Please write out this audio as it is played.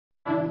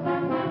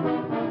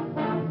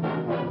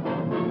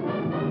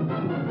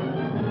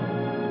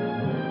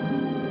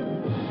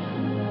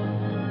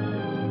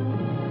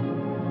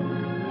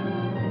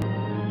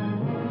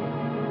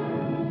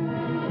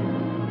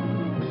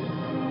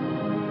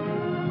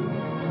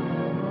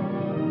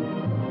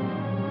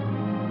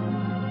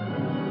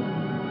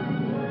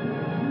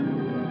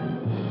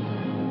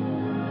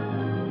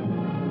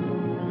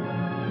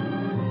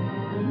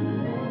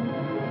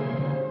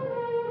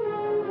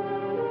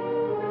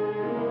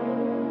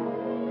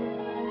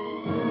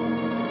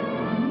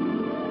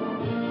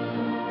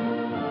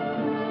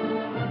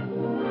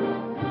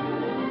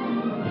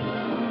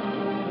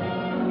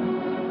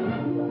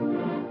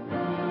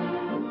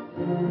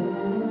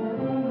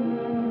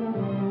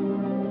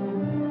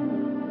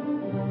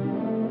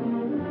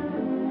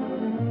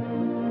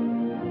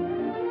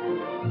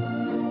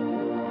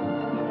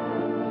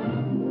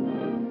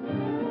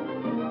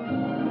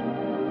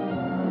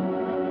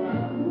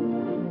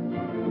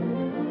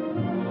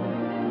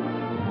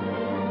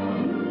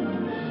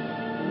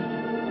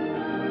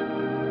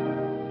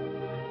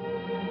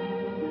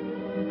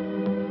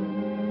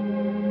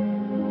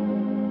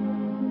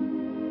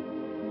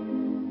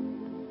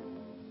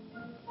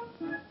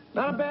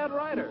Not a bad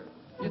writer.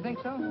 You think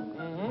so?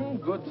 Mm-hmm.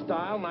 Good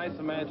style, nice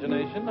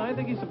imagination. I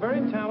think he's a very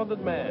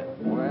talented man.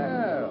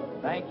 Well,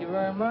 thank you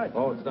very much.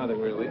 Oh, it's nothing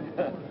really.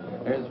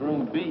 There's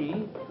room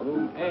B,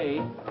 room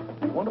A.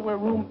 I wonder where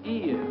room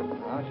E is.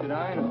 How should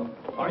I know?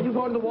 Are you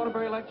going to the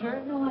Waterbury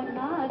lecture? No, I'm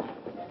not.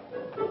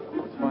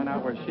 Let's find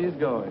out where she's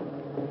going.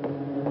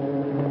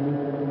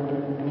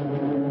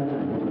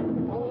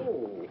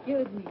 Oh.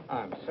 Excuse me.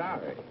 I'm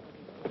sorry.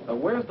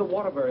 Where's the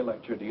Waterbury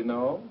lecture, do you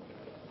know?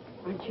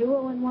 Aren't you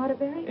Owen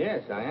Waterbury?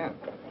 Yes, I am.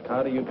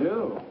 How do you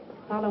do?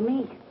 Follow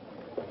me.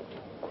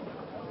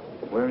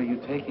 Where are you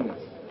taking us?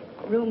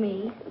 Room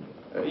E.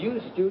 Are you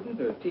a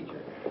student or a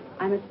teacher?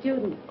 I'm a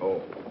student.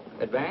 Oh.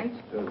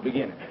 Advanced or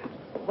beginner?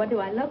 What do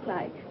I look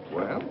like?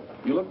 Well,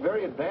 You look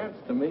very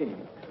advanced to me.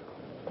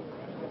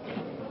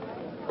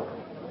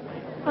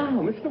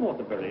 Oh, Mr.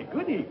 Waterbury,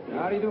 good evening.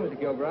 how do you do, Mr.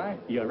 Gilbride?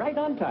 You're right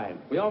on time.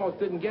 We almost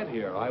didn't get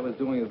here. I was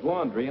doing his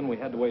laundry, and we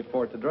had to wait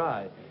for it to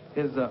dry.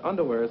 His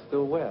underwear is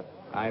still wet.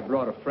 I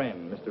brought a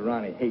friend, Mr.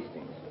 Ronnie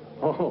Hastings.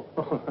 Oh,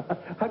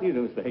 how do you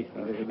do, Mr.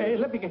 Hastings? Hey,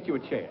 let me get you a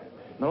chair.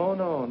 No,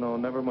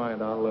 never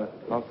mind.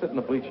 I'll sit in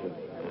the bleachers.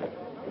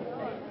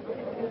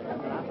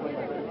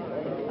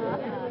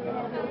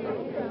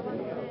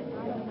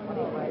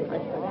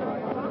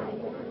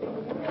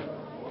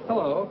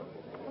 Hello.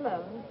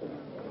 Hello.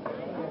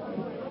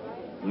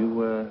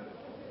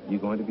 You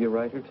going to be a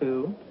writer,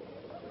 too?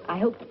 I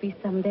hope to be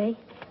someday.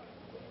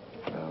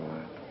 Well,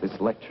 this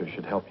lecture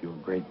should help you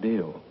a great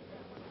deal.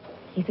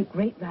 He's a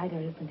great writer,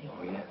 isn't he?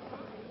 Oh, yes.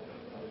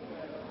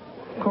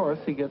 Of course,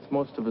 he gets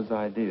most of his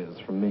ideas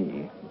from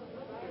me.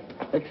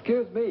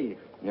 Excuse me.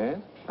 Yes?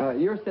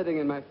 You're sitting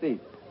in my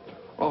seat.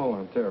 Oh,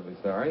 I'm terribly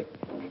sorry.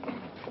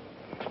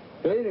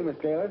 Good evening, Miss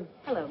Gaylord.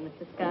 Hello,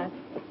 Mr.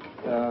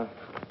 Scott.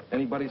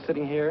 Anybody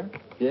sitting here?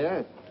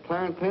 Yes,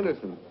 Clarence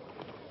Henderson.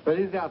 But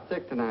he's out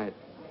sick tonight.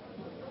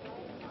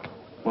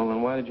 Well,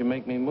 then why did you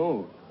make me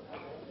move?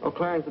 Oh,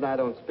 Clarence and I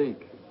don't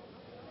speak.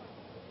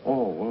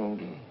 Oh, well...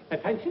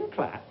 Attention,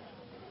 class.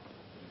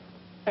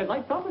 As I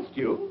promised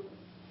you,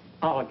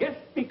 our guest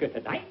speaker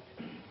tonight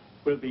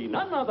will be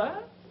none other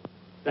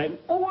than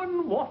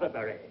Owen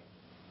Waterbury,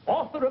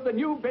 author of the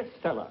new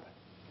bestseller,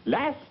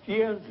 Last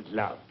Year's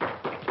Love.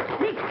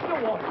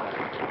 Mr. Waterbury.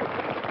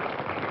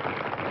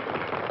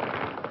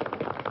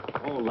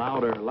 Oh,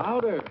 louder,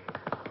 louder.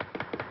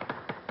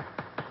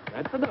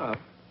 That's enough.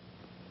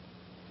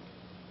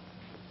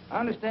 I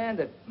understand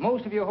that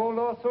most of you hold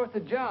all sorts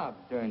of jobs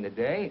during the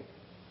day,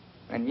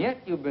 and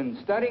yet you've been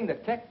studying the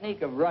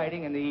technique of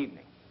writing in the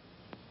evening.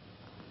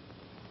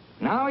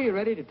 Now you're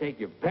ready to take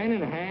your pen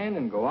in hand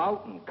and go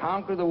out and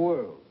conquer the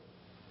world.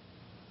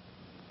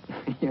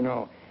 You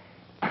know,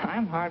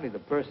 I'm hardly the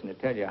person to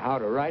tell you how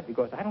to write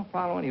because I don't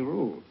follow any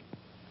rules.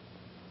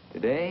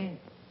 Today,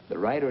 the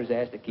writer is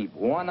asked to keep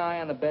one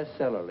eye on the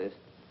bestseller list,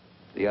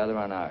 the other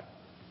on art.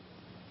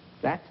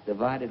 That's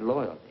divided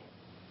loyalty,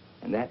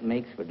 and that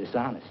makes for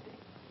dishonesty.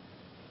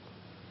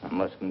 I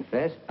must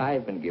confess,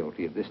 I've been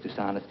guilty of this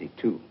dishonesty,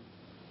 too.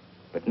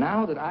 But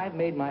now that I've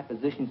made my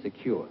position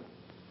secure,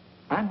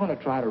 I'm going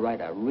to try to write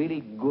a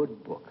really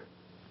good book.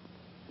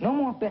 No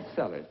more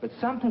bestsellers, but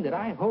something that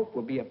I hope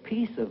will be a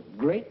piece of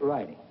great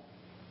writing.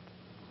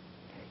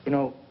 You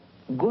know,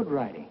 good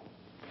writing,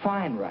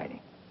 fine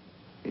writing,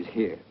 is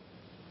here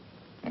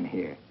and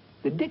here.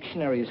 The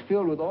dictionary is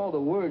filled with all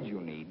the words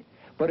you need,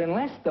 but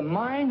unless the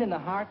mind and the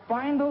heart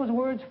find those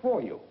words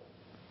for you,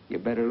 you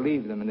better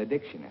leave them in the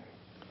dictionary.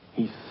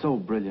 He's so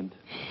brilliant.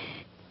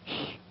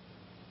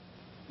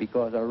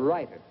 Because a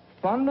writer,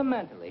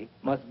 fundamentally,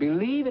 must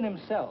believe in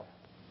himself.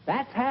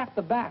 That's half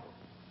the battle.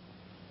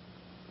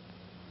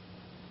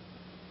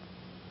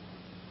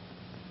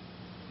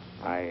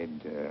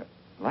 I'd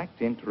like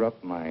to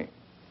interrupt my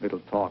little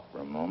talk for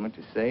a moment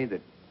to say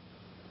that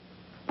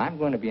I'm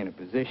going to be in a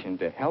position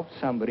to help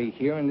somebody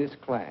here in this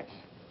class.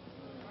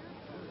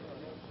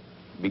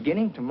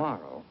 Beginning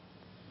tomorrow,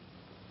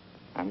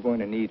 I'm going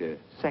to need a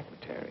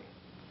secretary.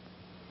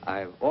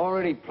 I've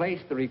already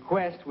placed the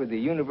request with the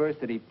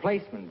University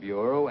Placement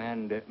Bureau,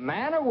 and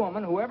man or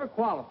woman, whoever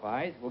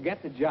qualifies, will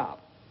get the job.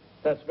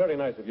 That's very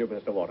nice of you,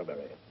 Mr.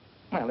 Waterbury.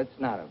 Well, it's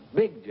not a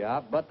big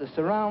job, but the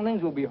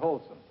surroundings will be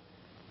wholesome.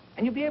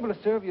 And you'll be able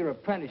to serve your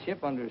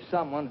apprenticeship under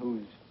someone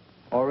who's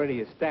already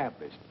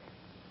established.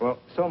 Well,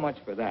 so much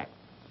for that.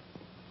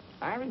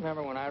 I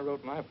remember when I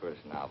wrote my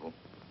first novel.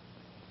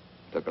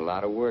 Took a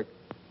lot of work.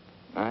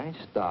 I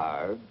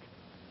starved,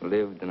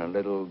 lived in a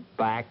little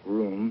back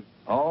room,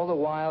 all the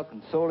while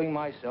consoling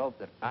myself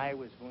that I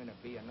was going to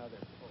be another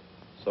poet.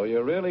 So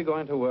you're really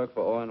going to work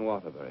for Owen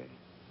Waterbury?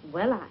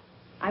 Well,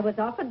 I was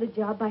offered the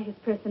job by his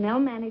personnel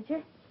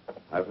manager.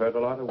 I've heard a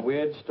lot of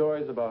weird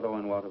stories about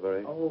Owen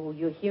Waterbury. Oh,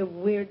 you hear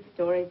weird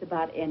stories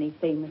about any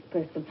famous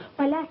person.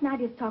 Why, last night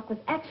his talk was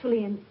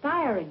actually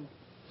inspiring.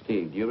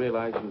 Steve, do you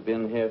realize you've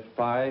been here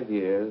 5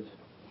 years?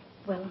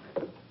 Well,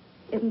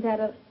 isn't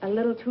that a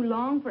little too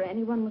long for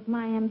anyone with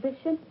my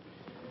ambition?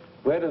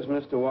 Where does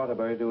Mr.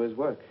 Waterbury do his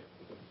work?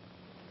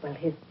 Well,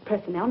 his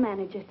personnel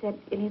manager said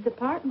in his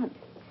apartment.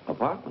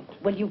 Apartment?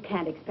 Well, you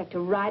can't expect a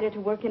writer to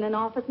work in an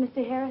office,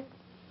 Mr. Harris.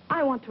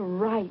 I want to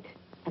write,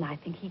 and I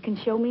think he can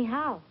show me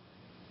how.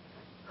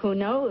 Who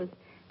knows?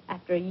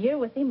 After a year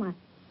with him,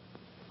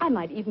 I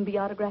might even be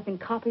autographing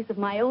copies of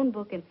my own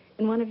book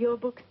in one of your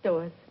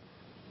bookstores.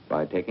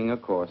 By taking a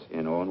course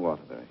in Owen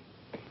Waterbury.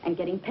 And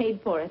getting paid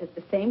for it at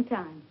the same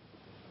time.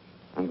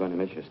 I'm going to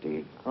miss you,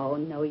 Steve. Oh,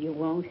 no, you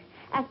won't.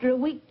 After a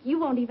week, you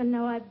won't even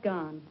know I've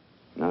gone.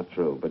 Not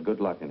true, but good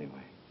luck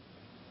anyway.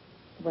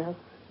 Well,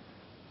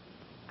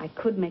 I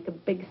could make a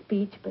big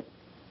speech, but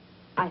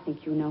I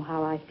think you know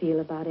how I feel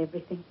about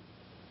everything.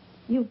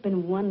 You've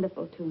been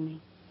wonderful to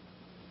me.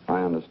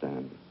 I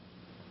understand.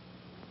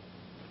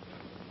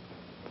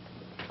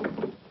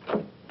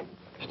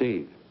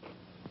 Steve.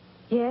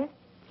 Yes?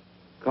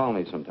 Call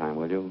me sometime,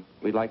 will you?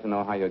 We'd like to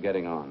know how you're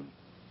getting on.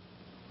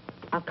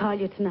 I'll call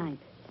you tonight,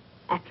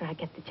 after I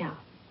get the job.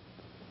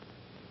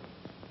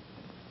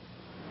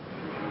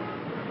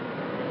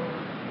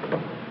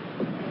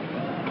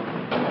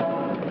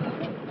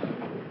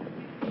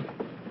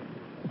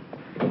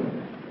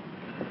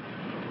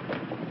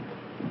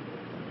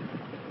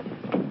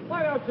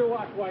 Why don't you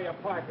watch while you're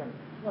parking?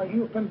 Well,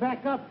 you can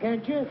back up,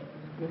 can't you?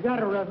 You got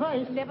to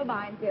reverse. Never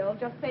mind, Bill.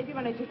 Just save your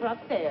energy for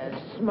upstairs.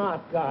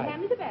 Smart guy.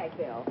 Hand me the bag,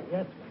 Bill.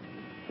 Yes,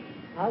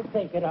 ma'am. I'll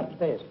take it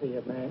upstairs for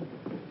you, man.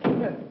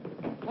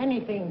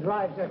 Anything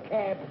drives a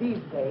cab these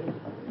days.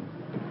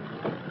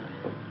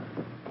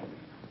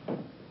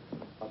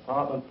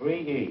 Apartment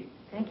 3E.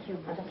 Thank you.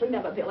 Now, just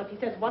remember, Bill, if he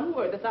says one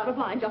word that's out of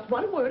line, just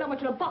one word, I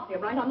want you to bop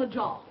him right on the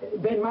jaw.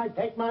 They might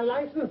take my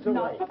license away.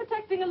 Not for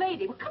protecting a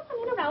lady. Well, come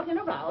on, in or out, in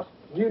or out.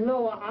 You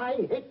know,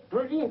 I hit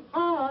pretty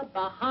hard.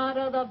 The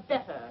harder, the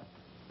better.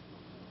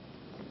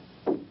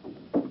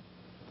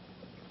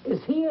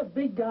 Is he a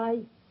big guy?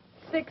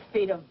 6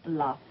 feet of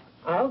bluff.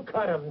 I'll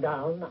cut him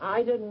down.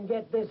 I didn't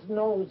get this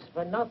nose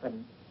for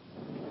nothing.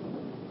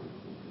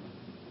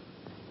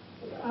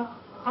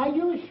 Are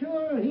you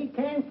sure he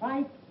can't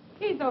fight?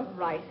 He's a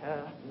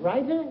writer.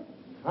 Writer?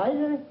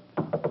 Fighter?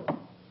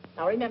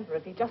 Now, remember,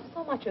 if he just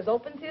so much as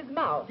opens his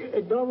mouth...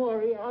 Don't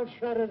worry, I'll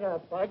shut it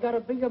up. I got a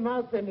bigger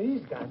mouth than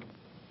he's got.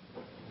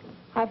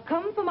 I've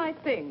come for my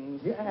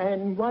things.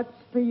 And what's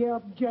the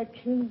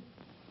objection?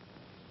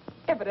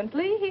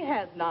 Evidently, he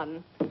has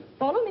none.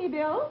 Follow me,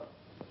 Bill.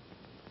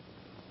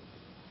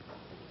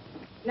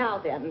 Now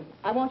then,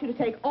 I want you to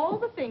take all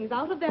the things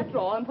out of that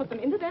drawer and put them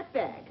into that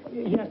bag.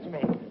 Yes,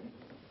 ma'am.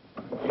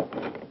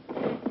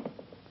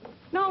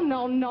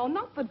 No,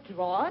 not the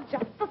drawer,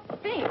 just the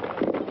thing.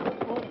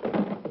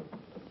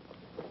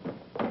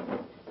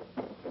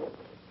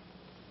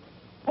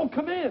 Oh,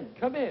 come in.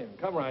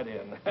 Come right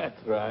in.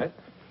 That's right.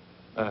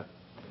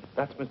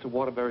 That's Mr.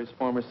 Waterbury's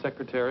former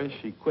secretary.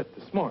 She quit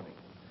this morning.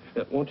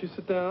 Won't you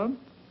sit down?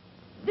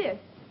 This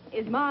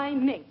is my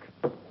mink.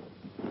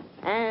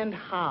 And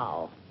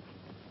how?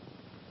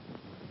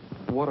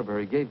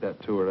 Waterbury gave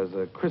that to her as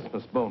a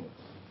Christmas bonus.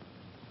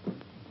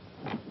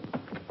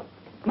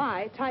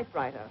 My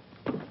typewriter.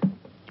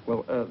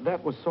 Well,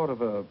 that was sort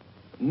of a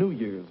New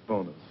Year's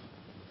bonus.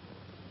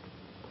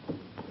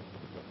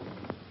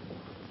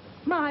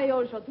 My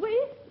aujourd'hui.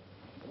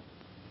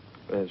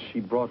 She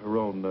brought her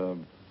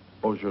own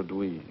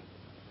aujourd'hui.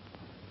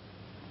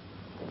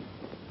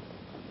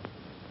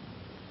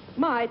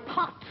 My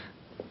pot.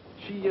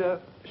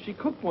 She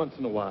cooked once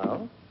in a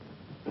while.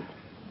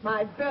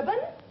 My bourbon.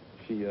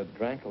 She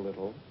drank a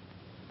little.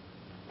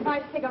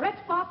 My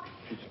cigarette box.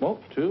 She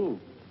smoked, too.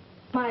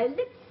 My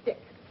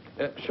lipstick.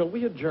 Shall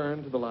we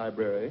adjourn to the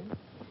library?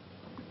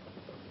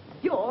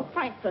 Your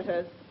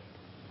frankfurters.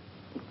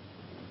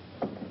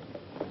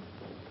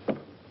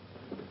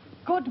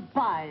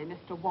 Goodbye,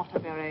 Mr.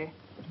 Waterbury.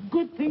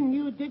 Good thing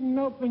you didn't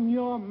open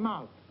your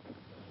mouth.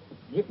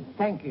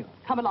 Thank you.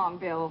 Come along,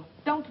 Bill.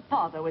 Don't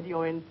bother with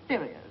your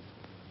inferiors.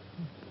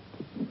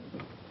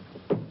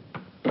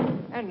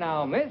 And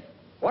now, miss,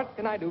 what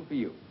can I do for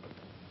you?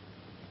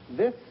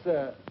 This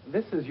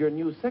is your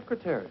new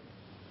secretary.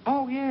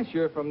 Oh, yes,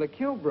 you're from the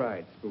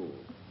Kilbride School.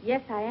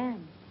 Yes, I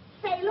am.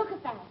 Say, look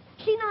at that.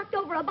 She knocked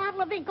over a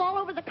bottle of ink all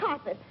over the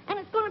carpet, and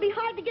it's going to be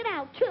hard to get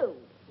out, too.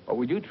 Oh,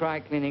 would you try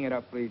cleaning it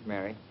up, please,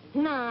 Mary?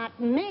 Not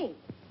me.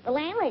 The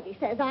landlady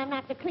says I'm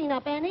not to clean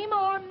up any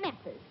more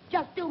messes.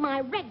 Just do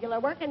my regular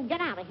work and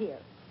get out of here.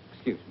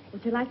 Excuse me.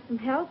 Would you like some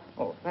help?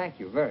 Oh, thank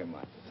you very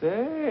much.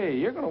 Say,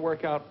 you're going to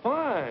work out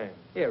fine.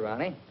 Here,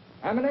 Ronnie.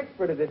 I'm an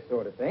expert at this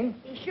sort of thing.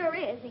 He sure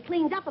is. He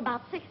cleans up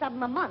about 6 of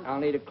them a month. I'll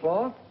need a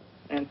cloth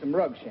and some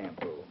rug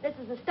shampoo. This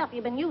is the stuff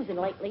you've been using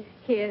lately.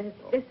 Here,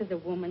 this is a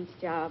woman's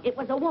job. It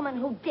was a woman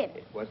who did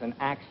it. It was an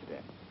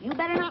accident. You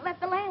better not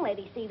let the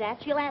landlady see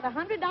that. She'll add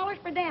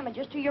 $100 for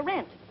damages to your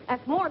rent.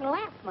 That's more than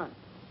last month.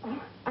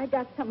 Oh, I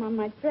got some on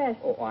my dress.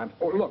 Oh,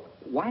 look,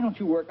 why don't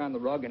you work on the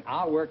rug and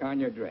I'll work on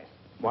your dress?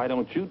 Why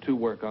don't you two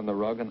work on the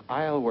rug and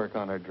I'll work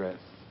on her dress?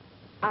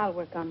 I'll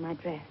work on my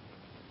dress.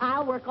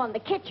 I'll work on the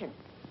kitchen.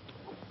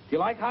 Do you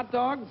like hot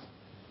dogs?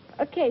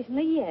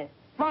 Occasionally, yes.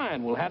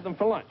 Fine, we'll have them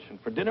for lunch. And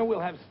for dinner,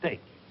 we'll have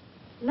steak.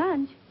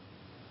 Lunch?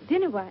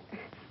 Dinner, what?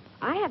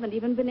 I haven't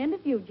even been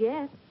interviewed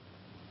yet.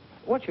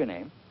 What's your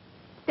name?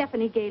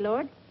 Stephanie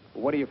Gaylord.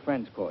 What do your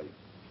friends call you?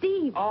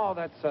 Steve. Oh,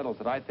 that settles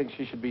it. I think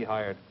she should be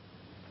hired.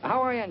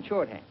 How are you on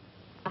shorthand?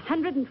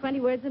 120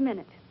 words a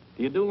minute.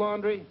 Do you do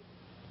laundry?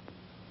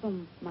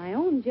 My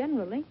own,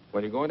 generally.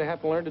 Well, you're going to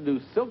have to learn to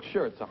do silk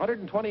shirts,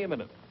 120 a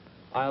minute.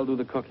 I'll do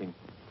the cooking.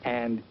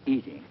 And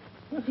eating.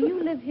 Do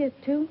you live here,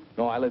 too?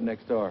 No, I live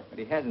next door. But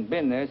he hasn't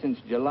been there since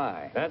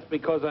July. That's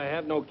because I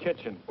have no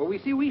kitchen. Well,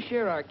 we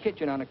share our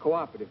kitchen on a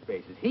cooperative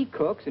basis. He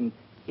cooks and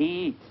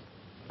he eats.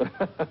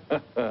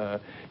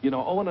 You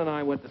know, Owen and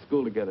I went to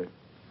school together.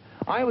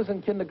 I was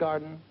in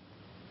kindergarten,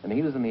 and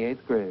he was in the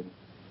 8th grade.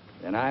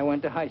 Then I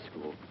went to high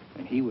school,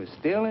 and he was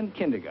still in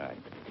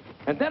kindergarten.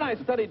 And then I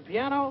studied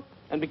piano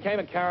and became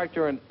a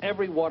character in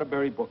every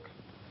Waterbury book.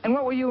 And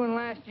what were you in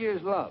last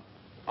year's Love?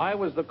 I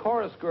was the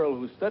chorus girl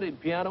who studied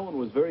piano and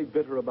was very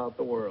bitter about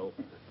the world.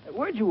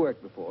 Where'd you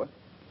work before?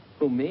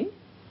 Who, me?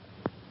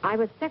 I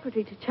was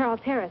secretary to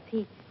Charles Harris.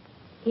 He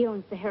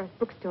owns the Harris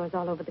bookstores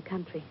all over the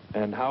country.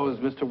 And how is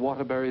Mr.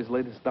 Waterbury's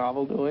latest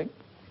novel doing?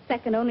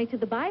 Second only to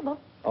the Bible.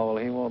 Oh,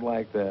 well, he won't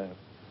like that.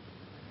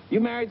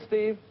 You married,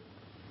 Steve?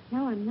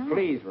 No, I'm not.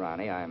 Please,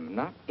 Ronnie, I'm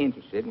not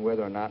interested in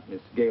whether or not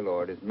Miss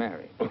Gaylord is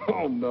married.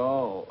 Oh,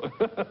 no.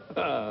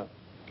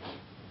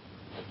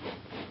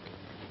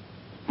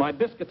 My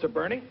biscuits are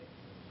burning.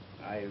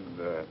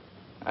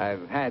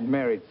 I've had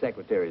married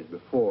secretaries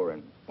before,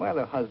 and, well,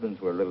 their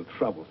husbands were a little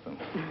troublesome.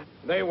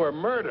 They were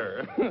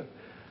murder.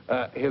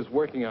 His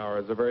working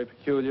hours are very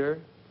peculiar.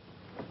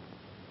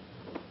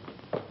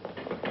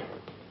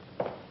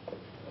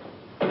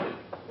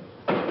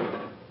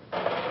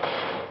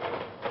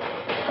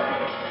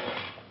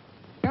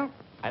 Well,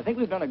 I think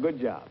we've done a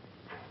good job.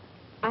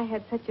 I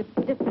had such a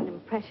different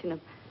impression of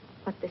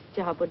what this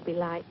job would be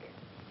like.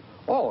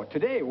 Oh,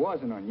 today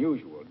was an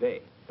unusual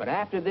day. But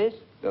after this,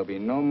 there'll be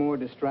no more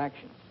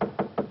distractions.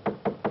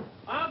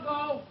 I'll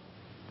go.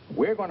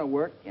 We're going to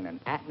work in an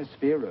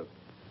atmosphere of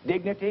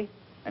dignity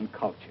and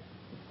culture.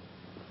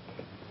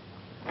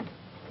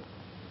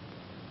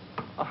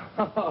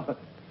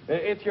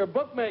 It's your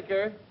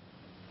bookmaker.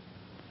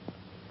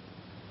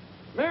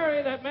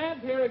 Mary, that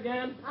man's here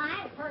again.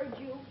 I've heard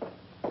you.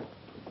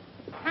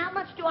 How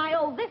much do I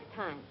owe this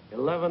time?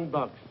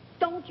 $11.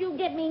 Don't you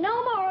give me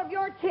no more of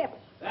your tips.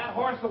 That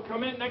horse will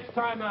come in next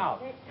time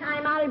out. Next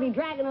time out, he'll be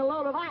dragging a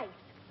load of ice.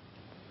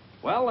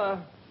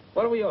 Well,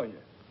 what do we owe you?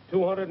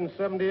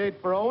 $278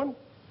 for Owen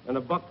and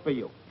 $1 for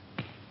you.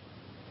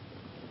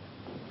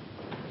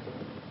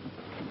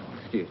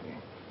 Excuse me.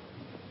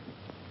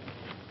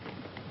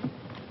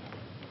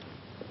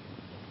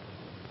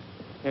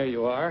 Here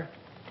you are.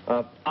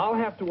 I'll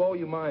have to owe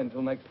you mine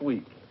until next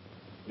week.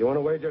 You want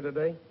to wager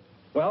today?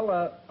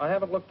 Well, I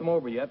haven't looked them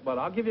over yet, but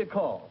I'll give you a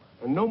call.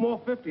 And no more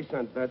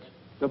 50-cent bets.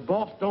 The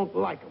boss don't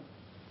like them.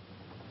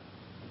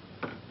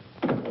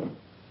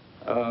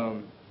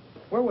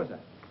 Where was I?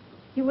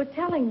 You were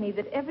telling me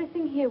that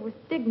everything here was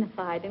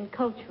dignified and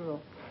cultural.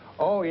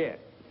 Oh, yes.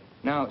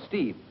 Now,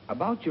 Steve,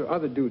 about your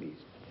other duties.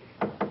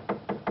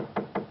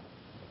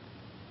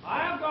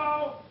 I'll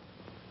go.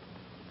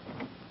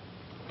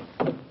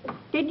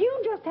 Did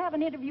you just have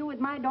an interview with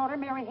my daughter,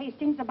 Mary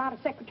Hastings, about a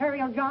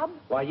secretarial job?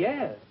 Why,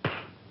 yes.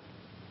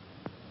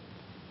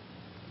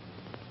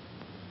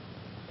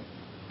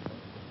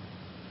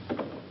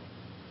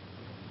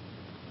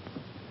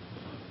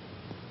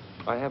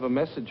 I have a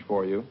message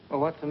for you.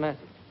 Well, what's the message?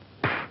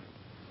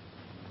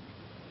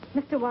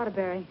 Mr.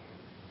 Waterbury,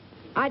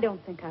 I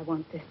don't think I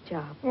want this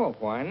job. Well,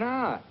 why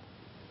not?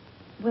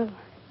 Well,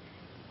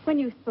 when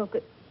you spoke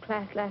at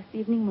class last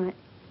evening,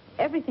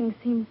 everything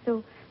seemed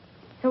so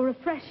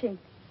refreshing.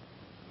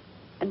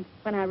 And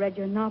when I read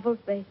your novels,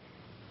 they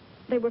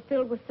were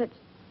filled with such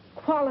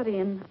quality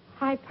and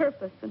high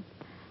purpose. And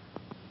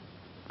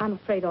I'm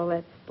afraid all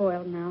that's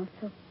spoiled now,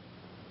 so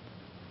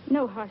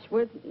no harsh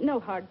words, no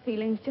hard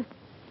feelings, just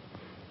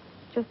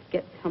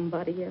get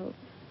somebody else.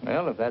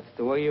 Well, if that's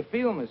the way you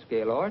feel, Miss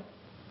Gaylord.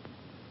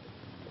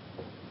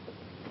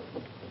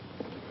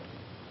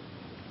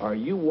 Are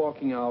you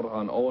walking out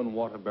on Owen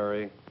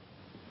Waterbury?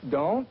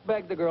 Don't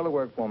beg the girl to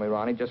work for me,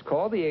 Ronnie. Just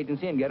call the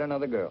agency and get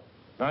another girl.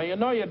 Now, you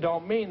know you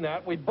don't mean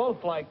that. We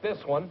both like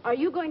this one. Are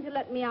you going to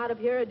let me out of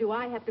here, or do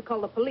I have to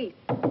call the police?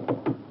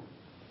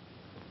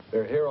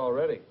 They're here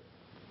already.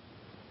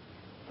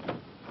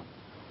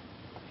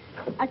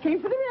 I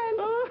came for the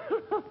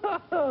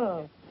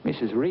rent.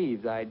 Mrs.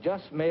 Reeves, I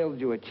just mailed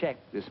you a check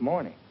this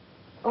morning.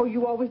 Oh,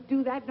 you always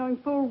do that, knowing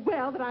full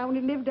well that I only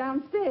live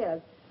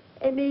downstairs.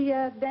 Any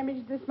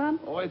damage this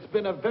month? Oh, it's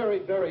been a very,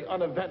 very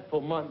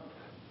uneventful month.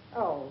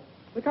 Oh,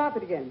 the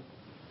carpet again.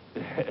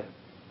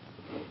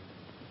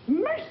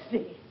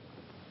 Mercy!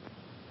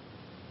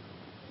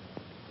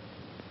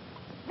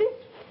 This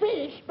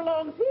fish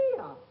belongs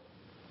here.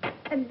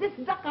 And this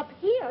duck up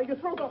here, you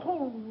throw the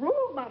whole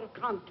room out of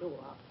contour.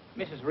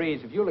 Mrs.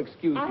 Reeves, if you'll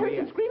excuse I heard me...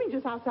 some screaming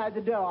just outside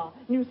the door.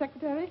 New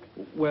secretary?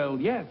 Well,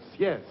 yes.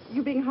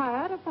 You being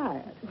hired or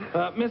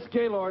fired? Miss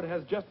Gaylord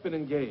has just been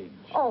engaged.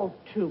 Oh,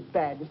 too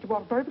bad, Mr.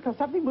 Waterbury, because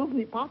something moved in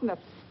the apartment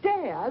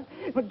upstairs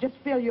would just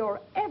fill your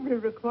every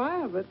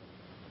requirement.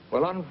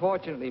 Well,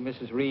 unfortunately,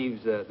 Mrs.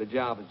 Reeves, the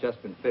job has just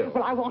been filled.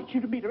 Well, I want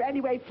you to meet her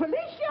anyway.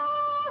 Felicia!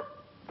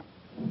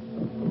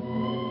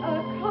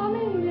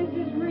 Coming,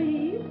 Mrs. Reeves.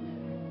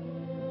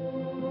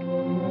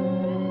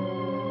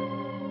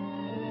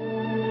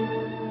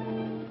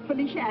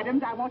 Felicia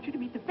Adams. I want you to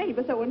meet the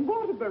famous Owen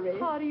Waterbury.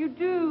 How do you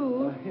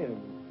do?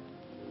 Him.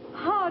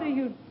 How do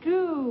you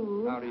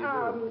do? How do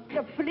you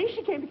do?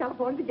 Felicia came to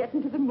California to get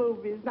into the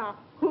movies. Now,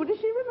 who does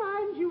she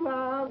remind you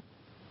of?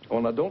 Oh,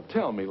 now don't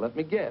tell me. Let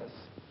me guess.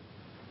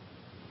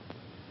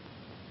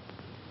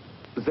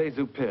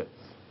 Zazu Pitts.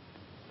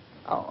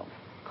 Oh,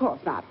 of course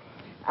not.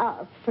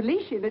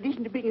 Felicia, in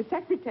addition to being a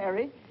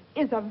secretary,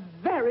 is a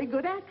very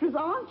good actress,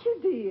 aren't you,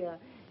 dear?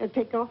 And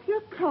take off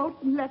your coat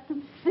and let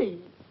them see.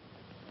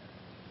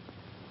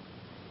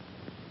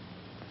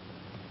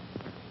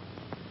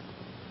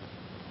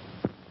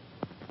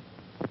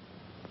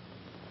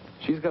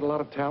 She's got a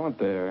lot of talent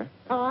there.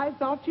 I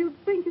thought you'd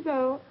think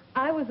so.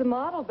 I was a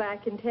model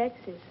back in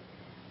Texas,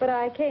 but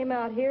I came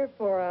out here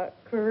for a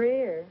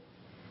career.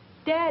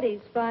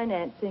 Daddy's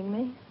financing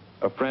me.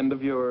 A friend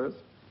of yours?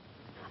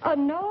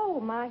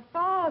 No, my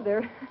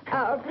father.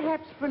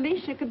 Perhaps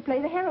Felicia could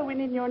play the heroine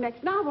in your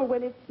next novel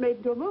when it's made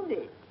into a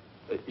movie.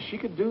 She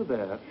could do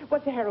that.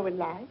 What's the heroine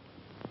like?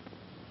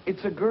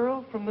 It's a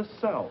girl from the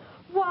South.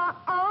 Why,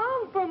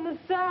 I'm from the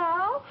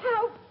South.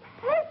 How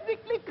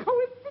perfectly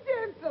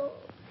coincidental.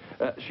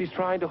 She's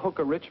trying to hook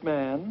a rich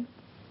man.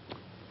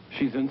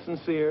 She's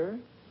insincere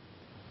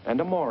and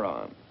a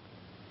moron.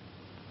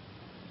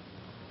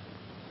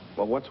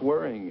 Well, what's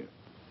worrying you?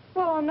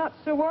 Well, I'm not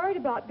so worried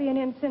about being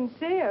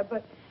insincere,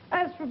 but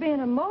as for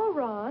being a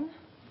moron...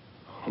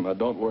 Oh, now,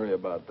 don't worry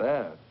about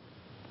that.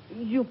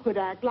 You could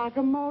act like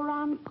a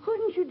moron,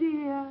 couldn't you,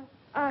 dear?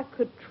 I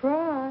could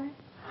try.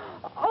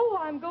 Oh,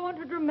 I'm going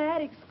to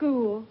dramatic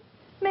school.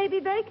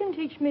 Maybe they can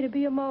teach me to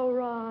be a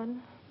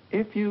moron.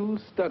 If you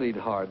studied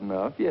hard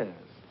enough, yes.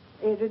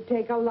 It'd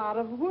take a lot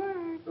of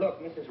work. Look,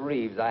 Mrs.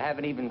 Reeves, I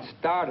haven't even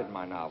started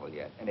my novel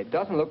yet, and it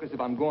doesn't look as if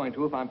I'm going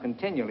to if I'm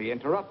continually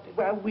interrupted.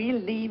 Well, we'll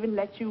leave and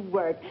let you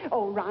work.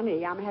 Oh,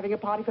 Ronnie, I'm having a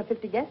party for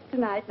 50 guests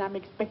tonight, and I'm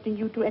expecting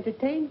you to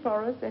entertain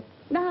for us at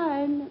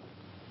 9.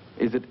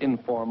 Is it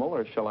informal,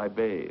 or shall I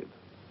bathe?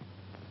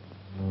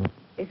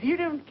 If you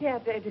don't care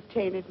to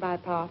entertain at my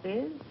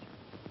parties,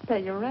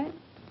 pay your rent.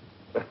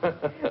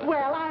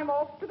 Well, I'm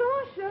off to the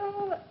horse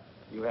show.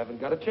 You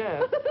haven't got a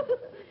chance.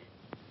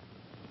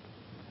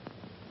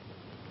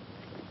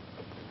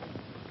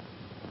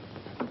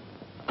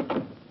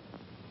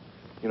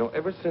 You know,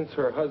 ever since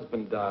her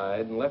husband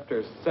died and left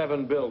her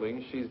 7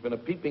 buildings, she's been a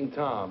peeping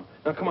Tom.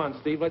 Now, come on,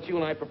 Steve, let's you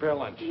and I prepare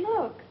lunch.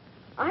 Look,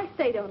 I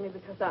stayed only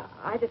because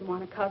I didn't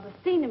want to cause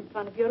a scene in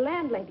front of your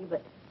landlady,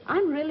 but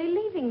I'm really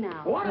leaving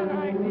now. What an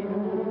idea.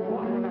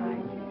 What an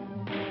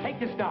idea. Take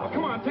your stuff.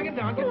 Come on, take it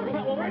down. Get rid of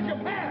it. Well, where's your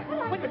pad?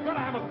 When you've got to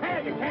have a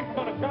pad, you can't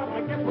start a job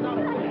like this without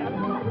a pad. Oh,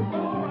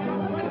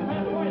 I'll find a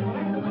pad for you.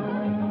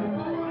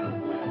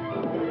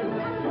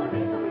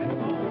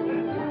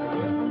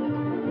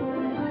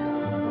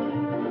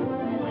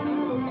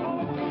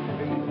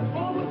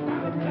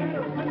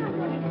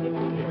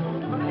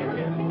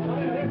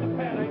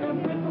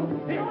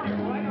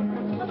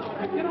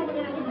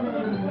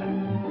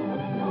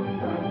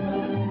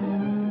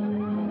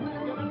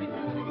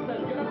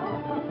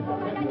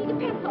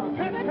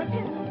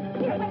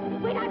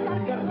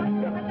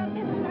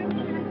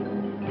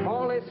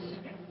 Call this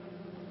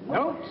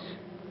notes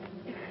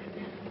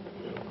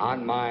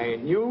on my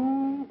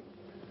new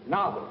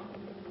novel.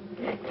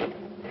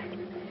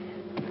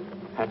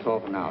 That's all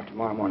for now.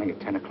 Tomorrow morning at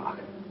 10 o'clock.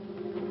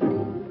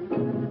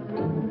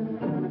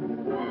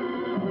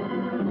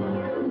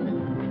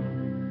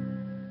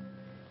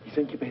 He's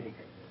incubating.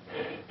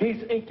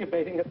 He's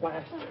incubating at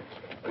last.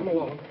 Come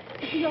along.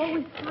 Is he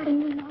always starting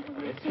new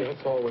novels? Yes,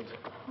 always.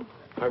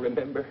 I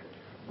remember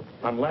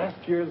on last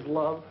year's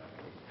Love,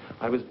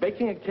 I was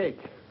baking a cake.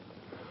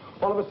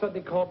 All of a sudden,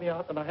 he called me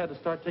out, and I had to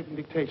start taking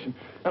dictation.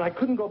 And I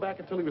couldn't go back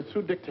until he was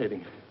through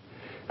dictating.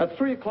 At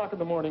 3 o'clock in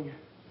the morning,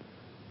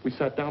 we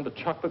sat down to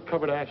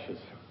chocolate-covered ashes.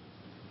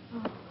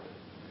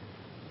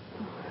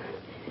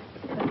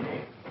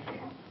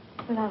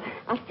 Well,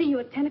 I'll see you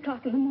at 10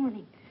 o'clock in the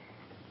morning.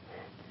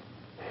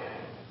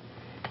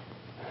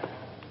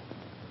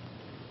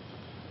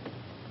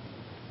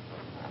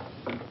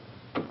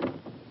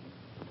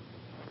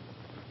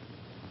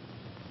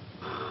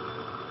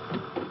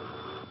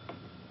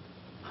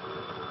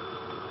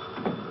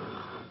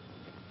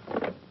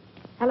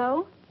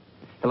 Hello?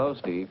 Hello,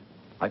 Steve.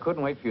 I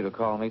couldn't wait for you to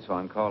call me, so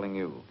I'm calling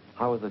you.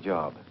 How was the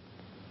job?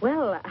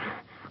 Well,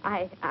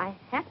 I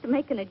have to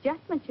make an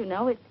adjustment, you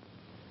know.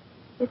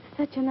 It's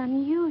such an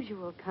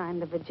unusual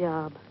kind of a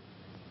job.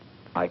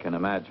 I can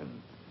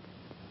imagine.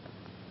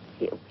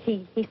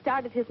 He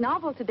started his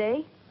novel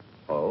today.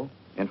 Oh?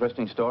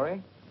 Interesting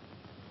story?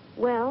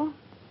 Well,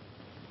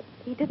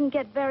 he didn't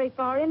get very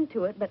far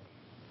into it,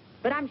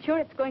 but I'm sure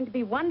it's going to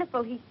be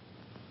wonderful. He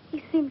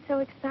seemed so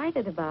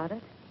excited about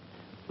it.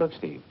 Look,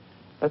 Steve,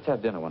 let's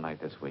have dinner one night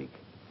this week.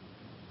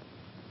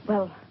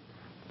 Well,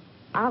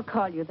 I'll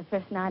call you the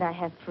first night I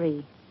have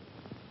free.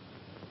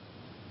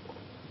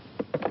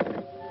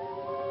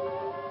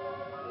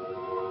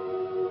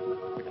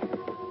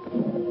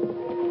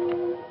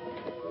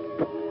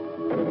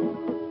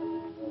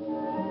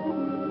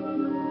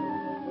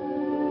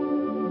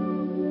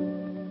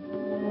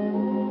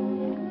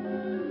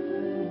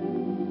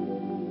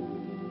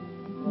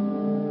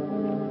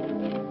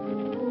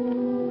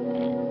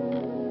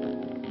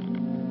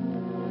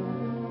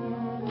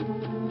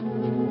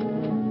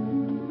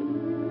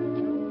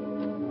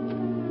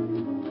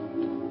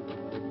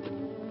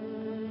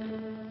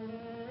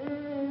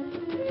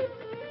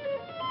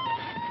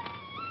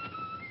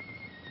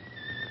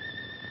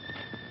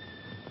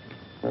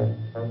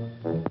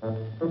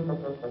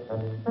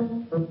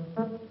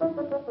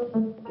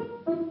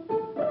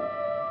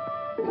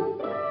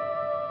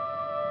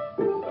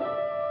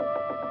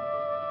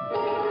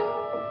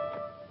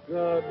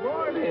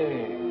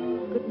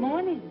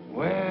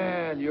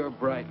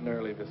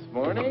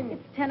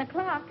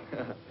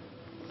 Doc.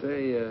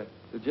 Say,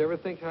 did you ever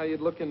think how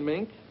you'd look in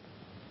mink?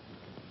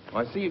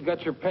 Well, I see you've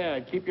got your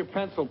pad. Keep your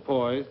pencil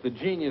poised. The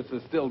genius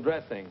is still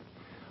dressing.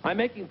 I'm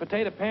making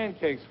potato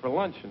pancakes for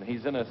luncheon.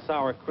 He's in a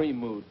sour cream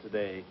mood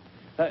today.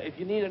 If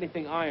you need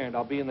anything ironed,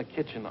 I'll be in the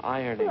kitchen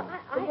ironing.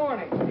 Good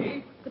morning,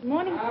 Steve. Good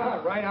morning.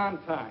 Right on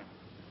time.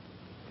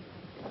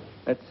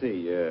 Let's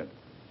see,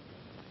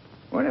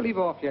 where did I leave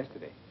off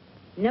yesterday?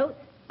 Notes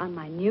on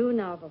my new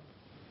novel.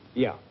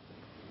 Yeah.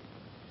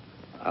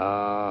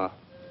 I'll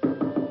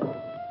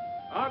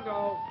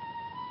go.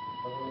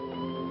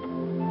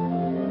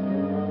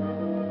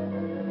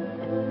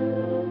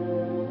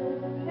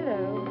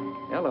 Hello.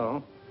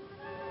 Hello.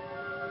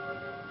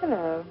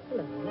 Hello.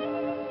 Hello.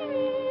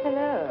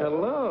 Hello.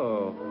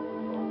 Hello.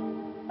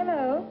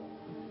 Hello.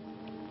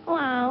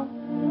 Hello.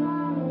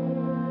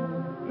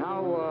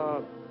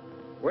 Now,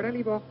 where did I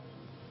leave off?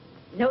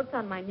 Notes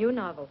on my new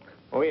novel.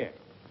 Oh, yeah.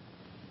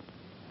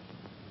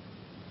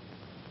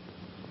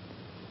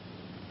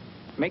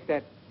 Make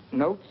that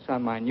notes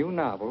on my new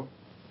novel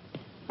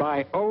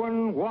by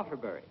Owen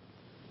Waterbury.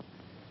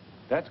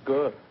 That's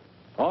good.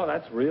 Oh,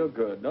 that's real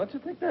good. Don't you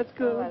think that's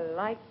good? Oh, I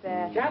like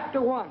that.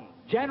 Chapter 1,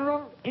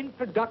 General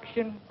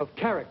Introduction of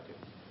Characters.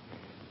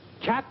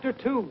 Chapter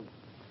 2.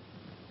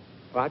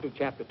 Well, I'll do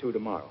Chapter 2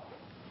 tomorrow.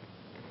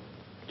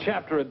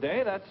 Chapter a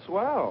day? That's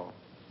swell.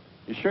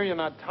 You sure you're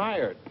not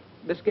tired?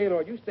 Miss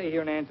Gaylord, you stay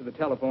here and answer the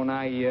telephone.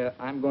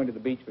 I'm going to the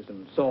beach for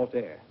some salt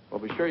air. Well,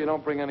 be sure you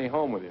don't bring any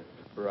home with you.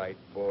 Right,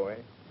 boy.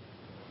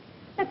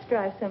 Let's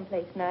drive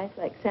someplace nice,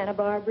 like Santa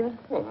Barbara.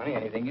 Well, honey,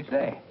 anything you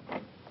say.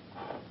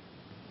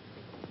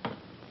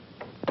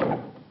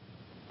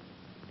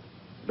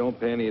 Don't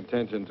pay any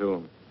attention to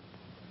him.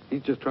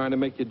 He's just trying to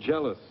make you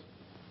jealous.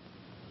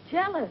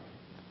 Jealous?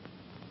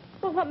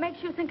 Well, what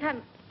makes you think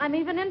I'm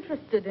even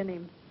interested in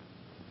him?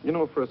 You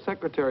know, for a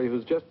secretary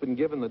who's just been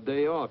given the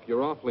day off,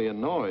 you're awfully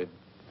annoyed.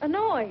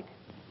 Annoyed?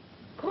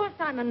 Of course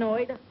I'm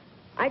annoyed.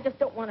 I just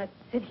don't want to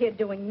sit here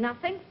doing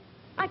nothing.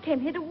 I came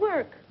here to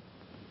work.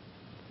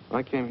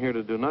 I came here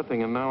to do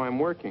nothing, and now I'm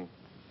working.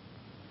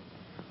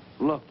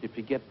 Look, if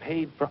you get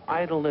paid for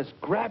idleness,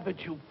 grab it,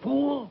 you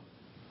fool.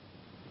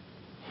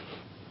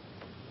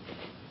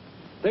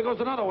 There goes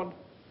another one.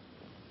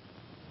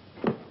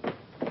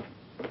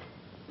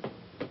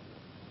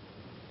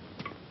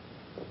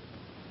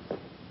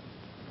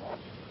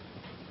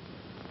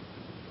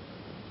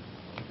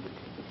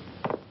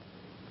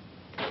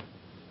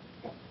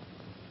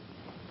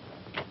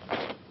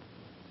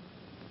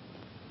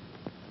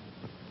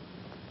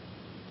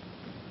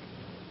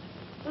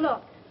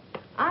 Look,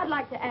 I'd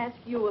like to ask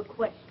you a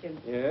question.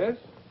 Yes?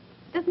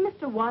 Does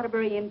Mr.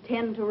 Waterbury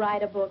intend to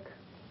write a book?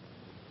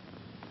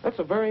 That's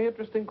a very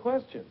interesting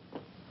question.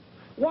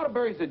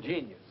 Waterbury's a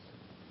genius.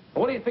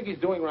 What do you think he's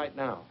doing right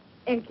now?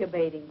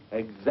 Incubating.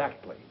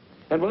 Exactly.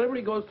 And whenever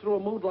he goes through a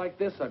mood like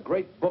this, a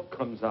great book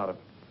comes out of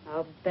him.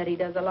 I'll bet he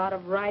does a lot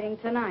of writing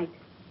tonight.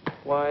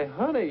 Why,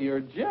 honey,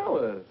 you're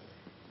jealous.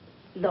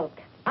 Look,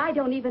 I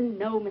don't even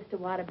know Mr.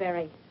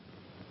 Waterbury.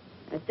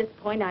 At this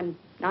point, I'm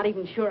not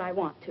even sure I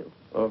want to.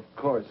 Of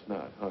course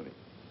not, honey.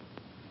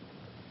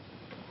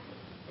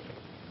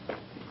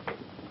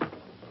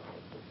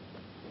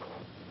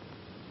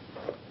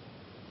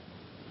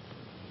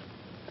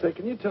 Say,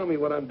 can you tell me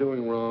what I'm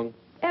doing wrong?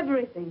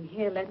 Everything.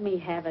 Here, let me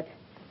have it.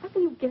 How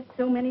can you get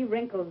so many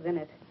wrinkles in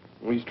it?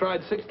 Well, he's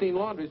tried 16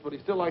 laundries, but he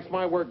still likes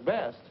my work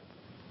best.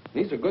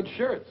 These are good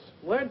shirts.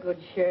 We're good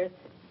shirts.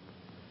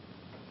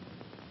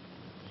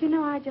 You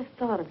know, I just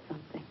thought of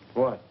something.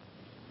 What?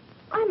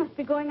 I must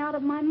be going out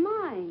of my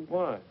mind.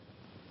 Why?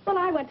 Well,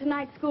 I went to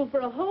night school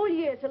for a whole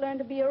year to learn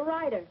to be a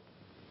writer.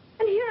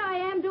 And here I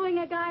am doing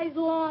a guy's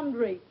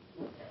laundry.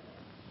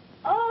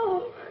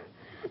 Oh!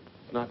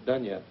 It's not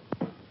done yet.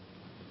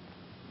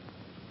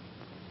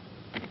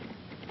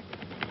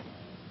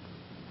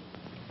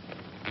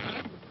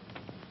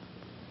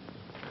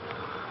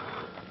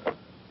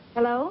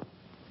 Hello?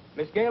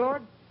 Miss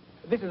Gaylord,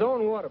 this is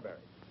Owen Waterbury.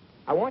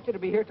 I want you to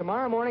be here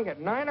tomorrow morning at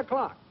 9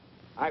 o'clock.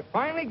 I've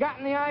finally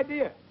gotten the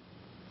idea.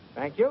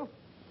 Thank you.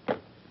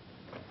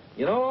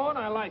 You know, Owen,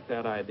 I like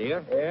that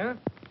idea. Yeah?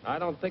 I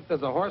don't think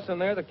there's a horse in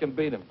there that can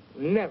beat him.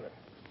 Never.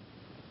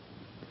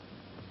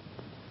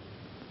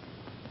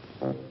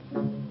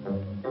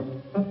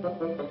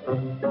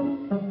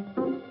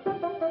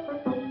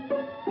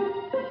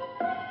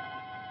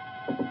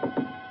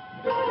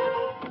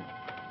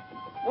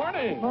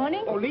 Morning.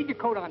 Morning? Oh, leave your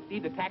coat on,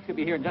 Steve. The taxi will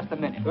be here in just a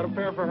minute. Got a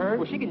pair for her?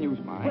 Well, she can use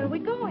mine. Where are we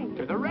going?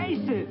 To the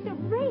races. The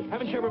race.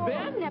 Haven't you ever Oh, been?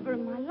 I've never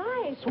in my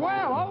life.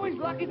 Swell. Always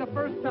lucky the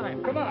first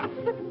time. Come on.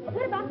 But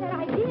what about that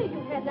idea you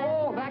had last...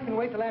 Oh, back and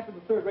wait till after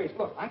the third race.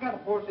 Look, I got a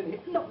horse in here.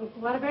 Look, Mr.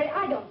 Waterbury,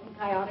 I don't think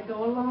I ought to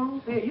go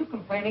along. Say, are you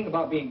complaining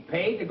about being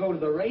paid to go to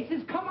the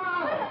races? Come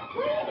on.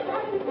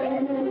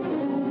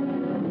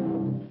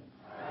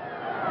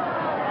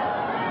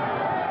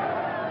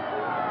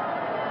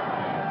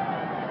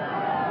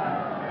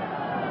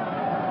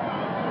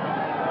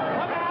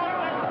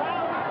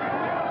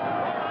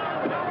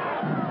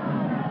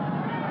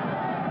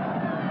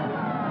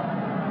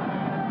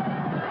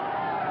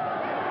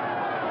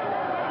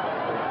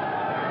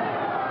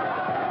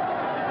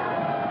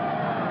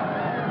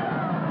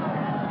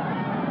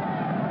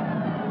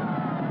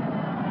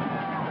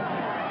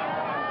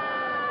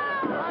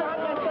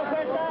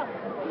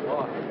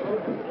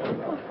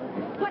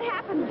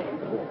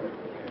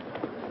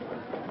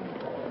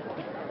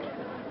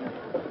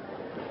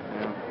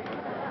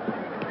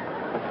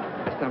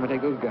 time I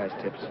take those guys'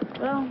 tips.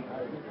 Well,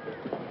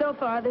 so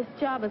far this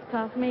job has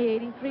cost me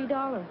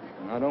 $83.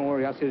 Now, don't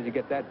worry. I'll see that you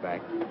get that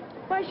back.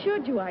 Why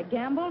should you? I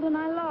gambled and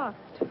I lost.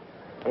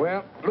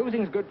 Well,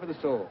 losing's good for the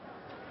soul.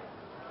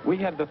 We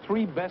had the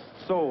 3 best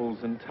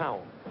souls in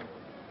town.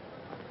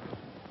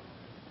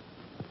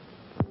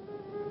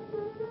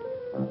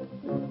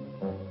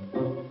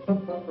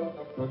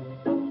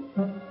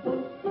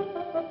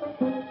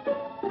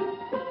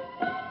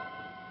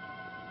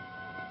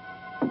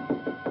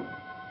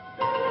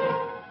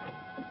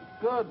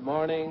 Good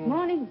morning.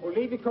 Morning. Well,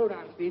 leave your coat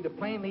on, Steve. The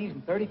plane leaves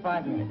in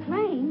 35 minutes.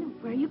 Plane?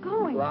 Where are you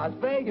going? Las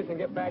Vegas and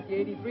get back your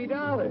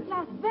 $83.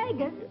 Las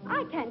Vegas?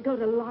 I can't go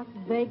to Las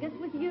Vegas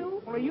with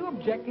you. Well, are you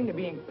objecting to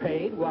being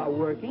paid while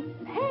working?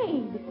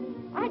 Paid?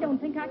 I don't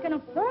think I can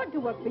afford to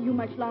work for you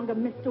much longer,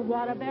 Mr.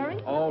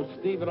 Waterbury. Oh,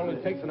 Steve, it only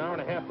takes an hour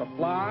and a half to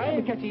fly.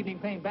 To catch evening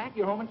plane back,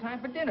 you're home in time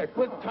for dinner.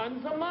 With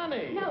tons of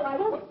money. No, I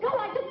won't go.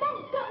 I just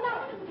won't go. No,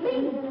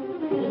 please.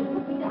 Please,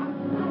 put me down.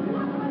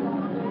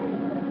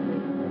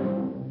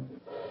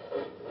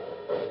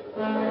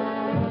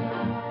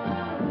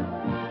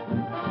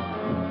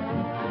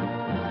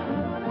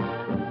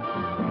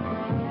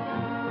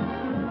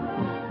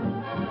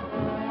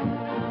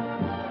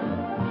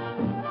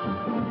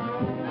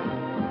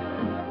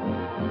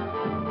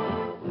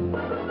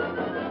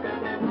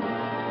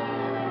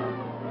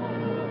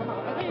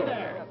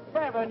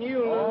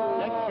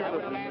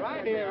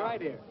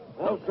 Right here.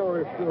 No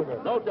story,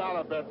 Stuart. No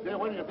dollar bets here.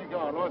 When do you think you're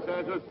on Los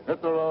Angeles?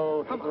 Hit the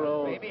road. Hit the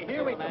road. Baby,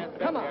 here we go.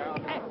 Come on.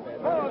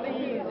 Oh, the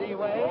easy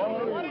way.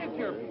 What is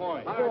your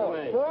point? Hard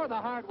way. 4 the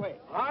hard way.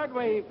 Hard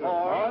way 4.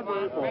 Hard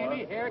way 4.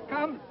 Baby, here it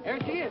comes. Here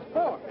she is.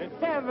 4.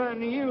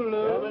 7, you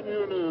lose. 7,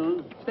 you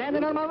lose.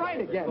 Standing on my right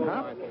again,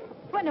 huh?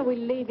 When are we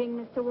leaving,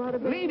 Mr.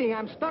 Waterbury? Leading,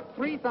 I'm stuck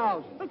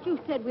 3,000. But you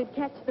said we'd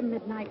catch the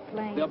midnight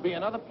plane. There'll be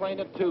another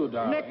plane at 2,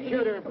 darling. Next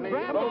shooter, please.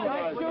 Grab the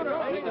right shooter.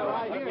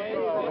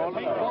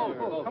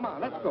 Come on,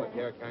 let's go.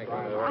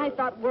 I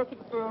thought working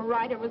for a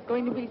writer was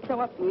going to be so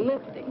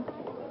uplifting.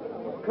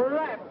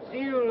 Perhaps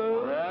you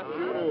lose. Perhaps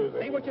you lose.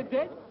 See what you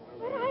did?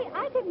 But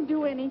I didn't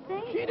do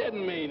anything. She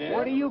didn't mean it.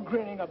 What are you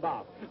grinning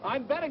about?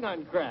 I'm betting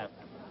on crap.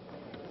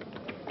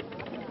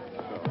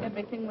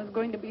 Everything was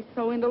going to be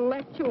so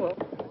intellectual.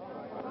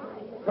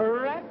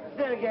 Correct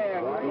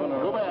again.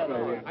 Go bad,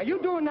 lady. Are you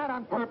doing that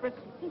on purpose?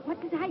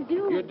 What did I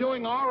do? You're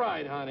doing all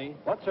right, honey.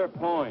 What's her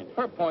point?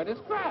 Her point is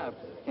craps.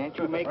 Can't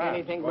you make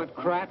anything but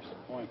craps?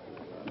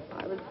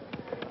 I was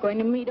going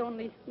to meet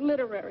only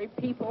literary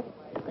people.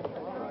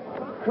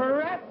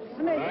 Craps,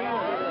 Nick.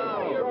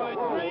 You're my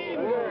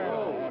dream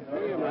girl.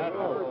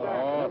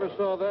 Never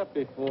saw that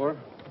before.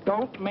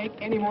 Don't make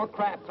any more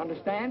craps,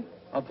 understand?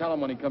 I'll tell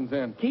him when he comes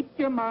in. Keep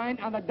your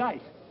mind on the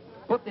dice.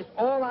 Put this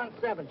all on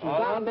 7. She's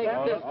got to make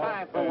this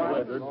 5 for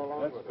once.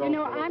 You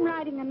know, I'm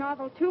writing a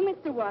novel too,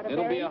 Mr. Waterbury.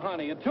 It'll be a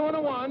honey. A 2 and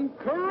a 1.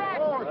 Correct.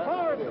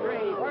 4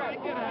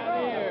 straight. Get out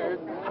of here.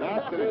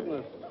 That's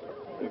goodness.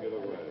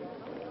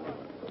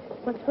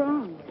 What's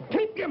wrong?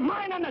 Keep your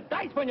mind on the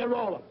dice when you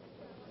roll them.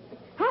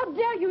 How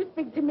dare you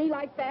speak to me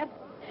like that?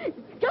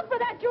 Just for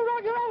that, you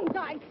roll your own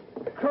dice.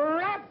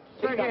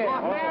 Craps again.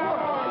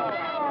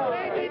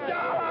 Lady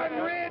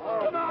darling, Rich.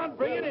 Come on,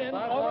 bring it in.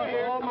 Over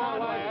here. Come on,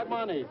 lad.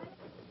 Money.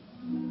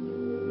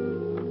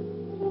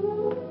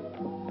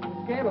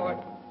 Gaylord.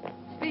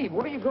 Steve,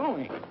 where are you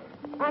going?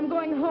 I'm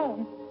going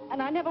home,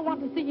 and I never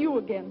want to see you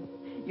again.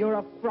 You're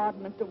a fraud,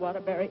 Mr.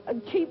 Waterbury, a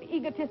cheap,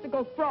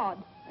 egotistical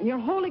fraud, and your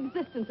whole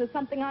existence is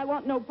something I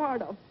want no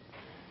part of.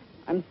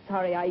 I'm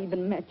sorry I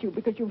even met you,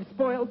 because you've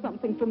spoiled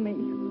something for me.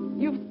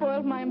 You've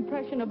spoiled my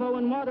impression of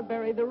Owen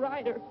Waterbury, the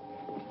writer.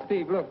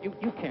 Steve, look,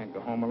 you can't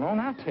go home alone.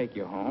 I'll take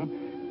you home.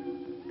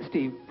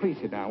 Steve, please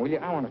sit down, will you?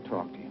 I want to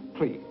talk to you,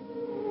 please.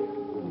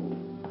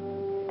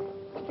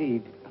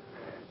 Steve,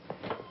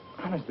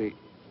 honestly,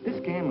 this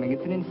gambling,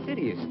 it's an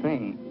insidious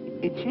thing.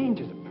 It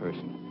changes a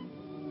person.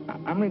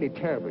 I'm really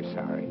terribly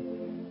sorry.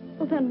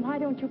 Well, then why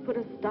don't you put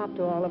a stop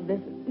to all of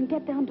this and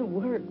get down to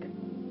work?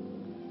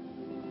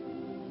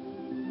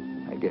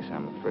 I guess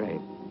I'm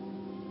afraid.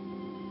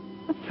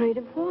 Afraid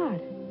of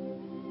what?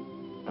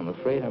 I'm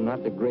afraid I'm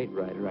not the great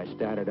writer I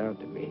started out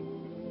to be.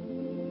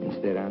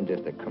 Instead, I'm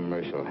just a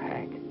commercial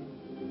hack.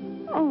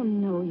 Oh,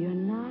 no, you're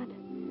not.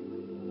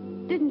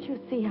 Didn't you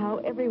see how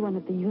everyone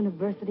at the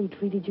university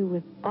treated you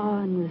with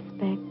awe and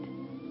respect?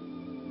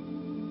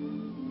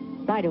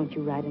 Why don't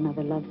you write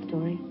another love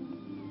story?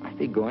 I'd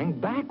be going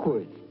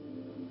backwards.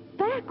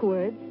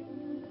 Backwards?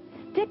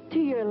 Stick to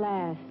your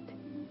last.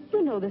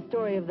 You know the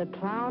story of the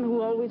clown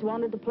who always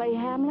wanted to play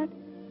Hamlet?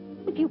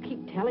 If you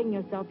keep telling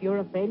yourself you're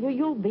a failure,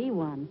 you'll be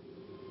one.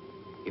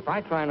 If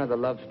I try another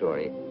love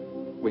story,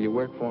 will you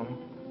work for me?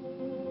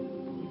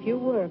 If you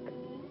work,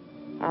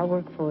 I'll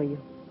work for you.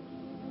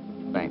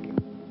 Thank you.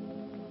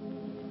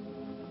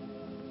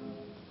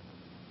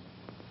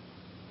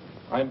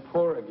 I'm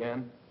poor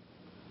again.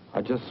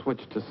 I just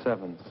switched to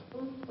 7s.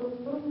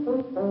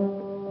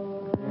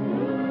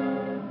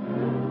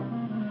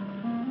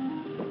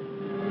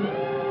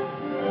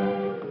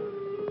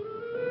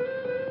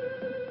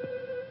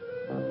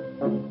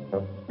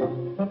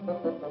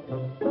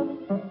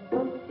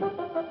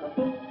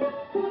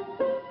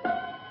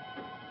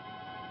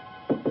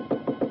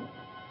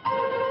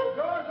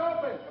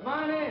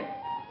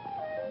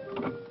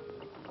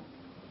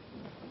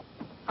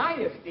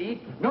 Hiya,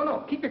 Steve.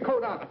 No, keep your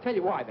coat on. I'll tell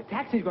you why. The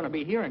taxi's going to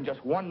be here in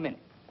just 1 minute.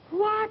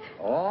 What?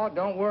 Oh,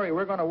 don't worry.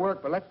 We're going to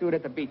work, but let's do it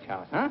at the beach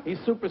house, huh? He's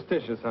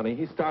superstitious, honey.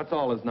 He starts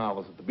all his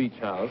novels at the beach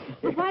house.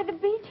 But why the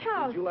beach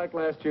house? Did you like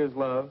last year's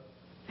Love?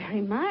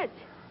 Very much.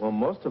 Well,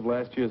 most of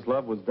last year's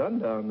Love was done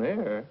down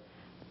there.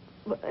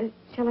 Well,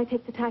 shall I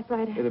take the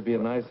typewriter? It'd be a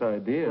nice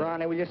idea.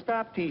 Ronnie, will you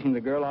stop teasing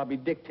the girl? I'll be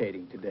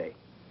dictating today.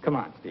 Come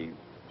on, Steve.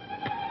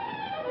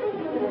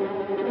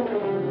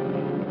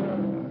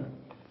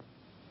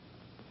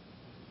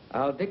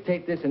 I'll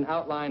dictate this in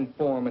outline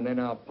form, and then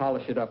I'll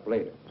polish it up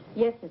later.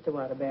 Yes, Mr.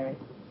 Waterbury.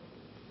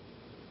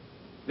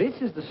 This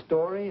is the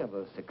story of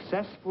a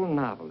successful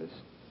novelist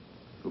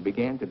who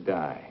began to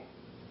die,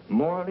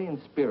 morally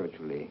and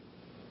spiritually,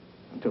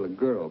 until a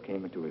girl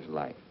came into his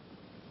life.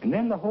 And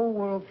then the whole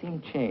world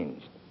seemed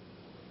changed.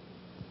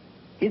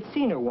 He'd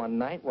seen her one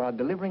night while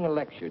delivering a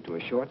lecture to a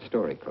short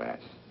story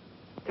class.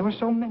 There were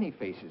so many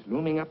faces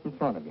looming up in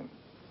front of him,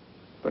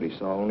 but he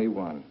saw only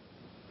one,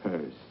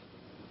 hers.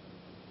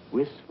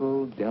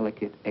 Wistful,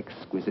 delicate,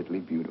 exquisitely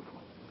beautiful.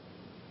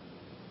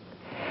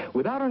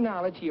 Without her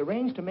knowledge, he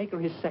arranged to make her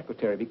his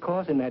secretary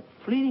because in that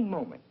fleeting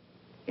moment,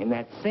 in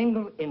that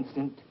single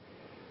instant,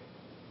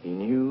 he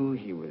knew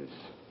he was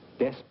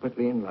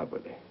desperately in love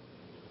with her.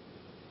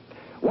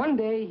 One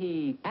day,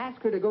 he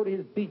asked her to go to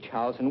his beach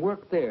house and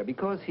work there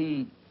because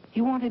he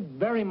wanted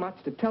very much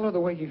to tell her the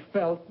way he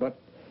felt, but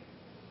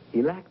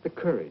he lacked the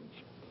courage.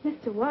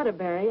 Mr.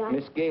 Waterbury,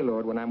 Miss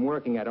Gaylord, when I'm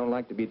working, I don't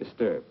like to be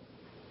disturbed.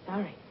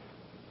 Sorry.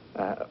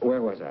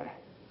 Where was I?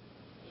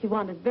 He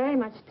wanted very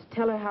much to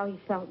tell her how he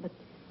felt, but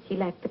he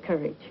lacked the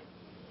courage.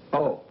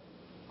 Oh,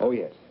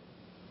 yes.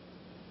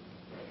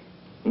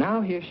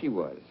 Now here she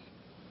was,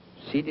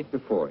 seated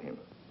before him,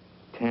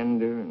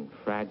 tender and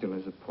fragile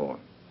as a poem.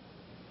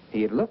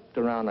 He had looked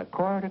around a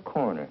corner to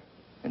corner,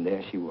 and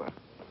there she was.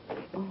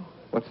 Oh.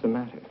 What's the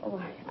matter?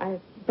 Oh, I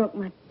broke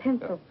my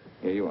pencil.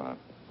 Here you are.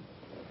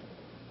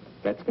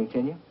 Let's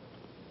continue.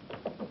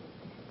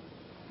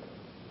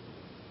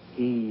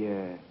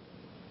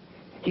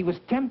 He was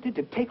tempted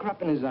to take her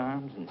up in his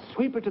arms and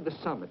sweep her to the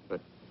summit, but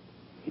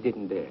he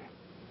didn't dare.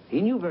 He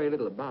knew very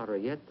little about her,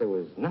 yet there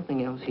was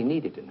nothing else he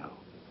needed to know.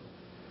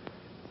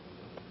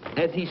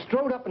 As he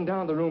strode up and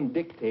down the room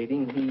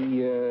dictating,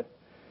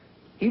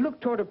 he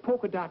looked toward a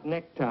polka dot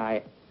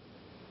necktie.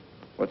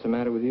 What's the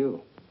matter with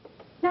you?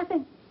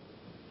 Nothing.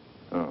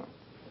 Oh.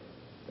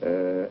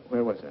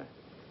 Where was I?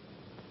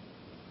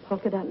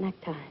 Polka dot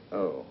necktie.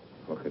 Oh,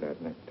 polka dot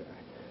necktie.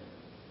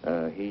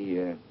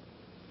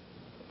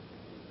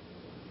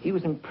 He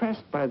was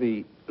impressed by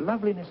the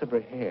loveliness of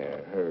her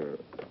hair, her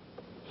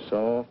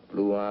soft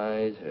blue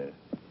eyes, her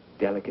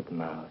delicate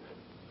mouth.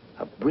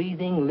 A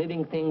breathing,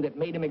 living thing that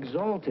made him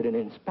exalted and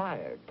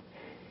inspired.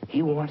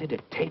 He wanted to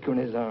take her in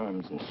his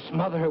arms and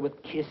smother her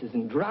with kisses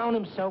and drown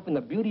himself in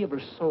the beauty of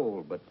her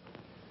soul, but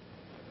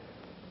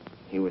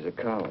he was a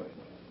coward.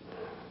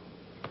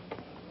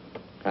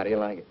 How do you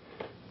like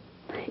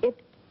it?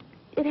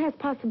 It has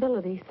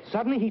possibilities.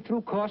 Suddenly he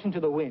threw caution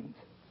to the winds.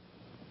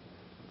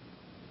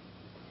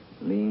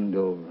 Leaned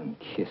over and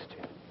kissed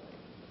her.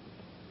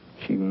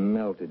 She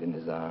melted in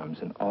his arms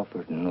and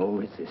offered no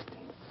resistance.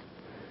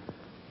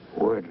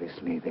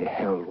 Wordlessly, they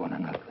held one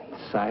another in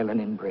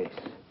silent embrace.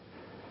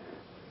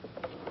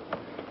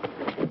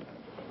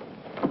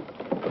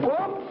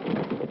 Whoops!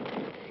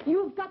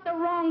 You've got the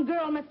wrong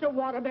girl, Mr.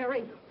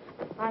 Waterbury.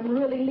 I'm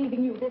really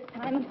leaving you this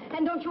time,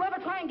 and don't you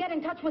ever try and get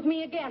in touch with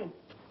me again.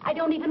 I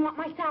don't even want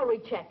my salary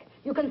check.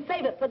 You can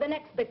save it for the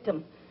next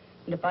victim.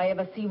 And if I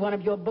ever see one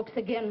of your books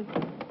again,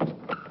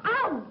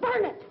 I'll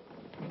burn it!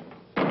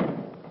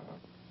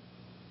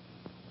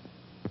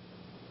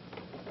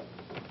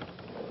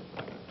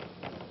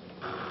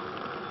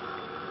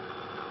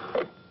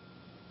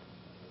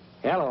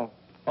 Hello.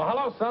 Oh,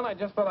 hello, son. I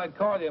just thought I'd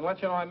call you and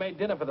let you know I made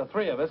dinner for the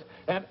three of us.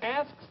 And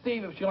ask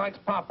Steve if she likes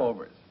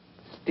popovers.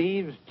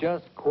 Steve's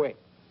just quit.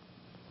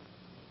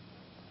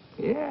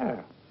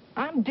 Yeah.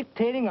 I'm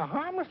dictating a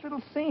harmless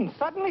little scene.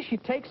 Suddenly she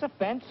takes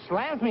offense,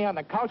 slams me on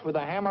the couch with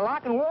a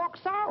hammerlock, and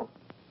walks out.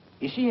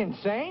 Is she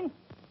insane?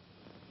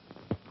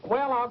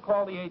 Well, I'll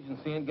call the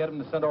agency and get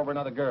them to send over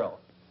another girl.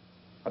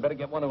 I better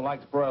get one who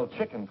likes broiled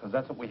chicken, because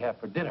that's what we have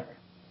for dinner.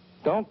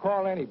 Don't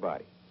call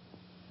anybody.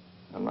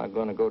 I'm not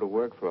going to go to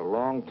work for a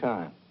long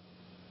time.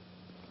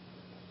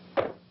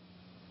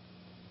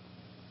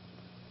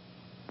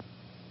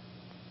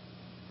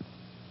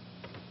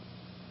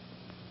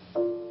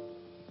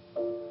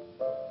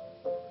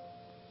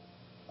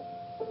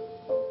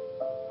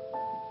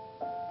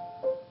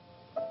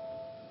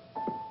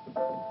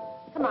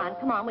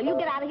 Come on. Will you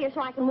get out of here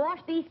so I can wash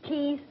these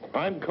keys?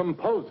 I'm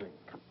composing.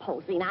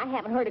 Composing? I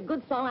haven't heard a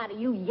good song out of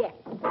you yet.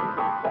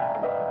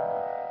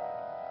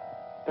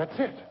 That's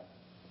it.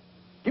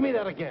 Give me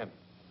that again.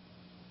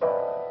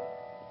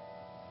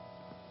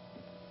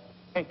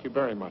 Thank you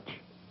very much.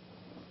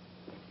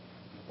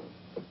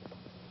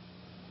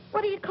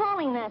 What are you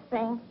calling that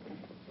thing?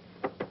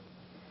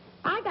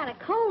 I got a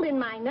cold in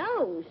my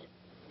nose.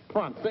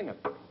 Come on, sing it.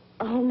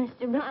 Oh,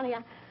 Mr. Ronnie,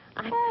 I...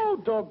 Oh,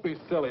 don't be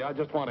silly. I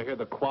just want to hear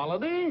the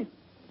quality.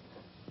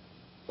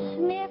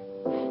 Sniff,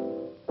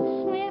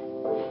 sniff,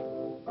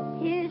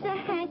 here's a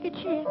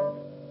handkerchief.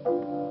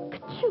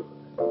 Ka-choo,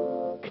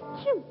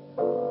 ka-choo,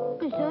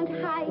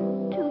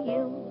 gesundheit to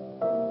you.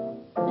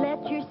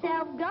 Let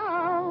yourself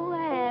go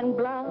and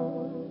blow.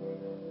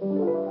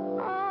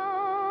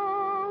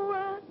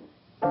 Oh,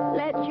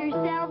 let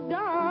yourself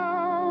go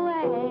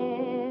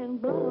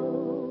and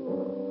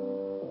blow.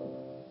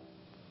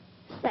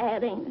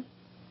 Sad, ain't it?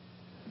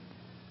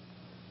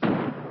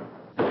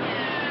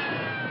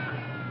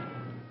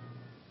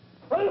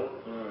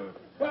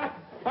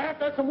 I have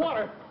to have some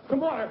water. Some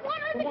water.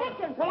 Water in the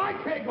kitchen. Well, I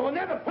can't go in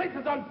there. The place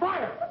is on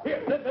fire.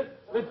 Here,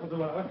 this will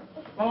do it.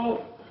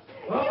 Oh.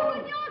 You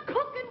and your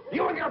cooking.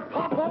 You and your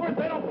popovers,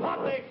 they don't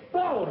pop, they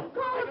explode.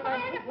 Call the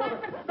fire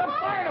department. The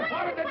fire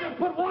department, they just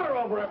put water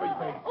over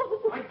everything.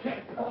 I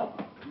can't. Oh.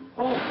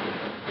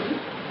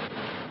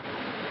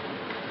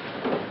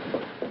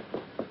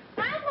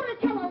 I'm going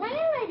to tell a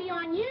landlady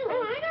on you.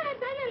 Oh, I'm going to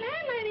tell a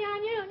landlady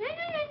on you.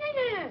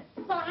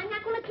 No. Well, I'm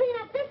not going to clean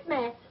up this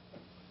mess.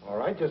 All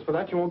right, just for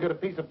that, you won't get a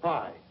piece of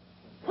pie.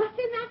 What's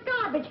in that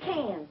garbage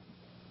can?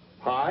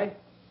 Pie?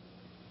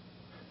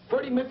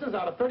 30 misses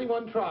out of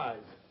 31 tries.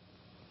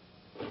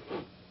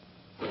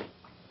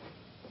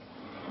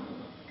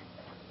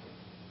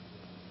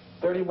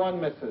 $31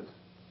 misses.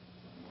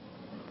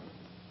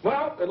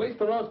 Well, at least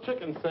the roast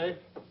chicken's safe.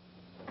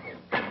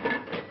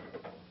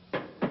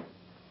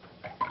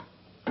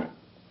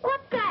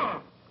 What's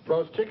that?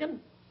 Roast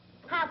chicken?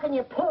 How can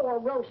you pour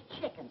roast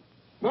chicken?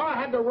 Well, I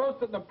had to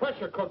roast it in the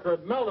pressure cooker.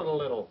 It melted a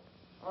little.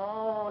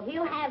 Oh,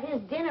 he'll have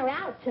his dinner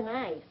out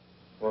tonight.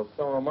 Well,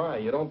 so am I.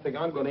 You don't think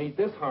I'm going to eat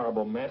this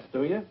horrible mess,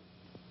 do you?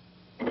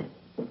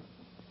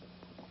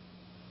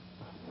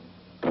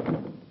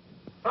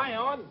 Hi,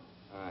 Owen.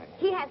 Hi.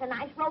 He has a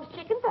nice roast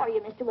chicken for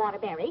you, Mr.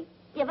 Waterbury.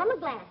 Give him a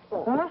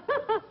glassful.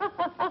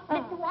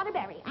 Mr.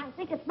 Waterbury, I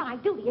think it's my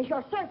duty as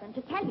your servant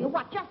to tell you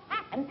what just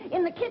happened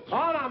in the kitchen.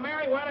 Oh, now,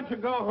 Mary, why don't you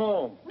go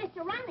home?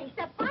 Mr. Ronley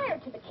set fire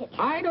to the kitchen.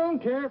 I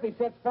don't care if he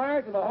sets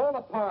fire to the whole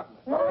apartment.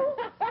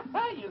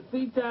 You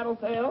see,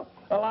 Tattletale?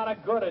 A lot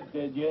of good it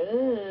did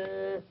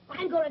you.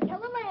 I'm going to tell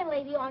the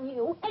landlady on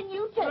you, and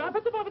you too.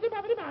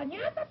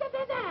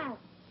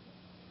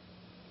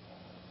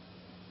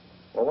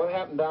 Well, what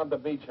happened down at the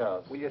beach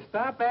house? Will you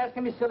stop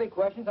asking me silly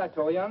questions? I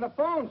told you on the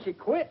phone. She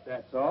quit,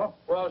 that's all.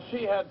 Well,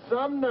 she had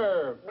some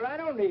nerve. But I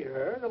don't need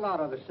her. There's a lot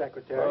of other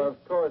secretaries.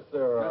 Of course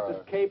there are.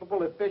 Just as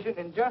capable, efficient,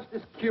 and just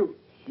as cute.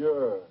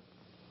 Sure.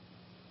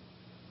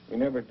 We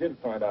never did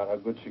find out how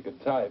good she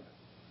could type.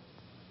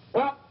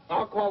 Well,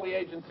 I'll call the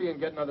agency and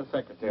get another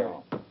secretary.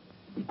 No.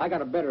 I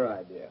got a better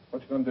idea.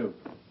 What you gonna do?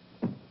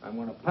 I'm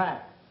going to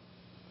pack.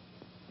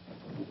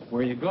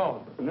 Where you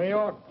going? New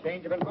York,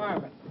 change of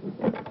environment.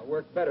 I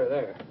work better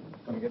there.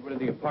 Gonna get rid of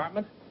the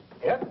apartment?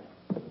 Yep.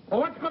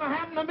 Well, what's gonna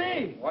happen to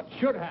me? What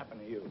should happen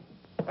to you?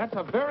 That's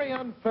a very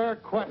unfair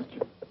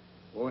question.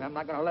 Well, I'm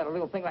not going to let a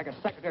little thing like a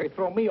secretary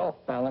throw me off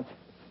balance.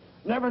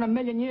 Never in a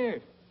million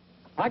years.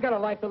 I got a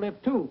life to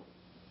live, too.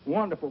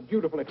 Wonderful,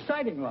 beautiful,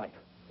 exciting life.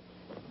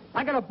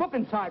 I got a book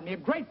inside me, a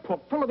great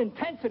book, full of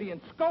intensity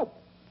and scope.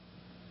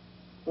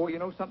 Oh, you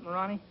know something,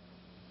 Ronnie?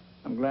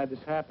 I'm glad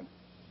this happened.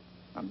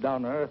 I'm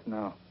down to earth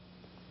now.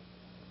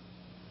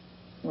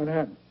 What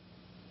happened?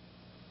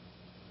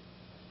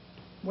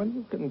 Well,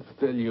 you can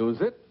still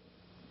use it.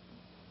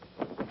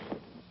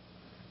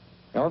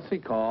 Elsie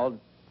called.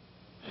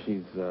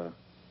 She's,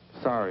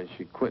 sorry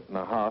she quit in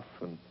a huff,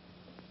 and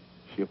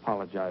she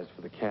apologized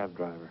for the cab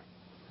driver.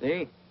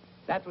 See?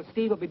 That's what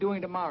Steve will be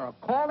doing tomorrow.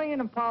 Calling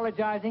and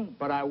apologizing,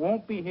 but I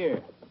won't be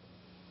here.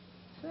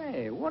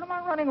 Say, what am I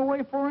running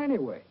away for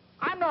anyway?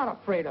 I'm not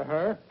afraid of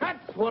her.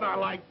 That's what I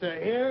like to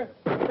hear.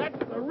 That's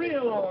the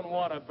real Owen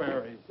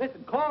Waterbury.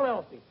 Listen, call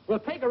Elsie. We'll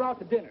take her out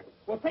to dinner.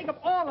 We'll take them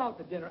all out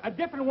to dinner, a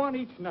different one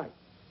each night.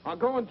 I'll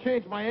go and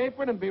change my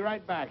apron and be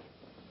right back.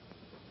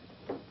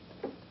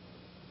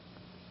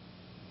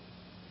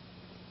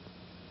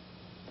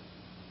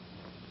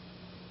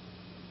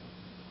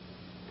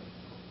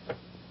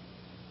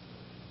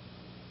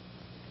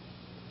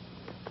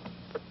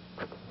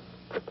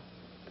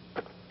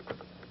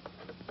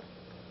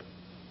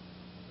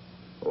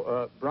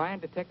 Brian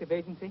Detective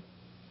Agency?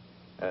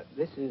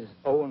 This is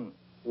Owen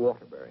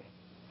Waterbury.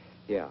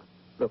 Yeah.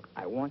 Look,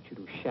 I want you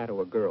to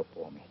shadow a girl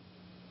for me.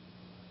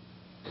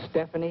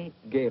 Stephanie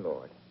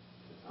Gaylord.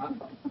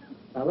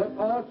 Now, let's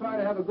all try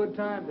to have a good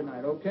time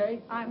tonight,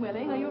 okay? I'm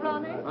willing. Are you,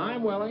 Ronnie?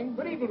 I'm willing.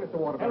 Good evening, Mr.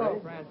 Waterbury. Hello,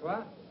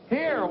 Francois.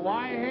 Here,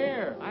 why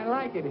here? I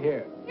like it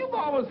here. You've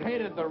always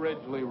hated the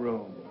Ridgely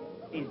room.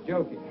 He's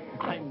joking.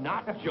 I'm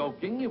not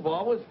joking. You've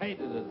always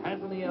hated it,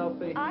 hasn't he,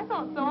 Elsie? I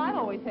thought so. I've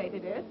always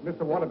hated it.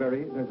 Mr.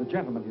 Waterbury, there's a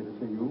gentleman here to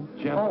see you.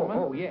 Gentlemen?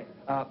 Oh, yes.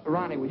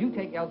 Ronnie, will you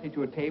take Elsie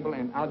to a table,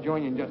 and I'll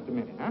join you in just a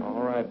minute, huh?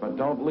 All right, but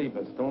don't leave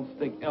us. Don't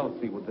stick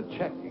Elsie with the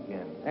check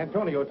again.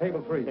 Antonio,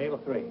 table 3. Table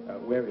 3.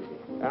 Where is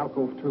he?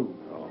 Alcove 2.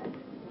 Oh.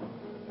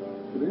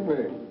 Good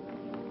evening.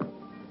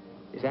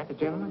 Is that the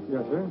gentleman?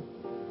 Yes, sir.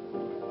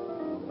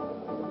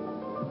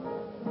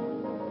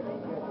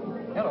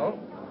 Hello.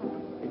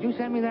 Did you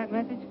send me that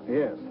message?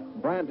 Yes.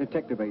 Bryant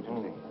Detective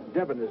Agency.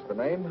 Devon is the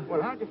name.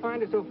 Well, how'd you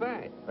find her so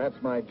fast? That's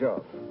my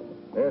job.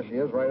 There she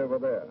is, right over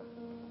there,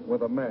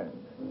 with a man.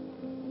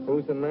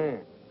 Who's the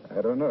man?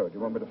 I don't know. Do you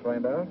want me to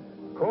find out?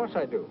 Of course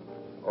I do.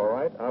 All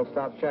right, I'll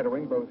start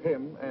shadowing both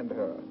him and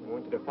her. I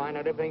want you to find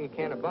out everything you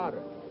can about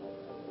her.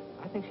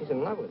 I think she's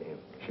in love with him.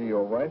 She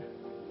your wife?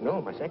 No,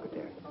 my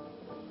secretary.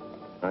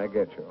 I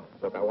get you.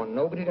 Look, I want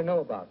nobody to know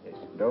about this.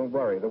 Don't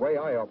worry. The way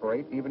I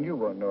operate, even you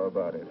won't know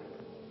about it.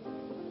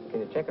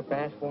 Can you check a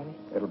pass for me?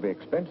 It'll be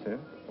expensive.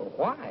 Well,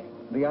 why?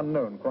 The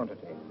unknown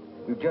quantity.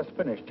 We've just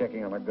finished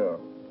checking on a girl.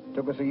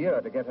 Took us a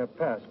year to get her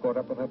past caught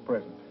up with her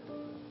present.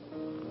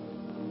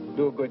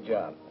 Do a good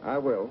job. I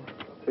will.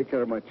 Take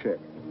care of my check.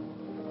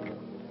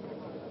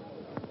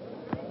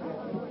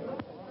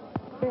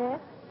 Yes?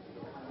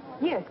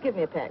 Yes, give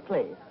me a pack,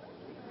 please.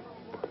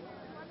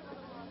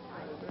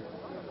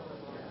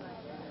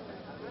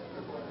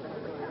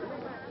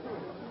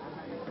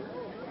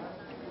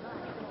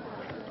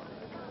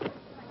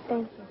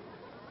 Thank you.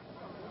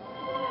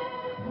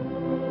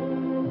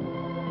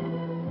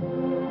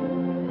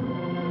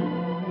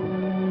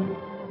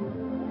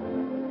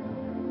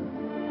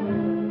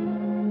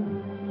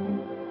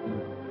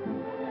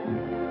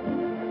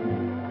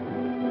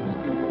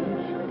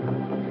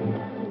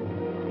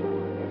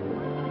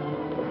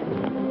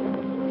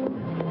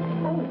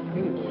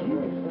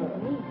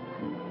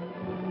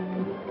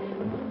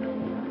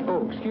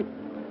 Oh, excuse...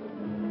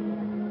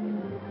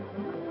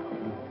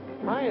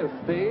 Hiya,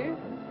 Steve.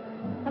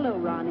 Hello,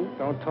 Ronnie.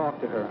 Don't talk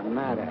to her. I'm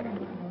mad at her.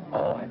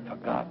 Oh, I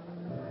forgot.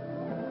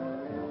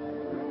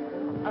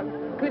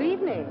 Good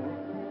evening.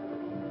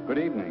 Good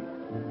evening.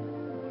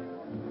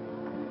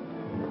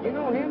 You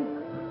know him?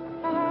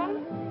 Uh-huh.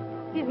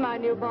 He's my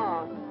new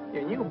boss,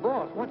 Your new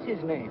boss. What's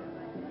his name?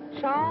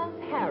 Charles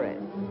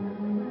Harris,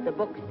 the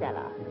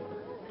bookseller.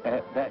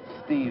 That's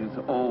Steve's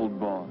old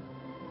boss.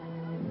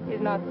 He's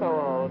not so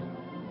old.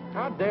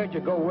 How dared you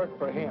go work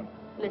for him?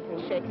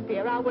 Listen,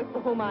 Shakespeare, I'll work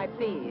for whom I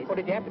please. What,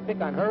 did you have to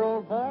pick on her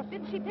old boss?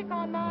 Didn't she pick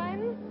on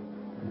mine?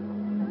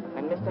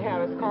 When Mr.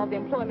 Harris called the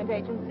employment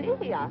agency,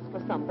 he asked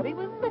for somebody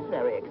with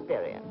literary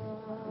experience.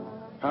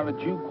 How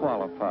did you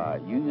qualify?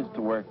 You used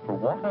to work for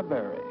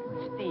Waterbury.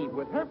 Steve,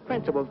 with her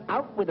principals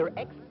out with her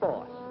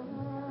ex-boss.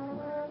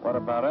 What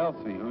about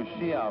Elsie? Who's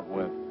she out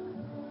with?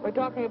 We're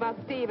talking about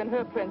Steve and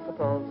her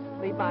principals.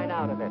 Leave mine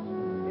out of it.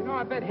 You know,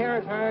 I bet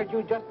Harris hired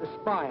you just to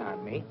spy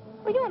on me.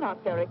 Well, you're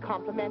not very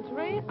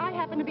complimentary. I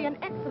happen to be an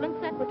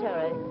excellent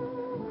secretary.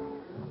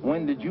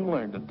 When did you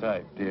learn to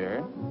type,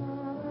 dear?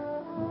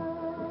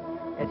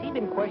 Has he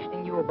been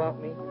questioning you about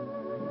me?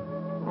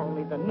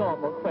 Only the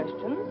normal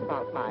questions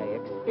about my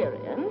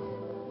experience.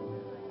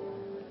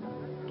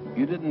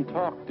 You didn't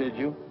talk, did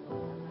you?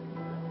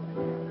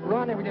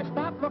 Ronnie, will you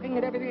stop looking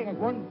at everything as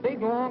one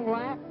big, long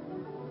laugh?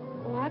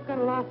 Oh, I've got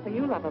a lot for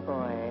you, lover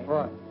boy.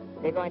 What?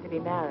 They're going to be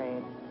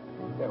married.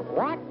 They're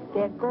what?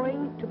 They're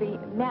going to be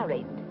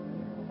married.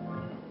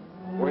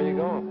 Where are you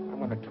going? I'm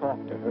going to talk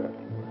to her.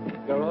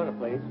 Your order,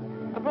 please.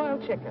 A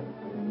broiled chicken.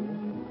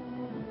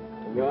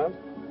 Yours?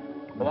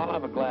 Well, I'll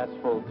have a glass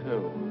full,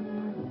 too.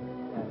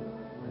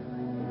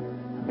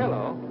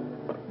 Hello.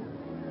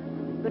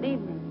 Good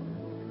evening.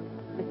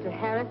 Mr.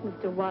 Harris,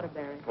 Mr.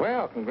 Waterbury.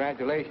 Well,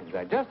 congratulations.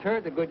 I just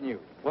heard the good news.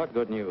 What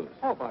good news?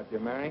 How about you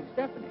marrying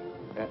Stephanie?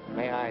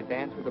 May I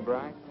dance with the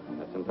bride?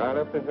 That's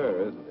entirely up to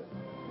her, isn't it?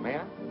 May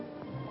I?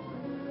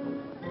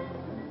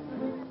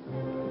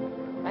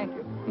 Thank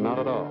you. Not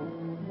at all.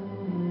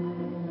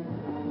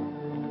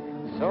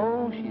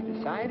 So she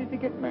decided to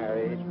get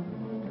married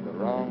to the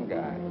wrong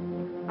guy.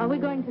 Are we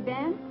going to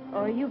dance,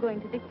 or are you going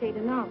to dictate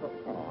a novel?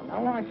 Oh,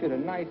 now why should a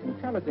nice,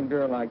 intelligent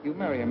girl like you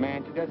marry a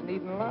man she doesn't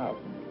even love?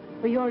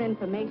 For your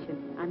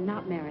information, I'm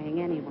not marrying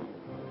anyone.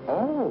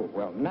 Oh,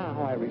 well,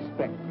 now I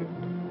respect you.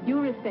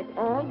 You respect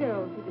all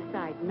girls who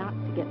decide not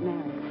to get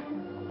married.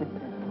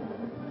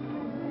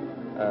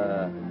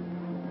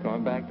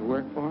 Going back to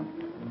work for him?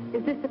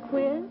 Is this a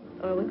quiz,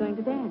 or are we going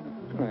to dance?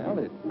 Well,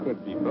 it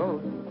could be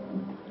both.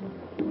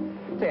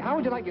 Say, how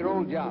would you like your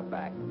old job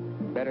back?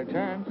 Better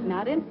terms?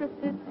 Not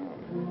interested.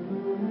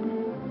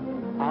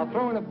 I'll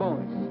throw in a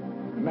bonus.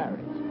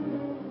 Marriage.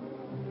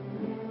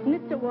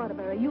 Mr.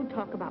 Waterbury, you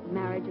talk about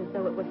marriage as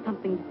though it was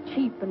something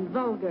cheap and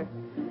vulgar.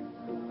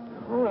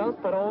 Who else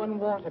but Owen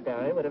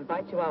Waterbury would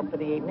invite you out for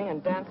the evening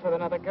and dance with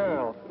another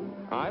girl?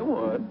 I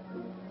would.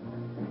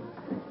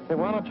 Say,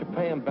 why don't you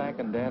pay him back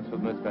and dance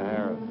with Mr.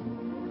 Harris?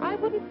 I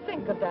wouldn't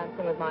think of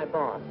dancing with my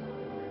boss.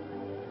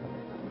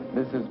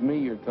 This is me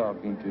you're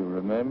talking to,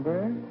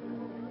 remember?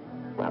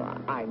 Well,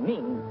 I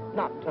mean,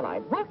 not till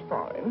I'd worked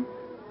for him.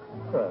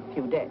 For a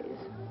few days.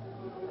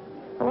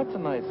 Well, that's a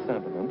nice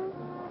sentiment.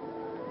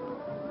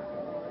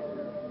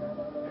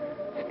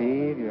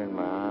 Steve, you're in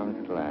my arms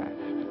at last.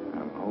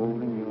 I'm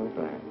holding you at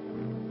last.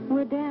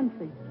 We're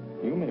dancing.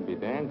 You may be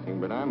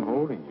dancing, but I'm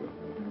holding you.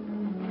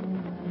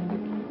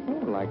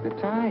 Oh, like the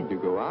tide, you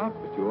go out,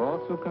 but you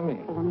also come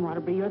in. Owen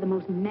Waterbury, you're the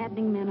most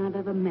maddening man I've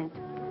ever met.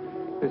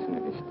 Listen to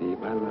me,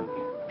 Steve, I love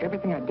you.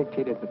 Everything I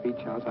dictated at the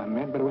beach house I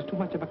meant, but it was too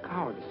much of a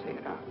coward to say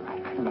it out.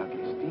 I love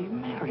you, Steve.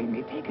 Marry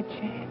me. Take a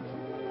chance.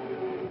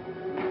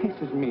 This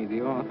is me,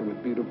 the author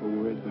with beautiful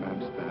words, but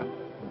I'm stopped.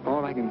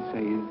 All I can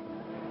say is,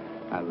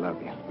 I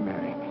love you.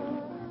 Marry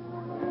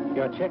me.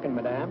 Your chicken,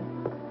 madame.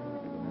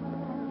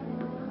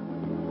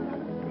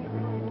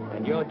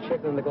 And your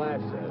chicken in the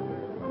glass set.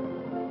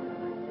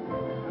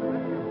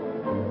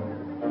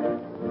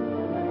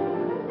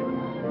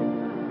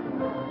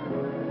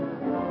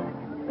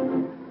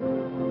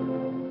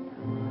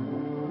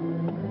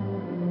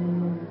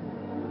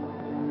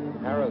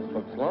 Harris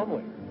looks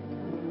lovely.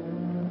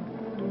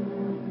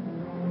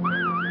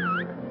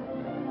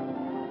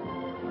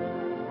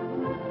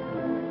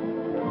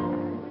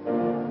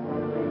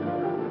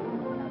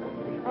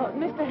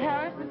 Mr.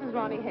 Harris, this is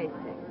Ronnie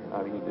Hastings.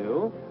 How do you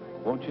do?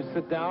 Won't you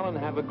sit down and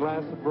have a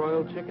glass of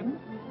broiled chicken?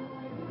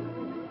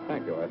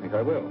 Thank you. I think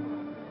I will.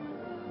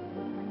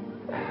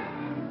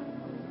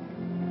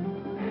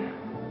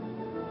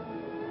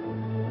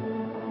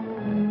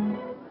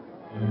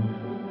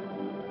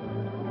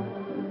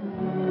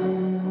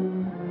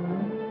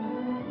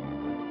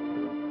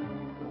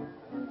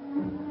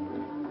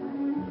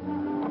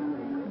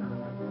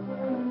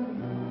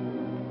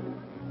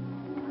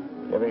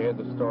 Ever hear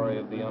the story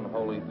of the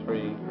unholy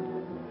three?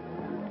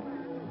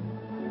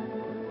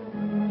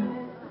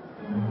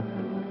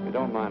 If you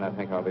don't mind, I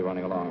think I'll be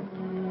running along.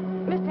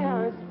 Mr.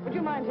 Harris, would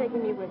you mind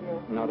taking me with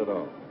you? Not at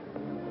all.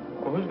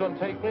 Well, who's going to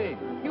take me?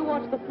 You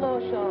watch the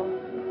floor show.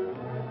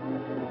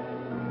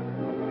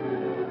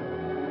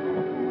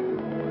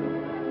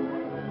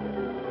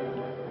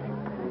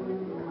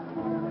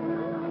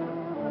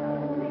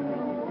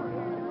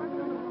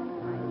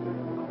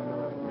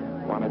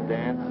 Want to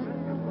dance?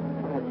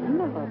 I'd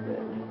love it.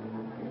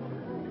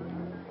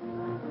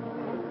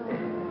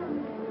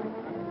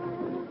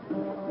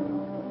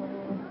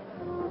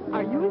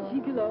 Are you a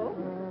gigolo?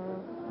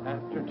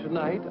 After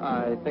tonight,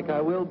 I think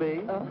I will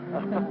be.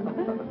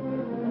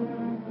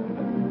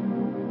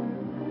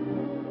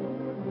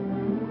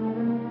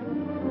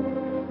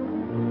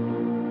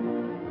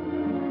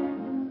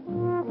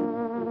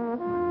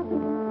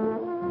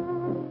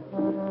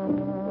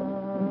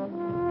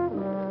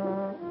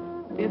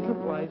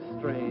 Isn't life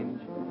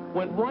strange?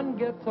 When one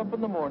gets up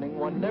in the morning,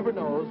 one never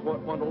knows what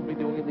one will be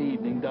doing in the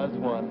evening, does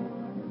one?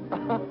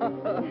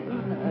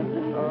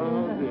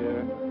 Oh,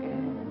 dear.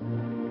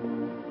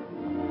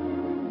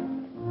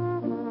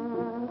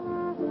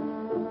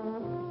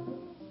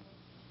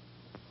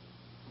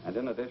 And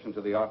in addition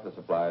to the office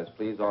supplies,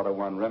 please order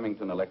one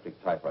Remington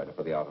electric typewriter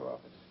for the outer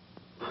office.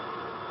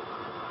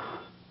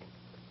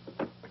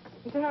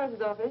 Mr.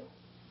 Harris's office.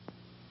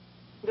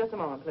 Just a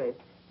moment, please.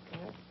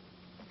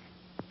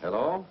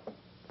 Hello?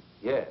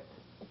 Yes.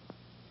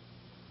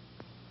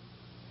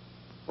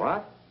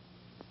 What?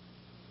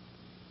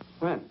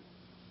 When?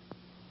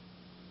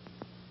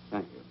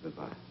 Thank you.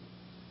 Goodbye.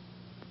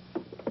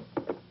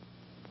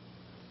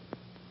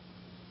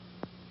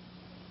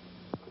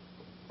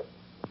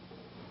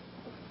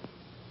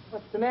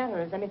 What's the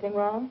matter? Is anything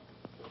wrong?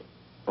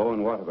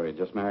 Owen Waterbury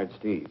just married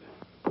Steve.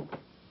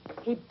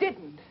 He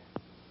didn't.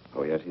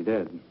 Oh, yes, he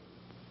did.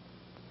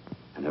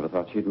 I never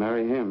thought she'd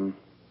marry him.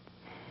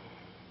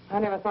 I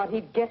never thought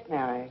he'd get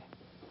married.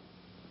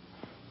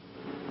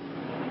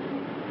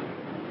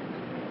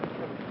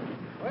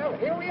 Well,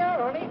 here we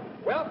are, honey.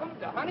 Welcome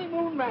to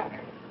Honeymoon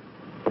Manor.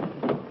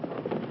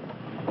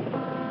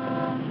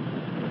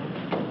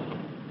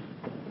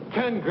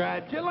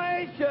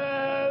 Congratulations!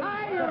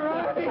 Hi, you're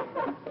right.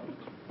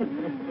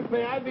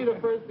 May I be the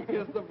first to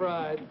kiss the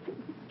bride?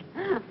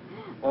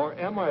 Or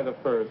am I the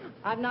first?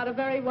 I'm not a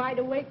very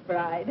wide-awake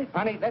bride.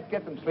 Honey, let's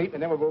get some sleep,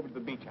 and then we'll go over to the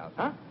beach house,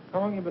 huh? How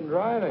long you been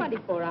driving?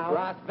 24 hours.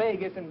 Las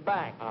Vegas and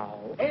back.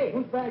 Oh. Hey,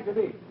 whose bags are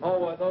these?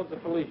 Oh, those are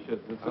Felicia's.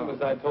 As soon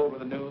as I told her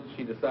the news,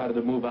 she decided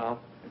to move out.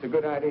 It's a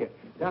good idea.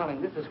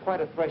 Darling, this is quite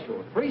a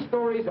threshold. 3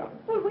 stories up.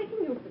 Well, we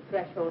can use the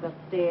threshold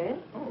upstairs.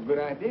 Oh, good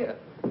idea.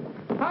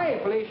 Hi,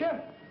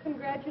 Felicia.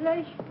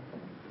 Congratulations.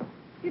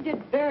 You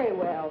did very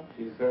well.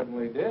 She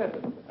certainly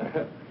did.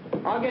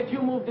 I'll get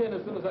you moved in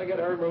as soon as I get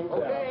her moved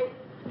out. Okay.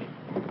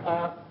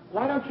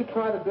 Why don't you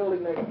try the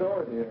building next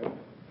door, dear?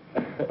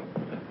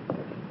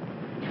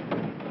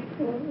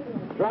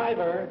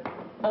 Driver,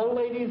 old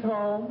lady's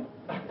home.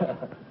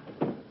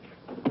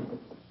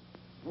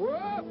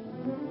 Whoop.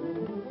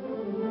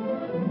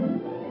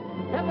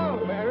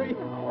 Hello, Mary.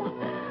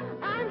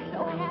 I'm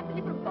so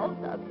happy for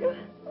both of you.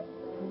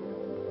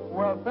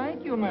 Well,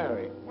 thank you,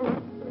 Mary.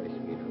 Very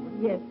sweet of you.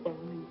 Yes,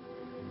 darling.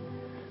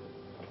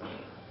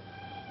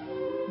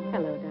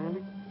 Hello,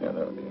 darling.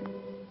 Hello, dear.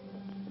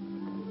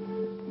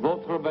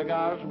 Votre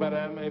bagage,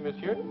 madame et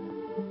monsieur?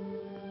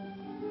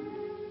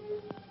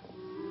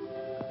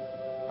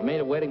 I made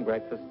a wedding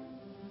breakfast.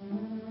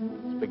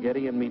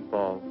 Spaghetti and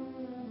meatballs.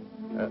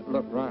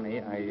 Look,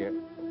 Ronnie,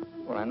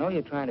 well, I know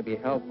you're trying to be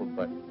helpful,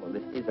 but, well,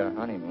 this is our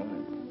honeymoon,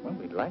 and, well,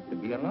 we'd like to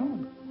be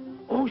alone.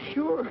 Oh,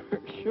 sure,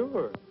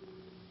 sure.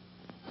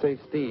 Say,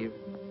 Steve,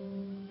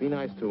 be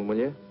nice to him, will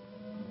you?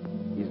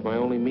 He's my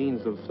only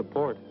means of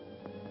support.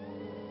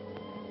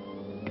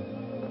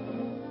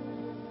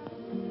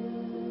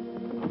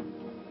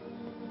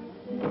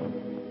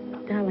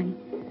 Darling,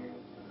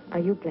 are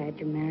you glad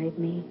you married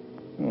me?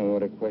 Oh,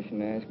 what a question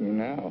to ask me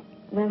now.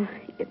 Well,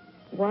 it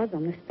was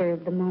on the spur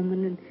of the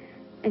moment,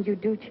 and you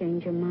do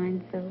change your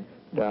mind so.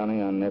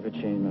 Darling, I'll never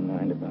change my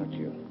mind about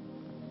you.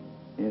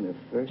 You're the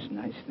first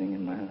nice thing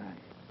in my life.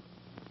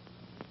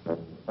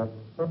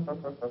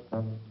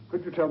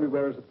 Could you tell me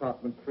where is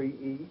apartment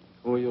 3E?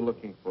 Who are you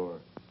looking for?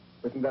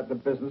 Isn't that the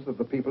business of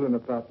the people in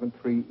apartment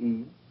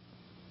 3E?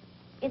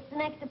 It's the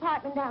next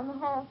apartment down the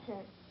hall, sir.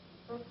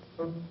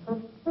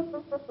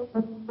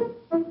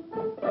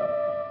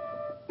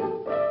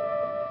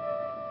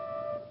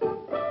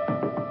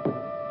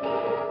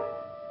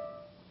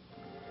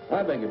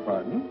 I beg your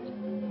pardon?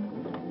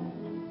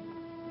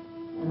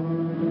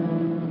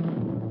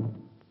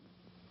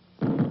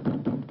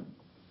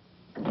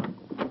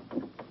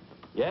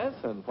 Yes,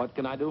 and what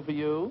can I do for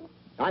you?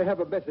 I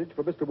have a message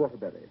for Mr.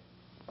 Waterbury.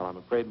 Well, I'm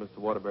afraid Mr.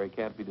 Waterbury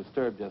can't be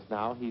disturbed just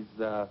now. He's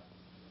a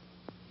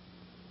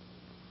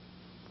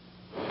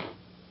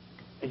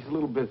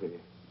little busy.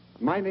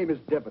 My name is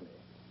Devaney.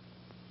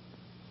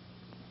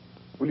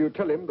 Will you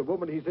tell him the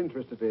woman he's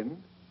interested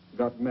in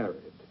got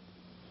married?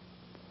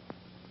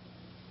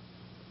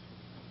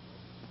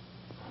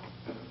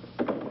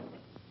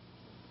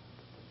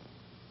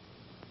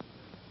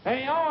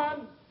 Hey,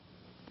 Owen!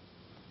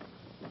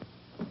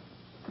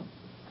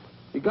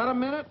 You got a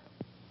minute?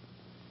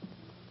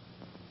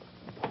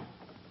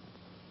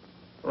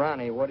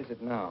 Ronnie, what is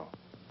it now?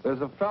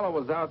 There's a fellow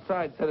was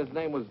outside, said his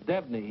name was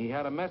Debney. He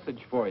had a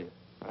message for you.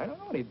 I don't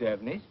know any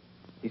Devneys.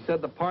 He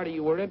said the party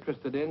you were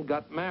interested in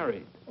got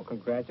married. Well,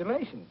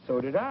 congratulations. So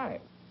did I.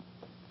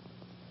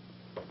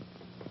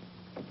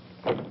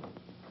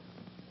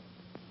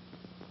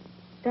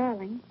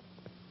 Darling,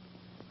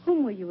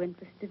 whom were you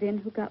interested in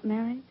who got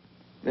married?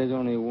 There's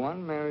only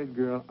one married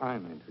girl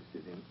I'm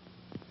interested in.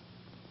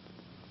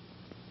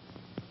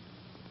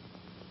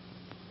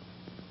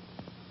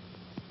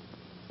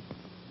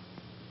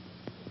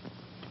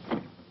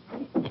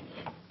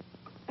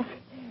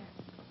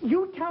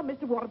 You tell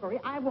Mr. Waterbury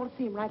I won't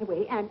see him right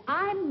away, and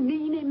I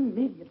mean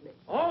immediately.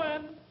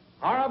 Owen!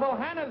 Horrible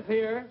Hannah's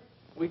here.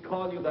 We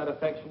call you that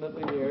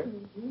affectionately, dear.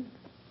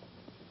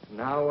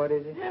 Now what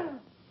is it?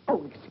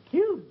 Oh,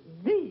 excuse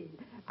me.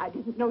 I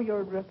didn't know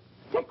your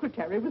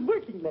secretary was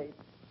working late.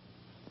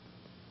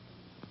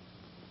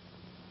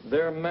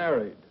 They're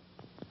married.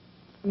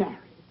 Married.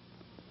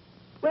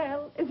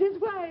 Well, as his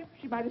wife,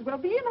 she might as well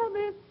be in on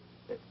this.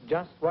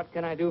 Just what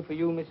can I do for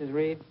you, Mrs.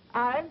 Reed?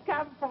 I've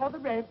come for the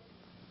rent.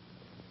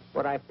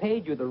 But I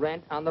paid you the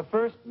rent on the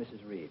first,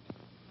 Mrs. Reed.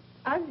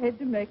 I've had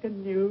to make a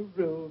new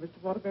rule,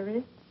 Mr.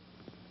 Waterbury.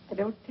 I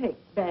don't take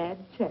bad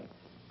checks.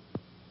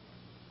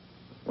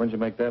 When'd you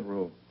make that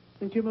rule?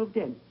 Since you moved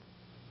in.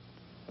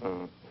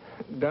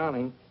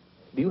 Darling,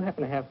 do you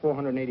happen to have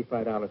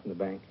 $485 in the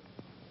bank?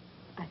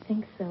 I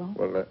think so.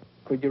 Well,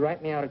 could you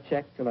write me out a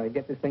check till I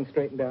get this thing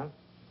straightened out?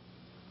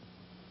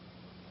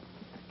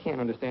 I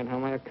can't understand how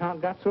my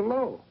account got so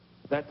low.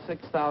 That's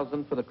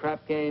 $6,000 for the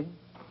crap game?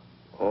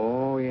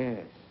 Oh,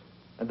 yes.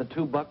 And the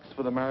 $2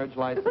 for the marriage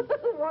license?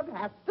 One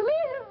has to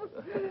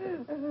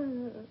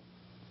live.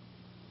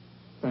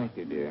 Thank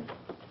you, dear.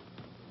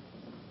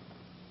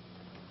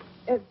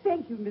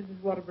 Thank you,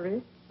 Mrs.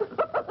 Waterbury.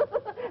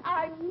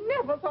 I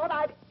never thought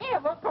I'd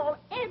ever call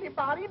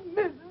anybody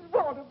Mrs.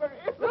 Waterbury.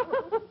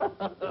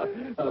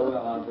 Well,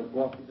 I'll just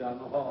walk you down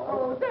the hall.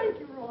 Oh, thank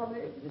you, Ronnie.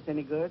 Is this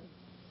any good?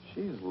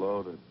 She's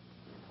loaded.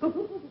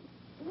 Well,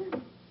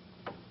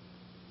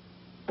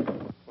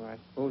 I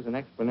suppose an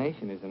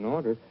explanation is in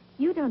order.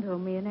 You don't owe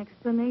me an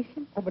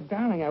explanation. Oh, but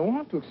darling, I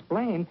want to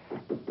explain.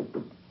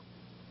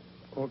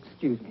 Oh,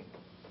 excuse me.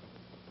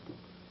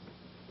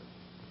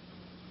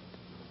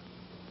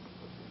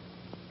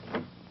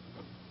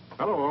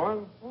 Hello,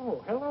 Owen.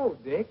 Oh, hello,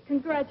 Dick.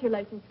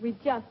 Congratulations. We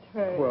just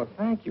heard. Well,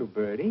 thank you,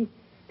 Bertie.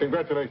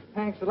 Congratulations.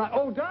 Thanks a lot.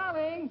 Oh,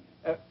 darling!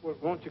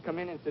 Won't you come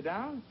in and sit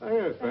down? Oh,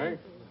 yes,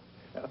 thanks.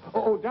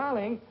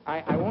 Darling,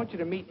 I want you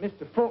to meet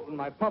Mr. Fulton,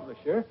 my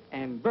publisher,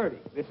 and Bertie.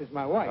 This is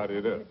my wife. How do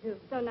you do?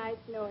 So nice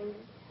knowing you.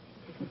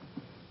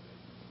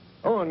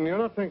 Owen, you're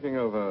not thinking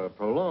of a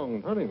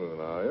prolonged honeymoon,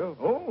 are you?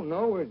 Oh,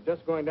 no, we're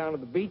just going down to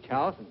the beach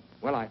house, and,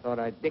 well, I thought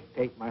I'd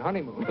dictate my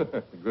honeymoon.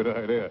 Good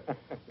idea.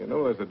 You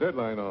know, there's a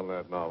deadline on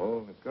that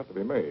novel. It's got to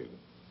be made.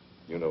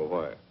 You know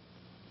why.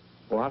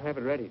 Well, I'll have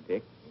it ready,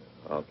 Dick.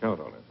 I'll count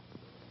on it.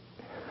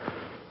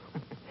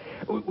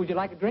 Would you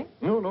like a drink?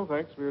 No,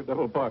 thanks. We're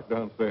double parked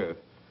downstairs.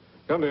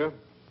 Come, dear.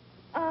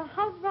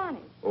 How's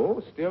Ronnie?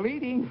 Oh, still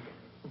eating.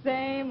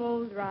 Same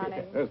old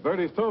Ronnie. Yes,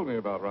 Bertie's told me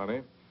about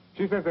Ronnie.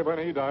 She says that when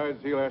he dies,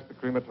 he'll ask the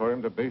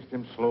crematorium to baste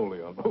him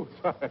slowly on both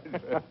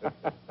sides.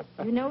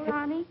 You know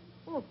Ronnie?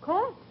 Oh, of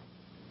course.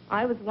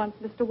 I was once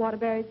Mr.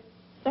 Waterbury's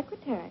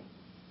secretary.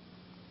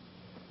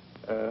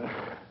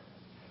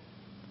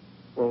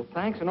 Well,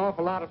 thanks an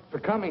awful lot for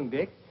coming,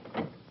 Dick.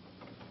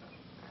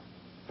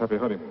 Happy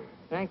honeymoon.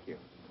 Thank you.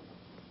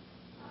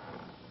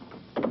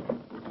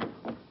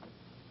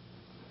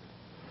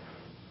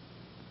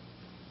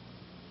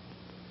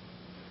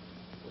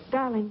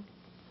 Darling,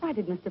 why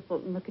did Mr.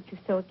 Fulton look at you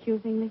so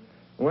accusingly?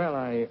 Well,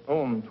 I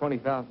owe him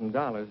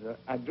 $20,000.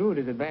 I drew it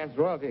as advance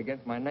royalty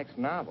against my next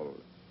novel.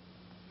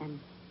 And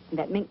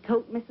that mink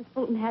coat Mrs.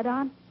 Fulton had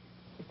on,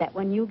 is that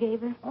one you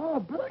gave her? Oh,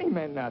 Bertie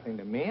meant nothing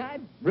to me.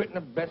 I'd written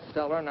a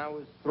bestseller, and I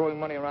was throwing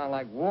money around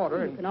like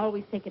water. You can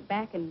always take it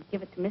back and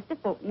give it to Mr.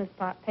 Fulton as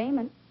part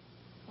payment.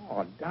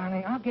 Oh,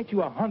 darling, I'll get you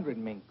 100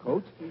 mink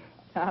coats.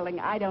 Darling,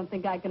 I don't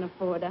think I can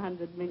afford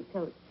 100 mink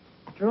coats.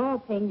 After all,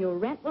 paying your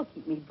rent will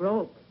keep me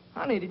broke.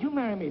 Honey, did you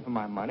marry me for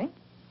my money?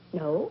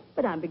 No,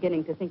 but I'm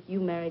beginning to think you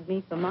married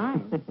me for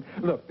mine.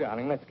 Look,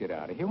 darling, let's get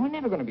out of here. We're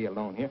never going to be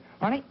alone here.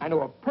 Honey, I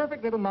know a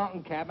perfect little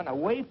mountain cabin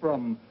away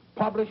from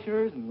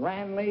publishers and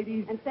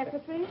landladies. And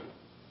secretaries?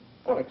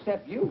 Well,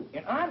 except you.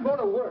 And I'm going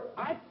to work.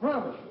 I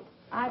promise you.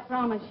 I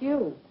promise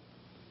you.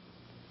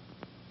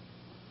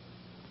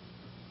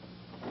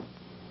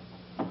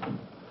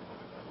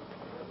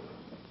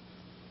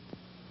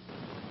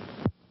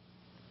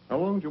 How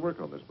long did you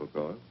work on this book,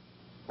 Owen?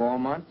 4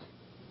 months.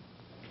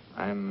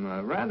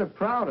 I'm rather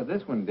proud of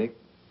this one, Dick.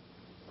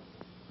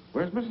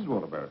 Where's Mrs.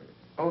 Waterbury?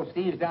 Oh,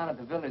 Steve's down at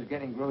the village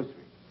getting groceries.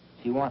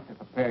 She wants to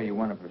prepare you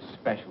one of her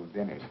special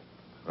dinners.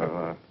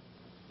 Well,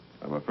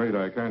 I'm afraid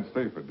I can't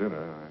stay for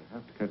dinner. I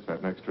have to catch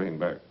that next train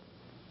back.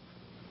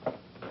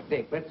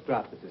 Dick, let's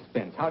drop the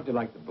suspense. How'd you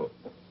like the book?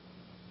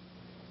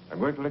 I'm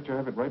going to let you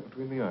have it right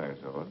between the eyes,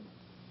 Owen.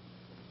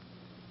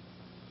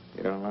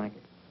 You don't like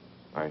it?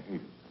 I hate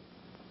it.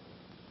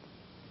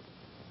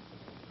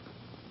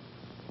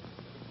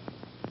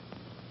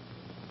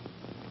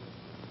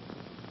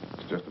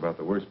 It's just about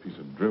the worst piece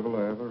of drivel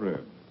I ever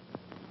read.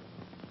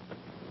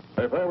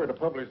 If I were to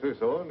publish this,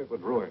 Owen, it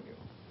would ruin you.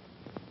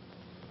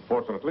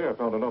 Fortunately, I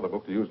found another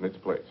book to use in its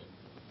place.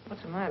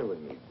 What's the matter with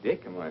me,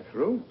 Dick? Am I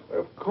through?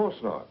 Of course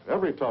not.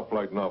 Every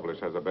top-flight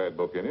novelist has a bad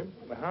book in him.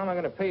 But how am I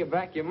going to pay you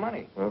back your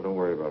money? Well, don't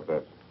worry about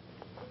that.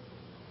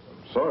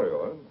 I'm sorry,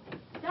 Owen.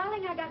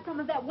 Darling, I got some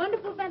of that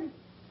wonderful venison.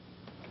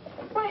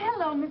 Why,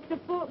 hello, Mr.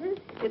 Fulton.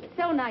 It's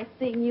so nice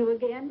seeing you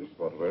again. Miss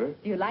Waterbury?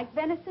 Do you like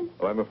venison?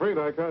 Well, I'm afraid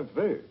I can't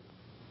stay.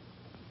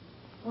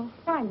 Well,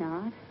 why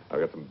not? I've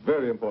got some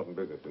very important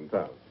business in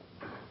town.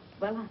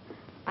 Well,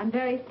 I'm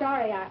very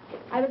sorry.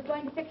 I was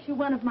going to fix you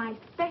one of my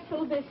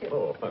special dishes.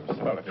 Oh, I'm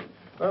sorry.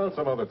 Well,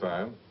 some other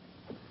time.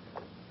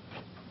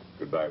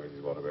 Goodbye,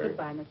 Mrs. Waterbury.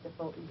 Goodbye, Mr.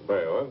 Fulton.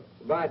 Goodbye, Owen.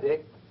 Goodbye,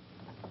 Dick.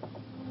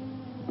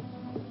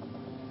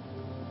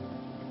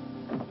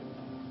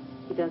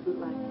 He doesn't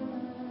like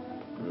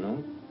it.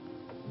 No.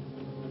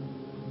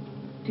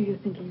 Do you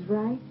think he's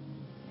right?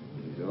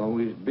 He's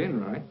always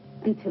been right.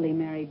 Until he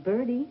married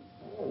Bertie.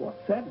 Oh,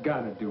 what's that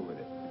got to do with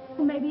it?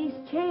 Well, maybe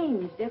he's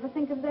changed. Ever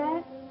think of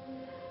that?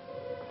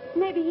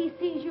 Maybe he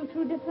sees you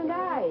through different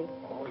eyes.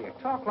 Oh, you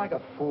talk like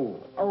a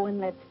fool. Oh, and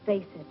let's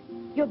face it.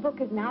 Your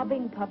book is now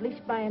being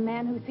published by a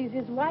man who sees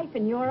his wife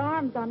in your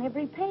arms on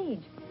every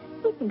page.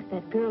 He thinks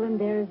that girl in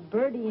there is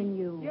Bertie in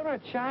you. You're a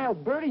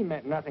child. Bertie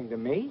meant nothing to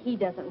me. He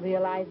doesn't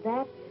realize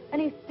that.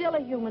 And he's still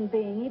a human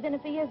being, even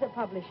if he is a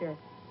publisher.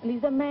 And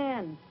he's a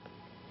man.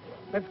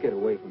 Let's get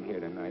away from here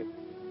tonight.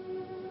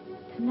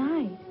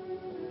 Tonight?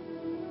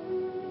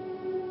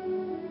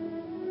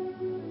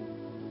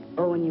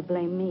 Oh, and you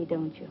blame me,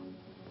 don't you?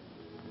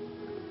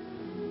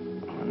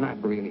 Oh,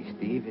 not really,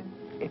 Steve.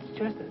 It's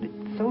just that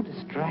it's so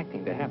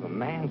distracting to have a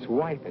man's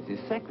wife as his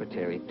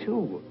secretary,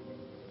 too.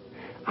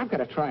 I've got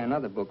to try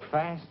another book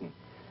fast, and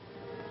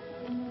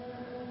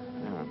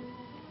I'm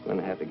going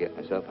to have to get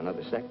myself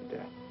another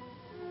secretary.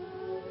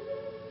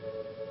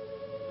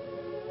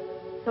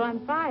 So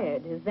I'm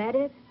fired, is that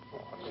it?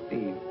 Oh,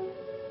 Steve,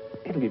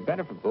 it'll be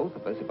better for both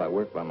of us if I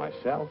work by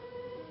myself.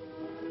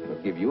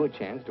 It'll give you a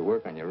chance to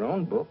work on your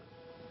own book.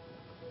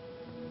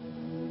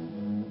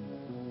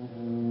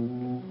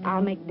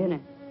 I'll make dinner.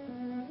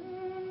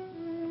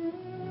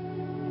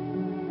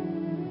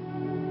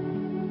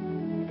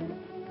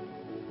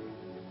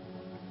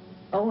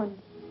 Owen,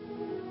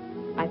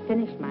 I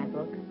finished my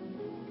book.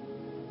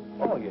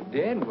 Oh, you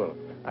did? Well,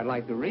 I'd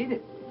like to read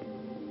it.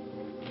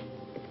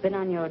 It's been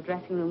on your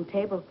dressing room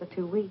table for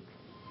 2 weeks.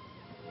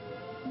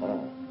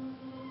 Oh.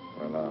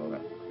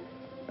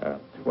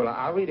 Well,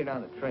 I'll read it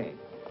on the train.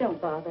 Don't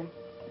bother.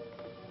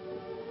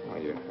 Oh,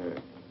 you're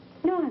hurt.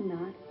 No, I'm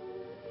not.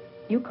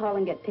 You call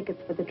and get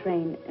tickets for the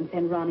train and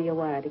send Ronnie a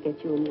wire to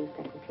get you a new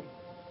secretary.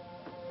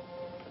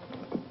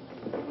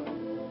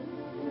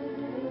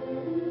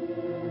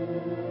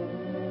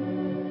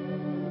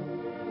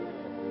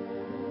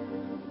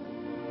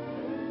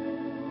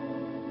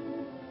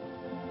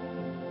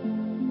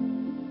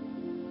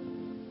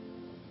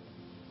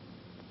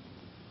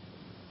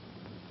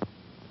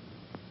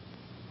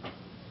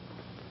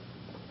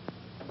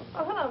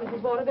 Oh, hello,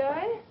 Mrs.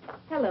 Waterbury.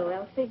 Hello,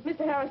 Elsie.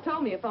 Mr. Harris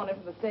told me you phoned in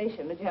from the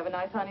station. Did you have a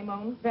nice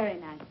honeymoon? Very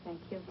nice, thank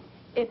you.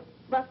 It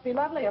must be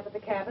lovely up at the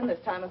cabin this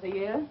time of the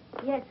year.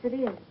 Yes, it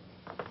is.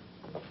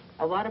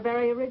 A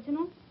Waterbury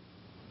original?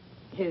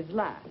 His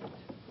last.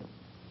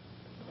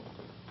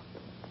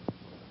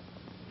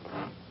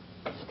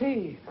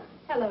 Steve.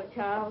 Hello,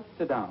 Charles.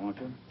 Sit down, won't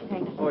you?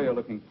 Thank you. Oh, you're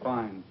looking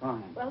fine,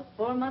 fine. Well,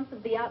 4 months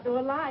of the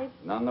outdoor life.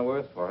 None the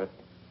worse for it.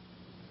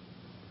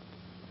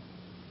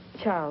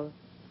 Charles,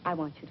 I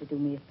want you to do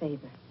me a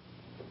favor.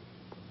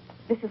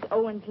 This is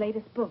Owen's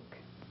latest book.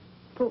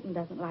 Fulton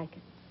doesn't like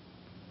it.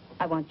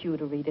 I want you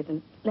to read it and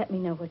let me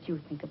know what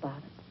you think about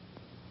it.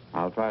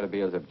 I'll try to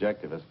be as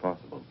objective as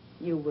possible.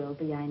 You will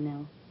be, I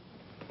know.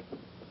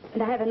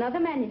 And I have another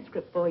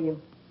manuscript for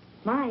you.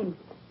 Mine.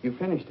 You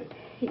finished it?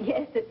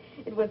 Yes,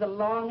 it was a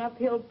long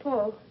uphill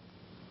pull.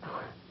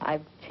 Oh,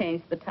 I've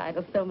changed the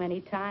title so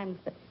many times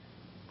that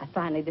I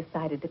finally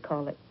decided to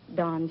call it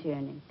Dawn's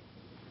Yearning.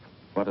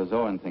 What does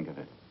Owen think of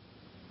it?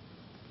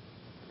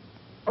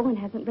 Owen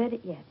hasn't read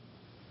it yet.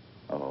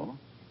 Oh?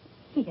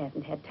 He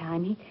hasn't had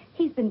time.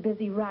 He's been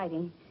busy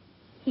writing.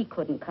 He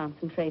couldn't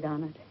concentrate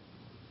on it.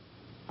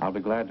 I'll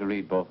be glad to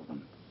read both of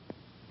them.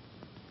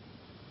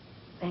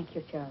 Thank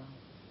you, Charles.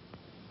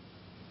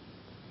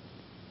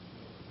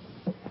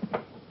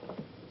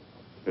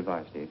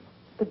 Goodbye, Steve.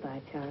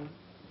 Goodbye, Charles.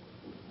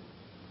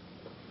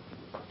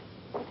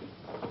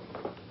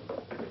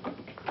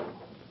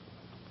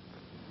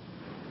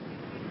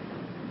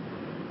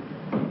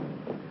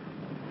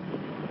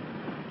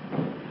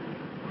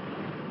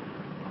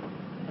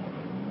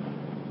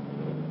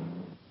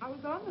 I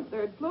was on the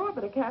 3rd floor,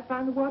 but I can't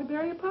find the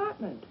Waterbury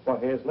apartment. Well,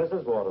 here's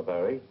Mrs.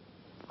 Waterbury.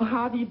 Well,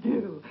 how do you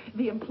do?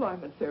 The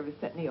employment service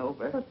sent me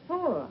over. What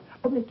for?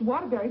 Oh, Mr.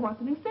 Waterbury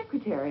wants a new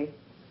secretary.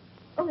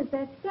 Oh, is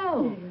that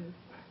so?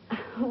 Yes.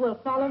 Well,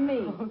 follow me.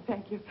 Oh,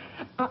 thank you.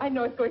 I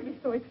know it's going to be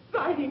so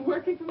exciting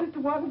working for Mr.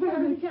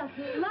 Waterbury. Just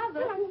love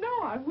it. I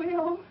know I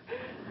will.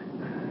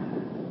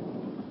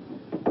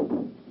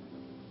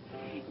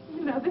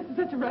 You know, this is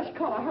such a rush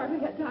call, I hardly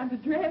had time to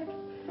dress.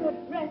 Your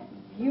dress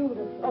is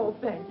beautiful. Oh,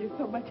 thank you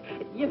so much.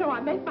 You know, I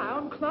make my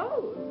own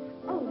clothes.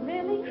 Oh,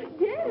 really?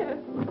 Yes.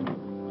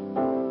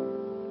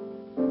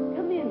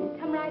 Come in.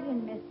 Come right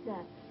in, Miss...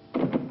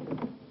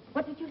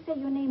 What did you say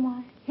your name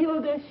was?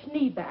 Hilda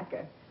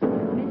Schneebacker.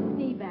 Miss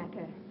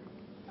Schneebacker.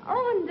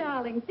 Owen,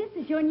 darling, this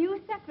is your new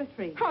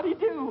secretary. How do you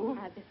do?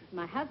 This is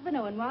my husband,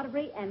 Owen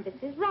Waterbury, and this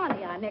is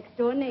Ronnie, our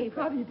next-door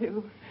neighbor. How do you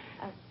do?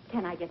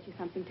 Can I get you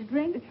something to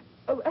drink?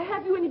 Oh,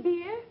 have you any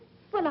beer?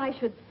 Well, I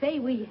should say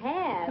we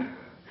have.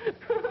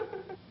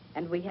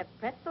 And we have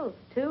pretzels,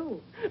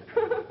 too.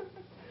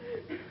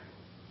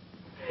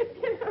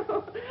 You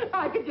know,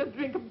 I could just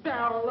drink a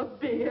barrel of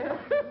beer.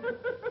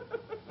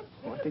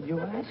 What did you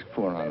ask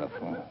for on the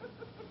phone?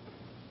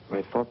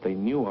 I thought they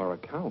knew our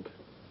account.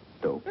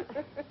 Dope.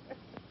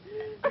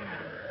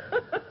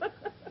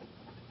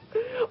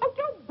 Oh,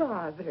 don't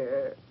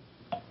bother.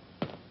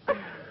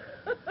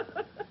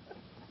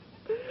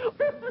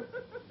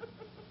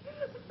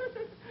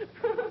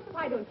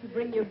 Why don't you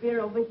bring your beer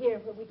over here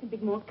where we can be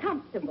more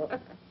comfortable?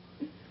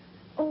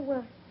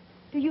 Oh,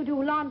 do you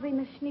do laundry,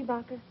 Miss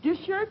Schneebacher?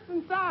 Just shirts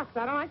and socks.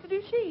 I don't like to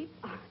do sheets.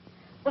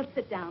 Well,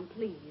 sit down,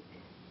 please.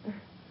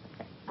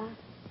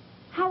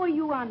 How are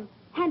you on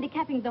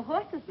handicapping the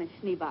horses, Miss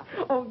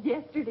Schneebacher? Oh,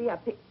 yesterday I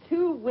picked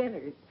 2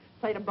 winners.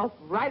 Played them both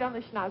right on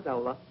the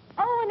schnozola.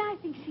 Oh, and I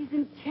think she's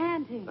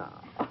enchanting.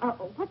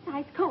 What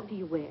size coat do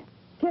you wear?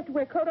 Do you have to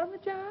wear a coat on the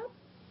job?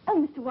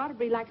 Oh, Mr.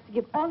 Waterbury likes to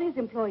give all his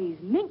employees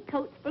mink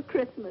coats for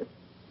Christmas.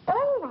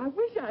 Oh, I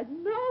wish I'd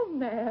known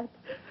that.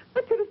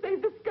 I could have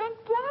saved the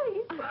skunk's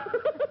life.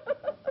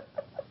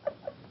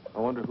 I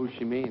wonder who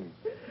she means.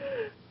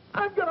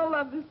 I'm going to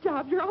love this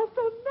job. You're all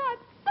so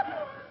nuts.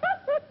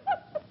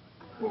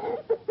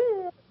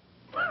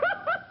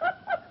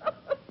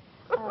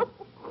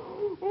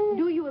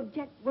 Do you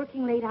object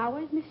working late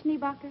hours, Miss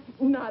Schneebacher?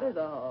 Not at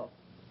all.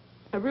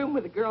 A room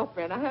with a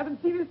girlfriend. I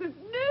haven't seen her since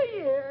New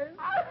Year's.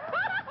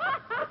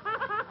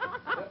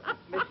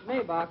 Miss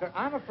Schneebacher,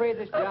 I'm afraid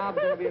this job's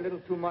going to be a little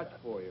too much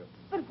for you.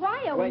 But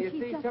why, Owen? Well, you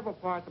see, several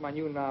parts of my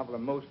new novel are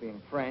mostly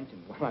in French,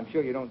 and, well, I'm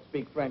sure you don't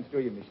speak French, do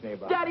you, Miss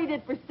Schneebacher? Studied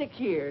it for 6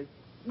 years.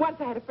 Once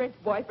I had a French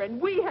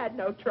boyfriend. We had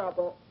no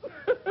trouble.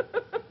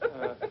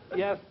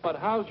 Yes, but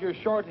how's your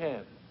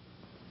shorthand?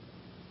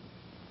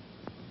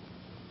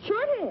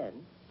 Shorthand?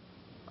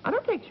 I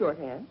don't take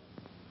shorthand.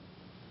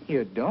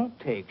 You don't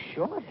take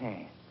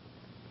shorthand?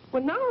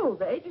 Well, no.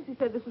 The agency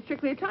said this was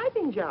strictly a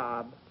typing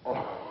job.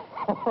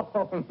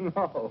 Oh,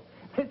 no.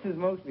 This is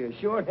mostly a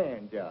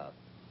shorthand job.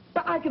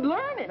 But I could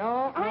learn it.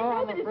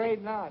 I'm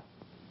afraid not.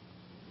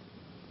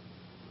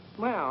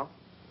 Well,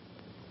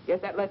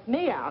 guess that lets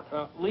me out.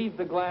 Leave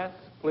the glass,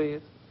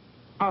 please.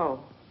 Oh.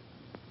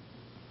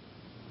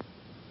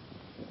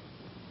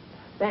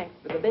 Thanks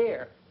for the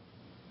beer.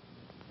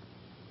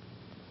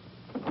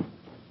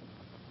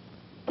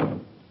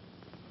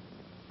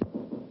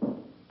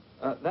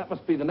 That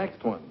must be the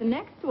next one. The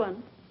next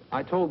one?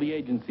 I told the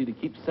agency to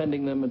keep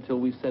sending them until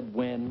we said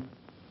when.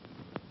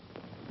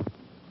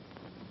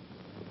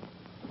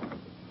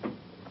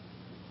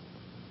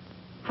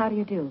 How do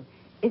you do?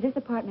 Is this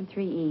apartment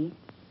 3E?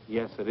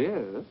 Yes, it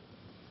is.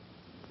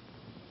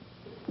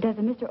 Does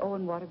a Mr.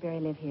 Owen Waterbury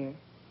live here?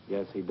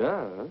 Yes, he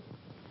does.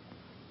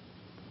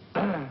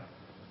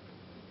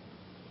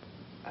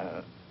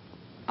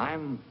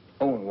 I'm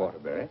Owen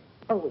Waterbury.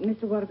 Oh,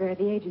 Mr. Waterbury,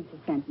 the agency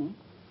sent me.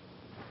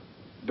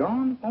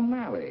 Dawn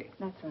O'Malley.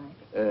 That's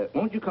right.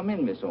 Won't you come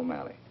in, Miss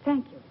O'Malley?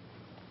 Thank you.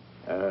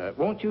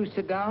 Won't you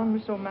sit down,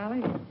 Miss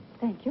O'Malley?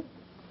 Thank you.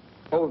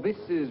 Oh, this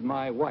is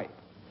my wife.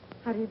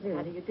 How do you do?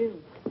 How do you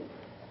do?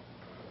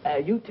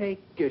 You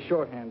take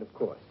shorthand, of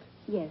course.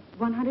 Yes,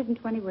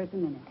 120 words a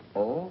minute.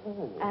 Oh.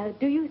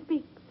 Do you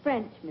speak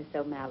French, Miss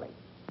O'Malley?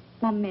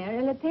 Ma mère,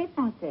 elle était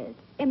française.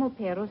 Et mon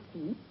père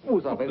aussi.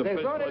 Vous avez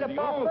raison, elle n'est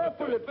pas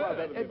pour le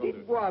poivre.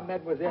 Dites-moi,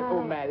 Mademoiselle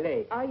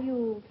O'Malley. Are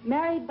you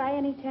married by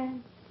any chance?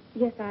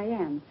 Yes, I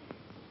am.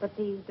 But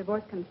the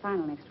divorce comes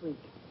final next week.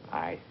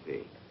 I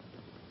see.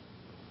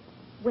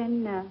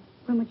 When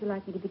would you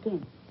like me to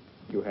begin?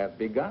 You have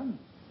begun.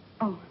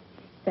 Oh,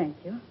 thank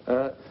you.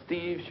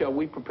 Steve, shall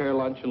we prepare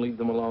lunch and leave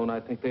them alone? I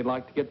think they'd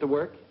like to get to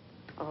work.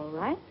 All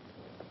right.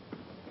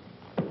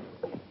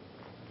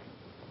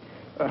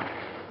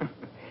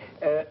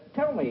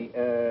 Tell me,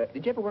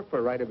 did you ever work for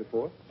a writer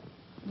before?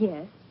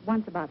 Yes,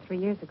 once about 3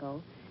 years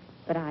ago.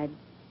 But I'd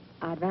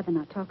rather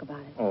not talk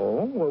about it.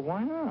 Oh, well,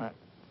 why not?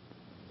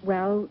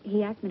 Well,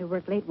 he asked me to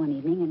work late one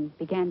evening and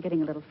began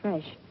getting a little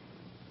fresh.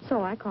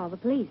 So I called the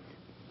police.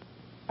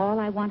 All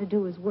I want to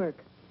do is work.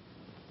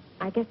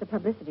 I guess the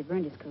publicity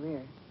ruined his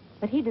career.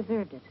 But he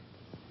deserved it.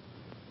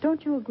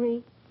 Don't you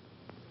agree?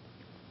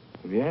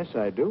 Yes,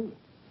 I do.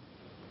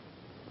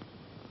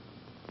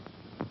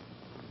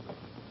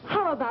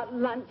 How about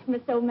lunch,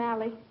 Miss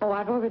O'Malley? Oh,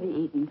 I've already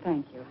eaten,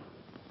 thank you.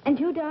 And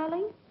you,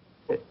 darling?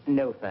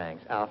 No,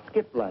 thanks. I'll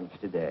skip lunch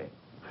today.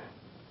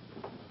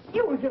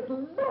 You will just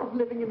love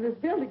living in this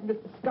building,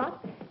 Mr.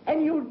 Scott.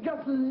 And you'll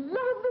just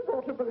love the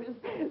Waterburys.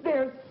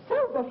 They're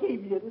so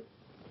bohemian.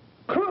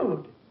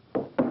 Crude.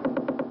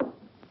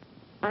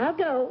 I'll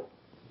go.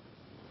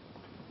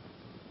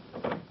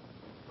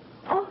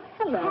 Oh,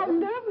 hello.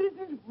 Hello,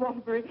 Mrs.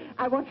 Waterbury.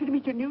 I want you to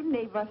meet your new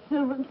neighbor,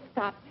 Sylvan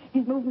Scott.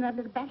 He's moving out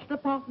of the bachelor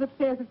apartment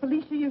upstairs that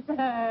Felicia used to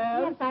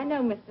have. Yes, I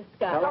know, Mr.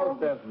 Scott. Hello,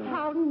 Stephanie.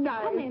 How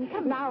nice. Come in,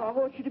 come now, I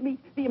want you to meet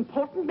the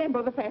important member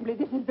of the family.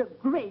 This is the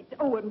great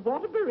Owen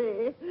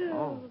Waterbury.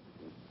 Oh.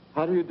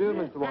 How do you do,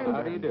 Mr. Waterbury?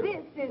 How do you do?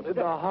 This is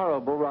The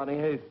horrible Ronnie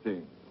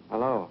Hastings.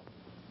 Hello.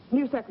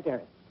 new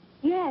secretary.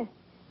 Yes,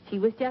 she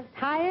was just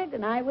hired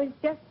and I was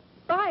just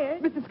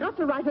fired. Mr. Scott's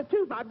a writer,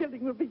 too. My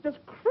building will be just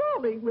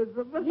crawling with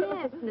them.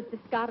 Yes, Mr.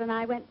 Scott and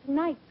I went to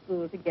night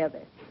school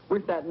together.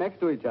 We sat next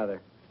to each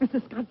other.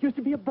 Mr. Scott used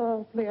to be a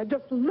ball player.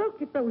 Just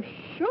look at those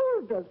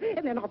shoulders.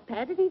 And they're not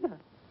padded either.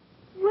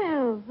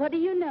 Well, what do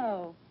you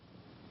know?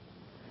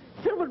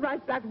 Sylvan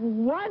writes that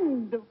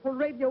wonderful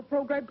radio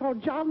program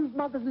called John's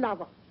Mother's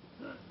Lover.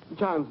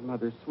 John's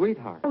mother's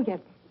sweetheart. Oh, yes.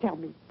 Tell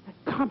me,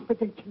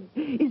 confidentially,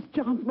 is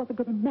John's mother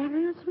going to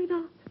marry her,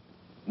 sweetheart?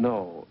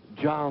 No,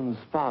 John's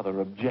father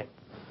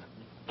objects.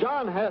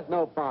 John has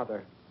no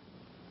father.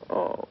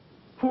 Oh,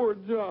 poor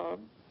John.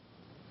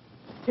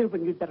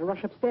 Sylvan, you'd better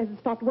rush upstairs and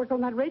start to work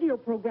on that radio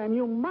program.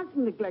 You mustn't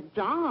neglect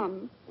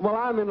John. Well,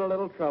 I'm in a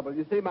little trouble.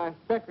 You see, my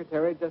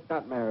secretary just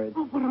got married.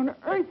 Oh, what on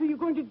earth are you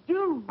going to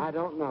do? I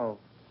don't know.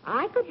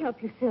 I could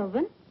help you,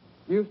 Sylvan.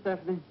 You,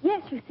 Stephanie?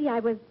 Yes, you see, I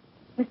was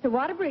Mr.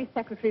 Waterbury's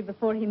secretary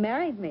before he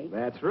married me.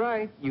 That's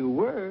right. You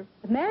were.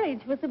 The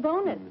marriage was a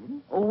bonus. Mm-hmm.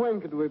 Oh,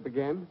 when could we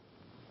begin?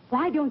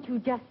 Why don't you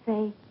just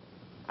say,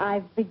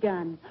 I've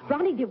begun?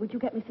 Ronnie, dear, would you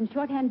get me some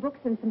shorthand books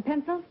and some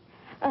pencils?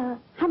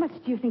 How much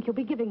do you think you'll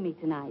be giving me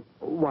tonight?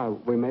 Why,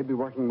 we may be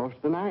working most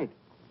of the night.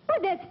 Oh,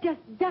 that's just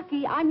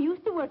ducky. I'm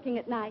used to working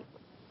at night.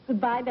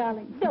 Goodbye,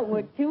 darling. Don't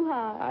work too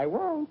hard. I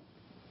won't.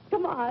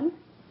 Come on.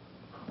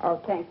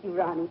 Oh, thank you,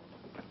 Ronnie.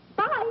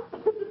 Bye.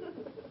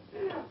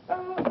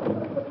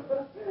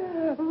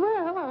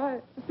 Well, I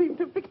seem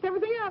to have fixed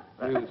everything up.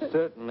 You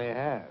certainly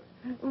have.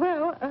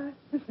 Well,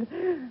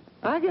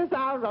 I guess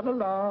I'll run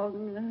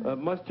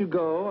along. Must you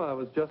go? I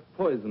was just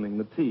poisoning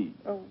the tea.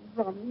 Oh,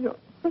 Ronnie, you're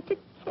such a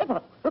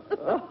kidder.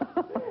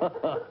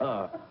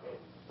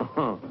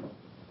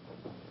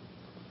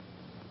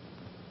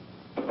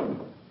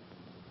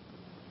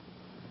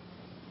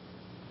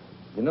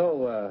 You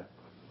know,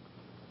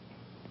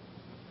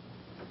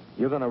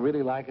 you're going to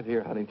really like it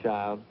here, honey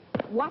child.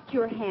 Watch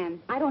your hands.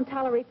 I don't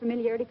tolerate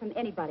familiarity from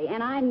anybody,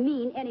 and I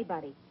mean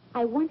anybody.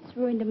 I once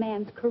ruined a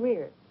man's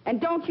career,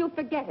 and don't you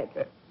forget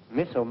it.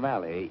 Miss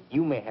O'Malley,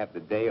 you may have the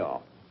day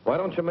off. Why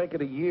don't you make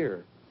it a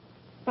year?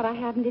 But I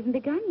haven't even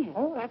begun yet.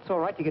 Oh, that's all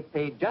right. You get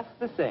paid just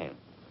the same.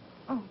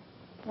 Oh,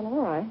 well,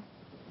 all right.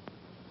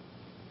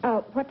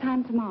 What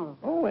time tomorrow?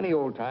 Oh, any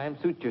old time.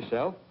 Suit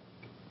yourself.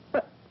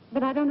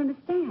 But I don't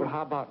understand. Well,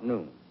 how about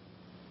noon?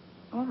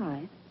 All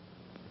right.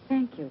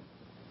 Thank you.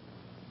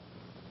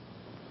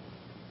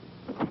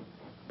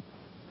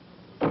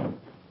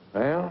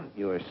 Well,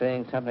 you were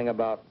saying something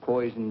about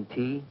poison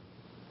tea?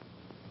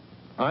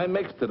 I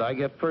mixed it. I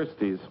get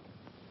firsties.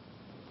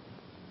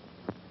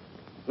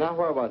 Now,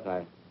 where was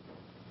I?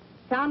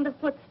 Sound of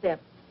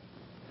footsteps.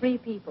 3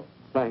 people.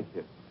 Thank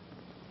you.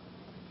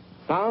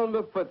 Sound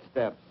of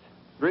footsteps.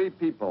 3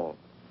 people.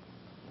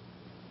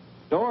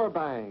 Door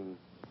bang.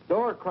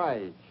 Door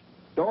crash.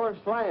 Door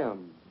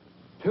slam.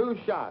 2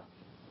 shots.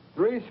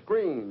 3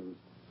 screams.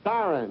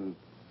 Siren.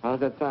 How's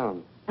that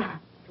sound?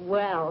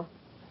 Well.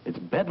 It's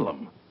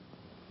bedlam.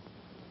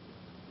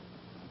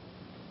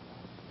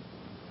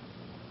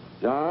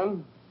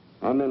 John,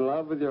 I'm in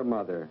love with your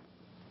mother.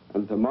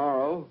 And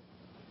tomorrow,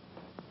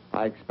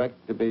 I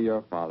expect to be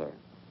your father.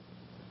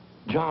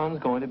 John's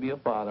going to be a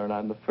father, and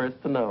I'm the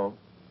first to know.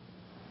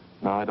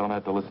 Now I don't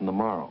have to listen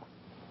tomorrow.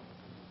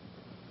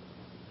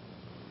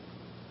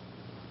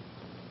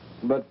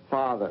 But,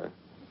 Father,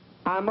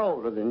 I'm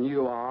older than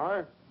you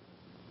are.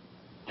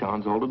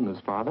 John's older than his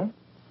father?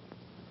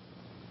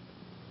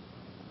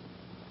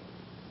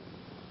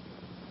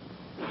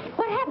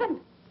 What happened?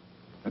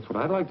 That's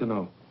what I'd like to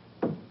know.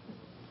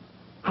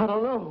 I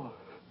don't know.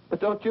 But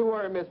don't you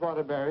worry, Miss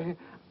Waterbury.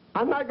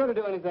 I'm not going to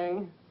do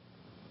anything.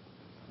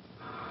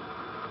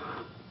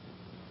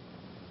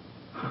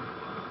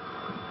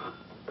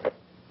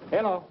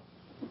 Hello.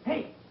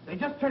 Hey, they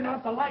just turned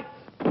out the lights.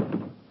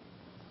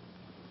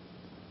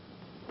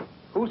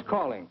 Who's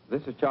calling?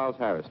 This is Charles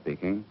Harris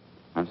speaking.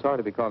 I'm sorry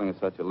to be calling at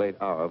such a late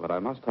hour, but I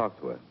must talk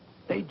to her.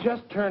 They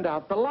just turned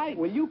out the light.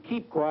 Will you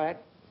keep quiet?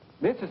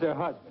 This is her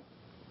husband.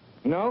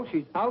 No,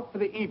 she's out for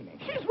the evening.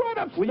 She's right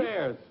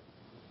upstairs.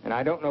 And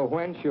I don't know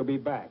when she'll be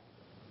back.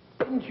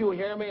 Didn't you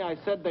hear me? I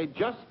said they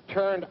just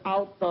turned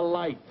out the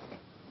lights.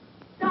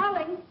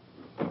 Darling,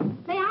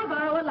 may I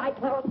borrow a light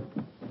bulb?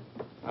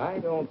 I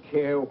don't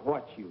care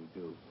what you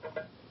do.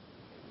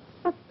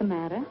 What's the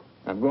matter?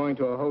 I'm going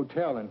to a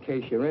hotel in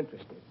case you're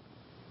interested.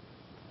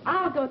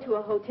 I'll go to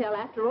a hotel.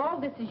 After all,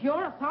 this is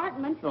your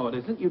apartment. No, it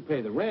isn't. You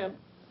pay the rent.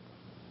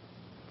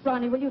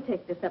 Ronnie, will you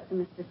take this up to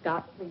Mr.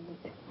 Scott,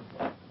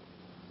 please?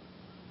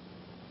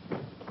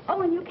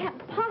 Oh, and you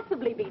can't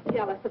possibly be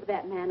jealous of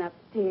that man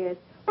upstairs.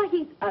 Why,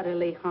 he's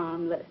utterly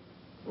harmless.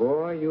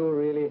 Boy, you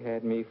really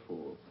had me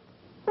fooled.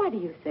 Why do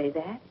you say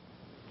that?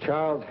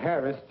 Charles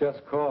Harris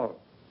just called.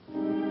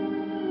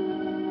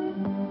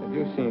 Have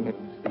you seen him,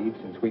 Steve,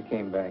 since we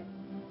came back?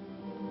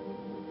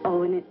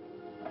 Oh, and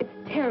it's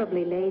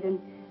terribly late, and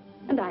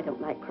I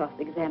don't like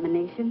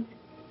cross-examinations.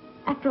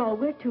 After all,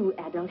 we're two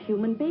adult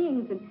human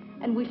beings,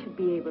 and we should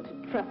be able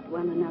to trust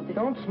one another.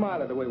 Don't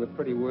smile it away with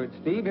pretty words,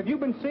 Steve. Have you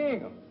been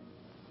seeing him?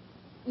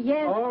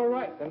 Yes. All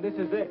right, then this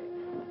is it.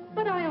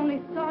 But I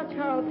only saw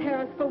Charles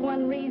Harris for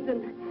one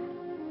reason.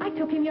 I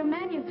took him your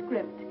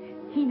manuscript.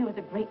 He knows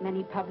a great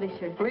many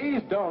publishers.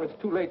 Please don't. It's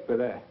too late for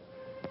that.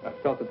 I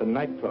felt at the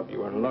nightclub you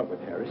were in love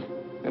with Harris,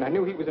 and I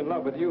knew he was in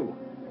love with you.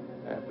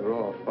 After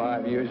all,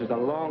 5 years is a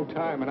long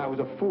time, and I was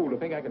a fool to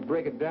think I could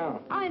break it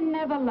down. I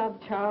never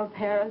loved Charles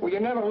Harris. Well,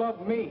 you never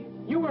loved me.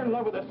 You were in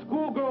love with a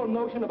schoolgirl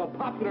notion of a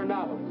popular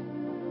novelist.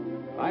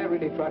 I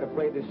really try to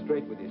play this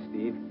straight with you,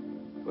 Steve,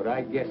 but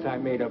I guess I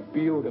made a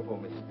beautiful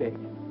mistake.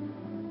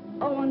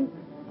 Owen,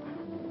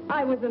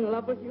 I was in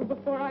love with you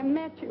before I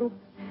met you.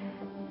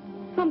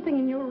 Something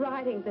in your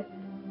writing, the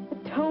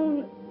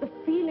tone, the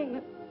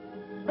feeling,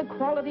 the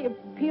quality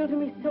appealed to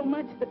me so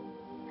much that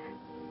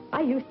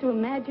I used to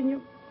imagine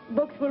your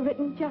books were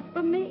written just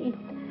for me.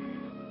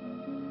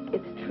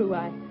 It's true,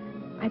 I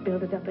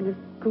built it up in a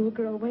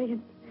schoolgirl way,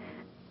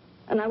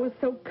 and I was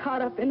so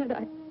caught up in it,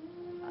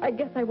 I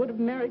guess I would have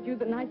married you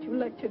the night you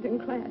lectured in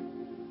class.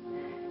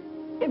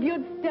 If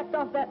you'd stepped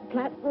off that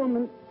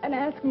platform and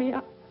asked me,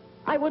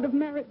 I would have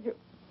married you.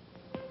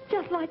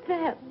 Just like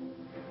that.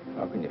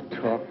 How can you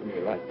talk to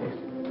me like this?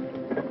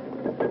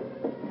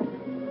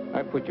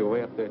 I put you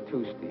way up there,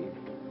 too, Steve.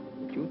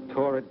 But you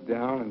tore it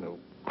down in the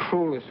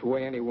cruelest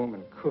way any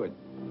woman could.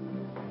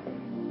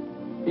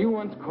 You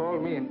once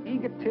called me an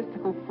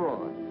egotistical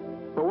fraud.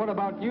 But what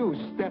about you,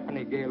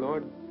 Stephanie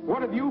Gaylord?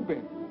 What have you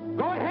been?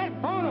 Go ahead,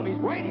 phone him. He's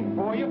waiting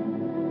for you.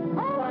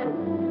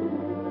 Owen!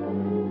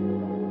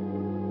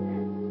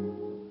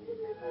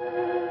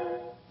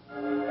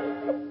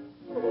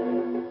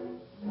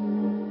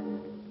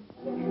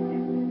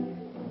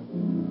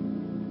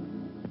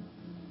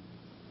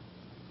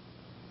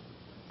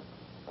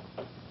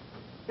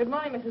 Good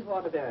morning, Mrs.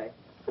 Waterbury.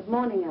 Good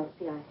morning,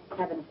 Elsie. I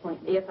have an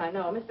appointment. Yes, I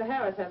know. Mr.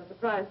 Harris has a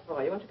surprise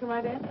for you. Won't you come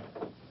right in?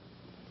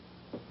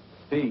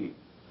 Steve.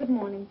 Good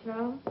morning,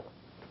 Charles.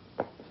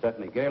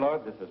 Stephanie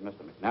Gaylord, this is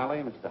Mr.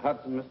 McNally, Mr.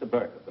 Hudson, Mr.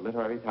 Burke of the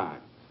Literary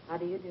Times. How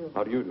do you do?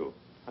 How do you do?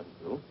 How do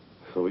you do?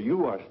 So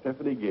you are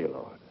Stephanie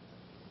Gaylord.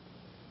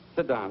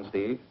 Sit down,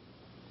 Steve.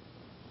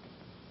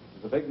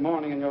 It's a big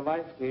morning in your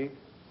life, Steve.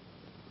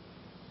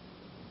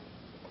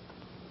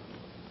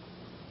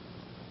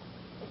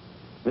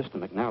 Mr.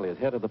 McNally is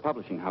head of the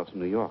publishing house in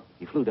New York.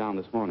 He flew down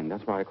this morning.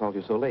 That's why I called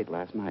you so late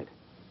last night.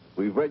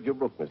 We've read your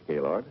book, Miss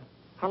Gaylord.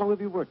 How long have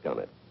you worked on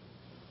it?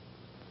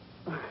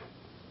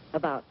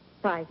 About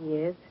 5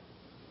 years.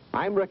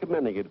 I'm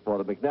recommending it for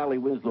the McNally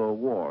Winslow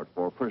Award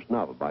for first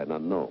novel by an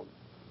unknown.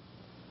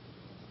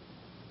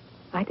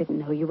 I didn't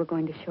know you were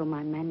going to show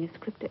my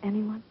manuscript to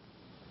anyone.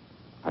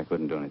 I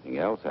couldn't do anything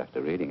else after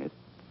reading it.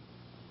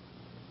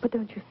 But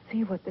don't you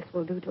see what this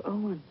will do to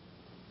Owen?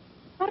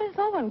 What has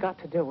Owen got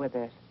to do with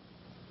it?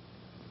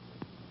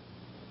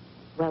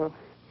 Well,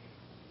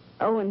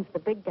 Owen's the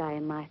big guy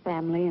in my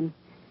family, and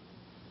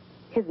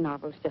his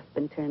novel's just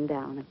been turned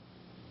down.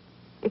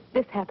 If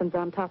this happens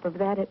on top of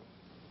that, it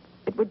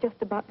would just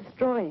about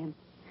destroy him.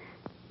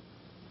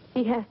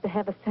 He has to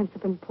have a sense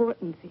of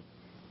importance.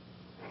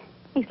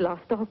 He's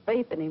lost all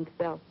faith in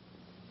himself.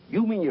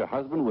 You mean your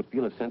husband would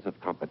feel a sense of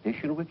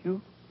competition with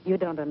you? You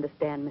don't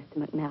understand,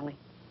 Mr. McNally.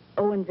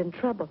 Owen's in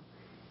trouble.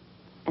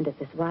 And as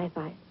his wife,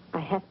 I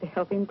have to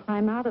help him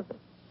climb out of it.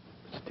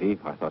 Steve,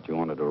 I thought you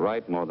wanted to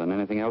write more than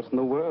anything else in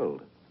the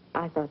world.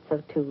 I thought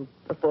so, too,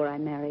 before I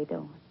married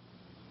Owen.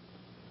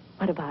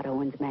 What about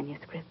Owen's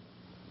manuscript?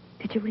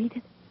 Did you read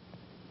it?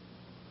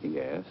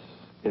 Yes,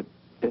 it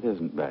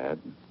isn't bad.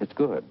 It's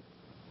good.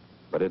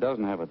 But it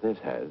doesn't have what this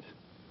has.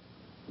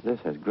 This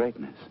has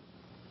greatness.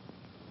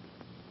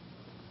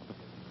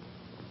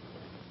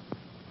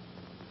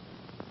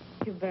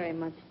 Thank you very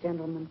much,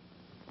 gentlemen.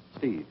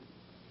 Steve,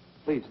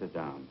 please sit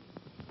down.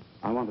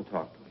 I want to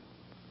talk to you.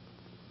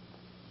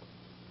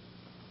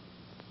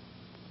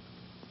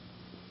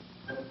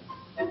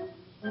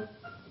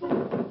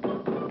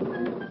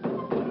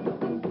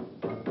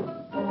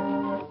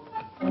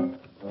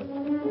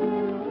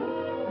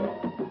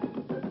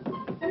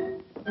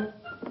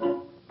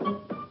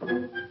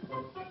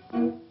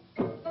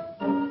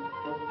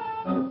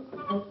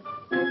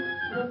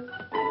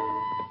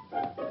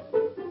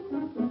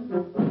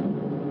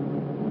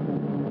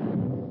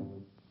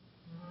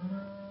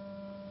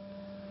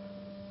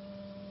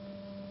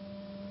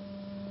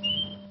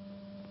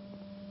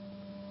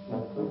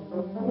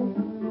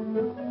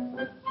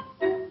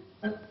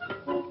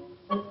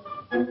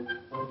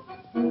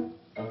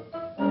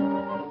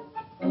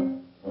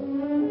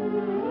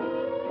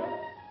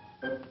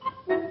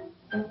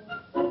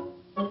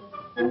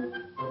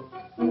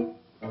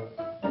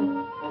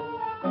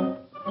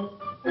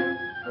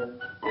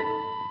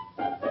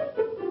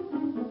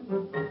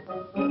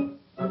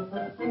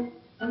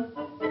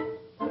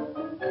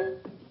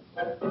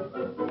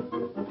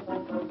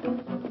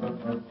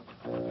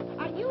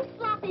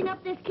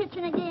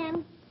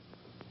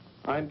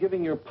 I'm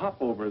giving your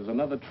popovers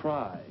another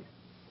try.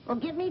 Well,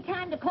 give me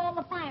time to call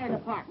the fire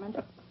department.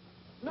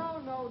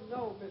 No,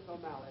 Miss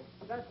O'Malley.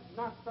 That's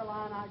not the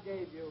line I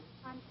gave you.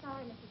 I'm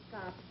sorry, Mrs.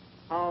 Scott.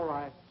 All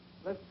right.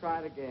 Let's try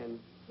it again.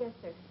 Yes,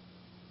 sir.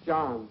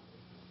 John,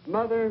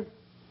 Mother,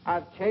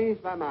 I've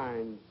changed my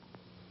mind.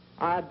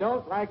 I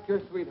don't like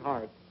your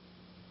sweetheart.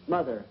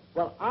 Mother,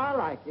 well, I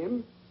like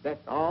him.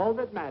 That's all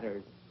that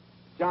matters.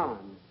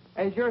 John,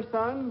 as your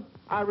son,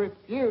 I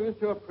refuse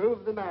to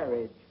approve the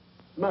marriage.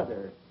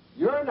 Mother,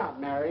 you're not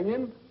marrying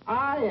him.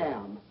 I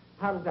am.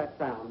 How does that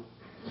sound?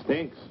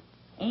 Stinks.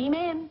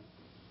 Amen.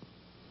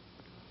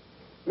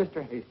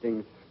 Mr.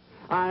 Hastings,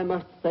 I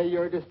must say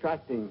you're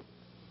distracting.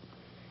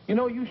 You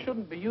know, you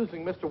shouldn't be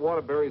using Mr.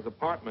 Waterbury's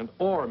apartment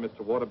or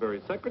Mr.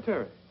 Waterbury's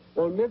secretary.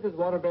 Well, Mrs.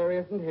 Waterbury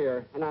isn't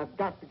here, and I've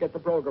got to get the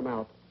program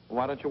out.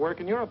 Why don't you work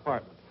in your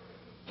apartment?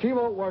 She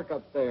won't work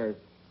upstairs.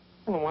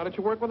 Well, why don't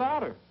you work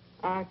without her?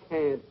 I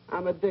can't.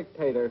 I'm a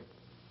dictator.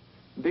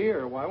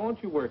 Dear, why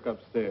won't you work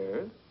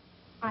upstairs?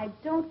 I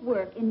don't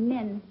work in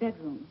men's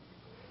bedrooms.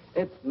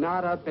 It's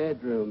not a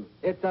bedroom.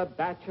 It's a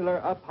bachelor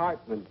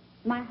apartment.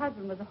 My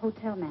husband was a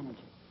hotel manager.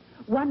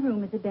 One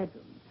room is a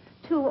bedroom.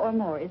 2 or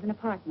more is an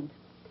apartment.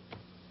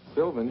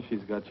 Sylvan,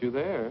 she's got you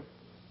there.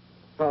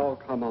 Oh,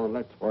 come on,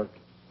 let's work.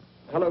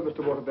 Hello,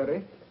 Mr.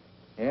 Waterbury.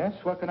 Yes?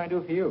 What can I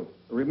do for you?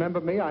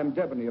 Remember me? I'm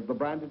Devaney of the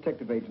Brand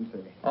Detective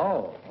Agency.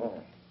 Oh.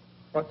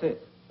 What's this?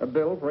 A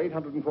bill for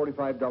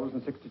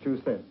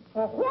 $845.62.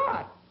 For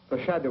what?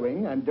 For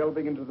shadowing and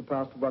delving into the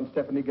past of one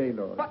Stephanie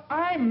Gaylord. But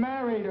I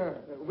married her.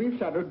 We've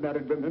shadowed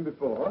married women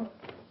before.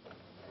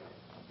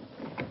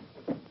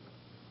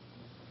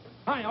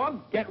 Hi, Owen.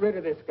 Get rid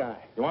of this guy.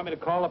 You want me to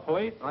call the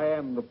police? I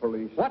am the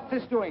police. What's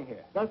this doing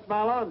here? That's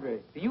my laundry.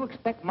 Do you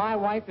expect my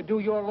wife to do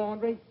your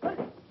laundry?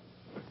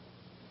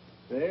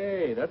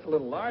 Hey, that's a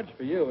little large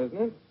for you,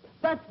 isn't it?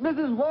 That's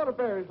Mrs.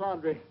 Waterbury's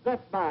laundry.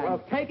 That's mine.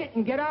 Well, take it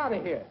and get out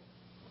of here.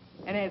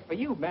 And as for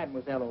you,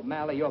 Mademoiselle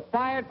O'Malley, you're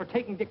fired for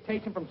taking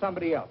dictation from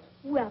somebody else.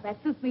 Well,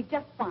 that suits me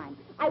just fine.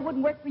 I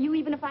wouldn't work for you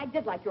even if I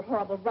did like your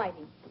horrible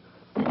writing.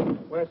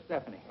 Where's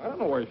Stephanie? I don't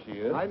know where she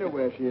is. I know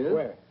where she is.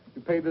 Where?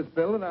 You pay this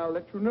bill and I'll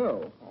let you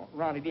know. Oh,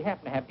 Ronnie, do you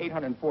happen to have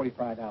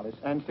 $845?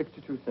 And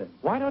 62 cents.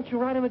 Why don't you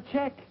write him a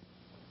check?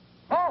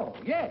 Oh,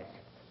 yes.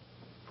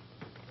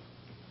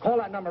 Call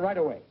that number right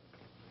away.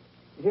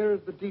 Here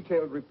is the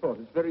detailed report.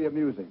 It's very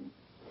amusing.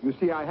 You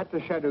see, I had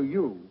to shadow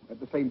you at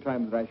the same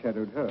time that I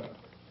shadowed her.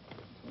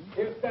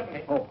 Here's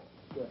Stephanie. Oh,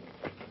 good.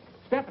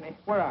 Stephanie,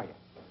 where are you?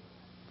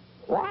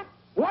 What?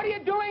 What are you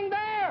doing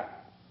there?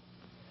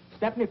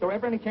 Stephanie, if there were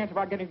ever any chance of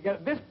our getting together,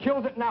 this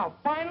kills it now.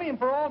 Finally and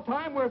for all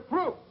time, we're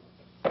through.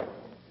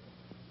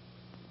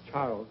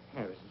 Charles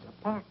Harris's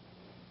apartment.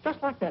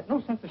 Just like that.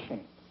 No sense of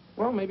shame.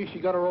 Well, maybe she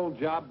got her old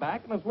job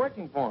back and is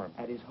working for him.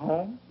 At his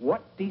home?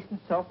 What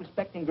decent,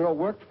 self-respecting girl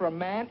works for a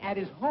man at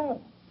his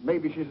home?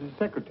 Maybe she's his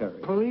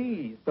secretary.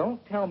 Please,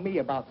 don't tell me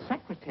about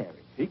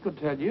secretaries. He could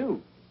tell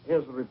you.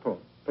 Here's the report.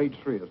 Page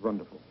 3 is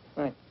wonderful.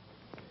 Right.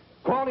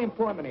 Call the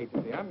employment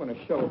agency. I'm going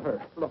to show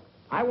her. Look,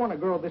 I want a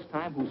girl this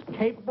time who's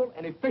capable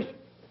and efficient.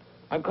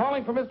 I'm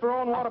calling for Mr.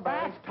 Owen Waterbury.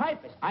 Fast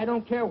typist. I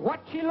don't care what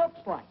she looks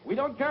like. We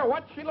don't care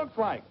what she looks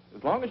like,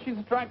 as long as she's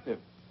attractive.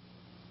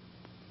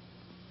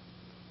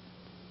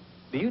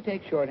 Do you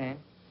take shorthand?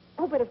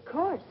 Oh, but of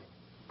course.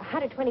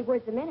 120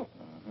 words a minute.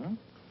 Uh-huh.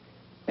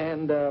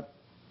 And,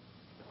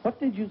 what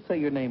did you say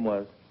your name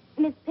was?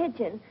 Miss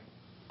Pigeon.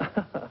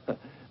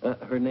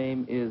 Her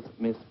name is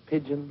Miss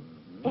Pigeon?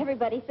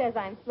 Everybody says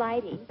I'm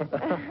flighty.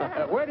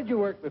 Where did you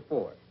work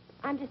before?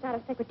 I'm just out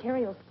of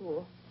secretarial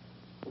school.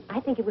 I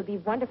think it would be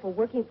wonderful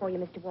working for you,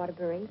 Mr.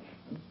 Waterbury.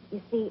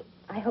 You see,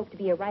 I hope to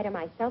be a writer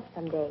myself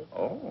someday.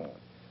 Oh.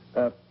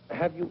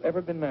 Have you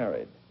ever been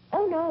married?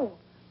 Oh, no.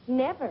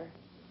 Never.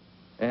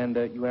 And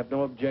you have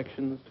no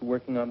objections to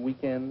working on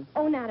weekends?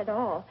 Oh, not at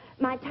all.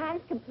 My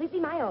time's completely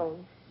my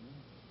own.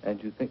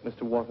 And you think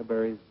Mr.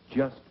 Waterbury's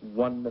just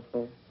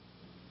wonderful?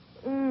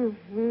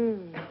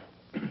 Mm-hmm.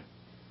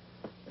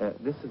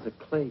 This is a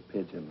clay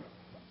pigeon.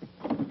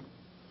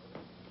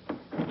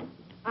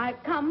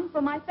 I've come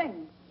for my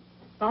things.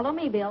 Follow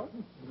me, Bill.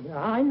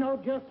 I know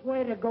just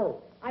where to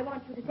go. I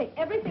want you to take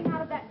everything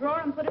out of that drawer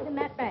and put it in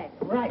that bag.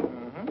 Right.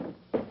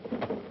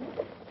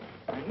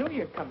 I knew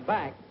you'd come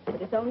back.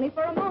 But it's only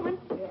for a moment.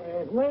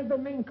 Where's the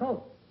mink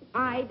coat?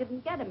 I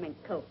didn't get a mink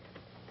coat.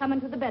 Come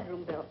into the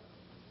bedroom, Bill.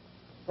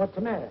 What's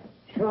the matter?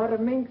 Short of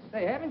minks?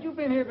 Say, haven't you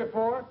been here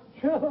before?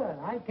 Sure.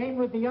 I came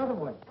with the other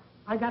one.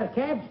 I got a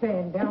cab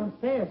stand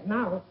downstairs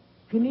now.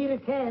 If you need a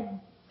cab,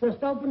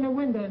 just open the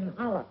window and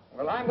holler.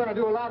 Well, I'm going to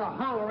do a lot of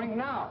hollering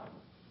now.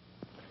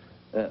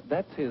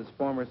 That's his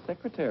former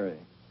secretary.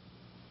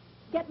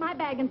 Get my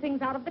bag and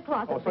things out of the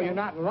closet. Oh, so Bill. you're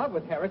not in love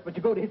with Harris, but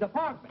you go to his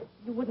apartment.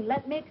 You wouldn't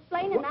let me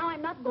explain, and now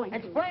I'm not going to.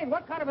 Explain?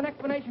 What kind of an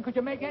explanation could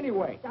you make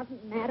anyway? It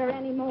doesn't matter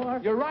anymore.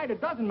 You're right,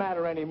 it doesn't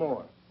matter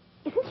anymore.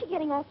 Isn't she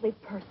getting awfully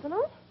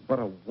personal? What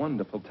a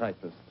wonderful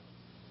typist.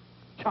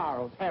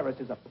 Charles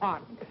Harris's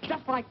apartment.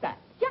 Just like that.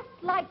 Just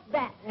like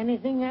that.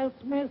 Anything else,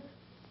 miss?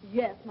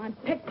 Yes, my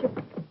picture.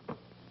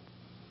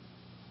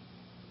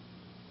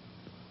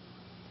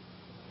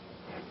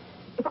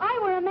 If I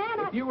were a man,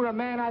 If you were a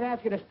man, I'd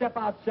ask you to step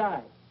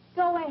outside.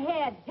 Go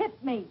ahead. Hit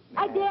me.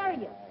 I dare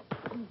you.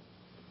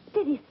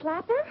 Did he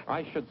slap her?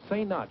 I should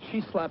say not.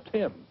 She slapped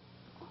him.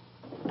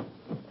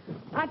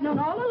 I've known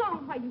all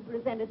along why you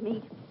resented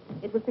me.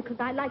 It was because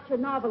I liked your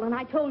novel, and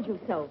I told you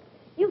so.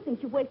 You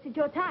think you've wasted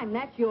your time.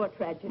 That's your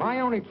tragedy.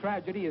 My only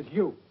tragedy is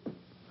you.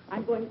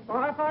 I'm going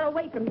far, far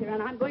away from here,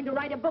 and I'm going to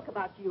write a book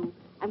about you.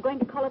 I'm going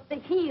to call it The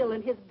Heel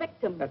and His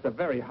Victim. That's a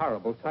very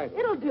horrible title.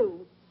 It'll do.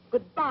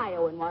 Goodbye,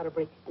 Owen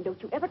Waterbury. And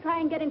don't you ever try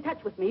and get in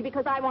touch with me,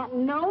 because I want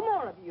no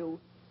more of you.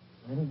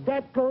 And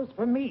that goes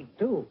for me,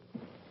 too.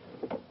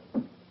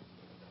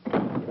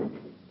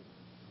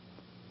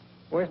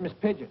 Where's Miss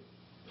Pigeon?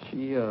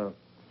 She,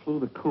 flew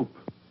the coop.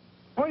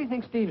 Where do you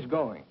think Steve's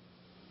going?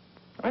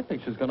 I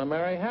think she's going to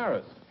marry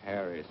Harris.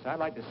 Harris. I'd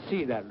like to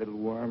see that little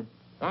worm.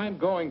 I'm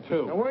going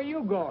to. Now, where are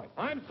you going?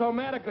 I'm so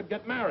mad I could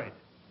get married.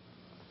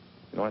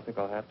 You know, I think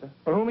I'll have to.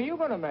 Well, whom are you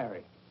going to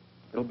marry?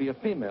 It'll be a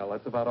female.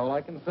 That's about all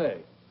I can say.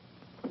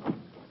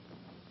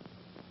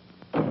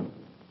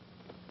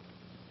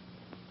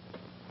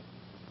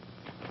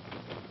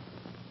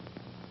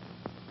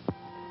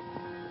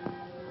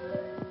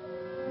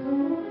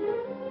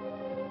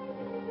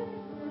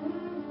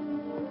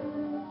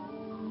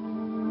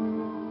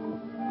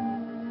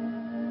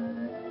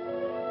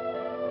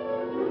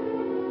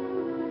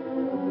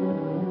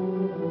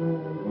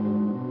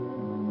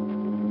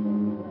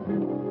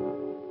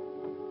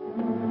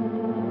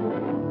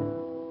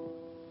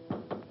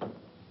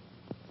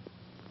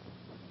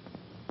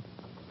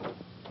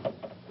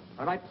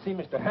 I'd like to see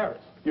Mr.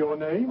 Harris. Your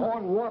name?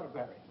 Owen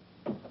Waterbury.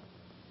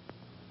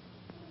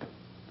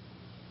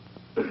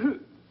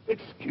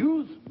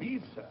 Excuse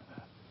me, sir.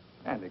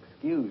 And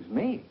excuse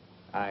me.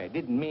 I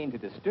didn't mean to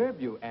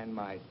disturb you and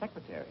my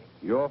secretary.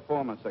 Your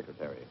former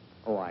secretary.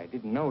 Oh, I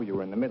didn't know you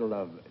were in the middle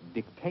of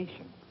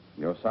dictation.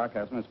 Your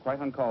sarcasm is quite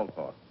uncalled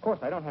for. Of course,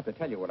 I don't have to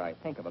tell you what I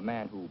think of a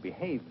man who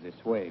behaves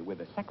this way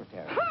with a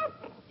secretary.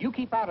 You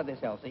keep out of this,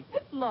 Elsie.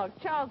 Look,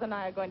 Charles and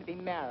I are going to be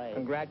married.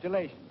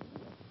 Congratulations.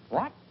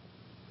 What?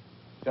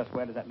 Just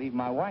where does that leave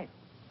my wife?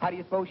 How do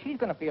you suppose she's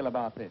going to feel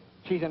about this?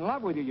 She's in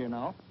love with you, you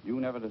know. You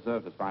never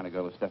deserved as fine a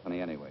girl as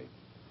Stephanie anyway.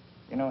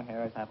 You know,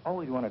 Harris, I've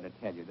always wanted to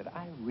tell you that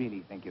I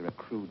really think you're a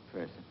crude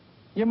person.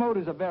 Your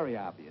motives are very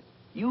obvious.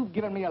 You've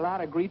given me a lot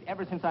of grief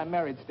ever since I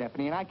married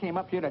Stephanie, and I came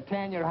up here to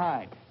tan your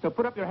hide. So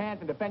put up your hands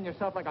and defend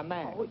yourself like a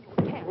man. Oh,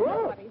 you can't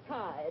nobody's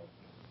hide.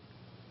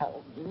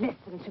 Oh,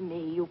 listen to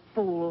me, you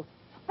fool.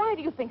 Why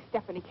do you think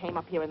Stephanie came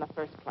up here in the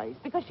first place?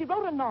 Because she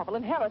wrote a novel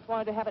and Harris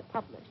wanted to have it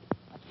published.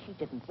 But she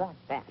didn't want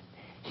that.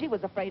 She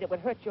was afraid it would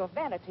hurt your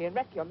vanity and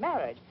wreck your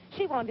marriage.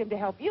 She wanted him to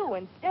help you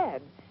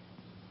instead.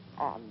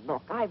 Oh,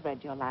 look, I've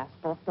read your last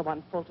book, the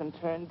one Fulton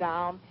turned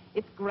down.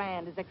 It's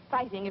grand, it's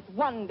exciting, it's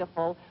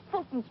wonderful.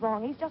 Fulton's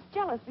wrong. He's just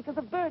jealous because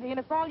of Bertie, and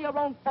it's all your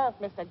own fault,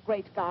 Mr.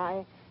 Great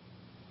Guy.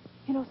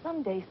 You know,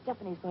 someday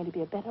Stephanie's going to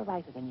be a better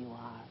writer than you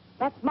are.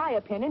 That's my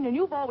opinion, and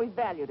you've always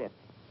valued it.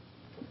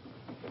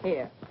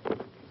 Here,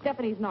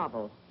 Stephanie's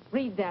novel.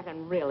 Read that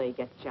and really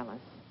get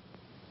jealous.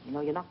 You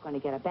know, you're not going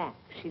to get her back.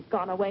 She's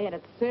gone away, and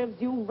it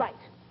serves you right.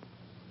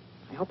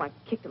 I hope I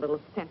kicked a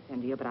little sense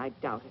into you, but I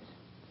doubt it.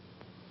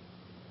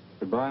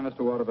 Goodbye, Mr.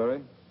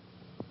 Waterbury.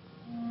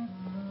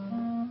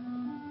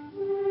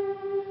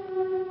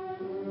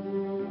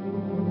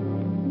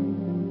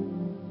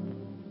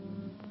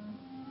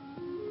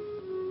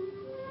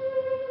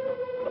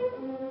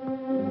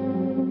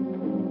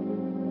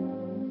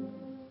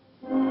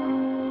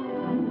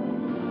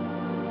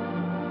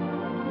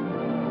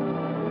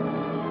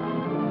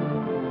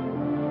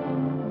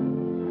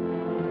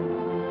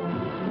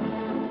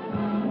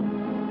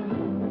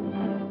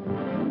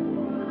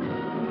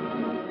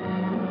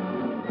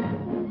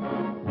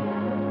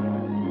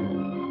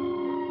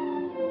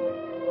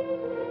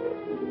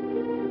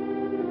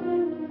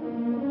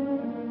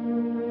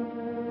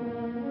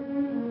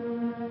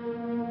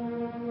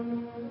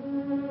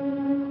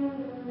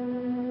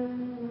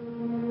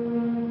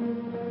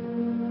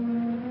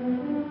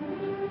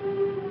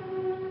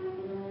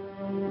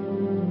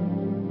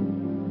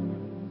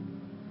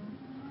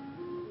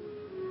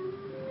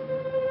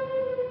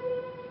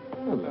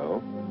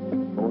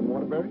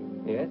 Waterbury?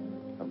 Yes?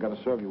 I've got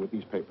to serve you with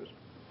these papers.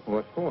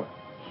 What for?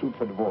 Suit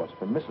for divorce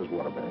for Mrs.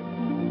 Waterbury.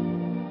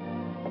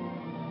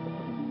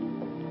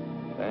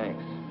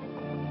 Thanks.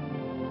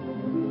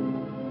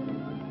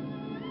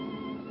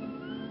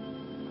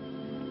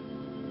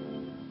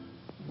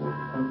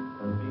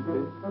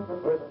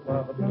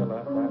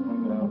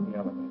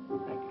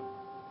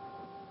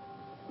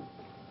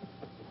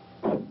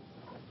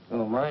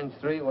 Oh, mine's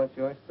 3. What's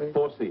yours, please?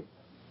 4C.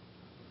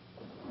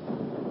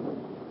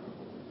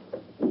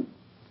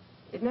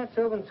 Isn't that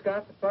Sylvan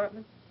Scott's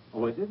apartment?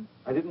 Oh, is it?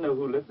 I didn't know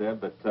who lived there,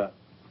 but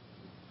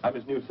I'm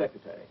his new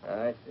secretary.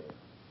 I see.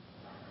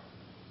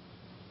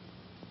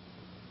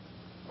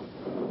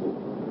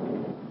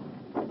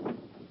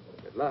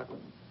 Good luck.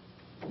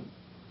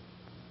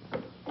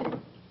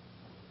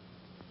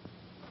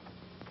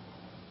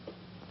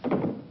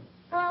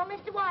 Hello,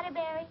 Mr.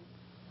 Waterbury.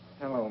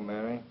 Hello,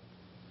 Mary.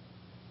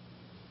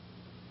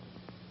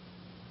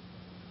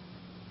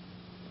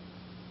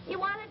 You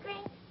want a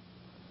drink?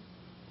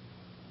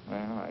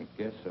 Well, I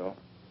guess so.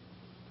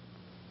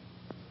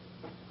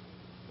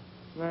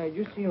 Now, did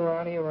you see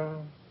Ronnie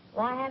around?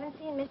 Well, I haven't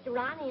seen Mr.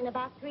 Ronnie in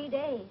about 3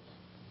 days.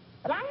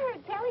 But I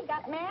heard Terry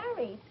got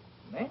married.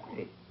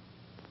 Married?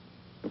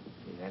 See,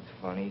 that's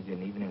funny. He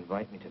didn't even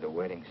invite me to the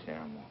wedding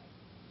ceremony.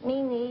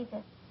 Me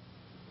neither.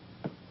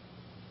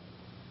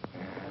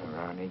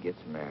 Ronnie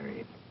gets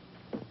married.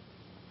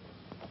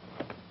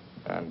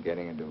 I'm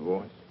getting a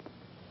divorce.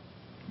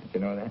 Did you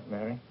know that,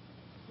 Mary?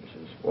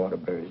 Mrs.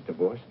 Waterbury's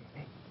divorcing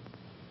me.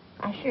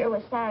 I sure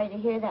was sorry to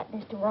hear that,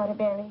 Mr.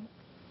 Waterbury.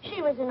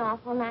 She was an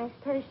awful nice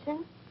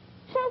person.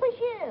 So was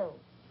you.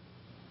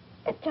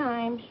 At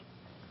times.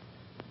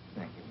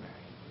 Thank you,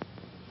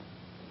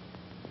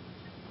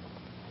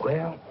 Mary.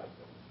 Well,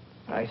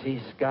 I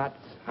see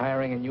Scott's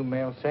hiring a new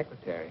male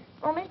secretary.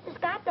 Well, Mr.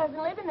 Scott doesn't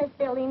live in this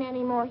building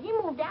anymore. He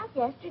moved out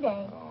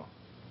yesterday. Oh.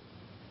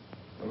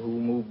 Well, who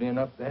moved in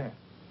up there?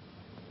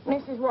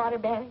 Mrs.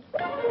 Waterbury.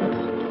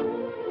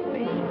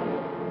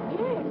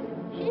 Yes,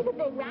 she's a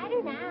big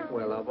writer now.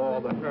 Well, of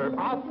all the nerve,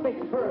 I'll fix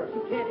her. She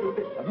can't do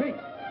this to me.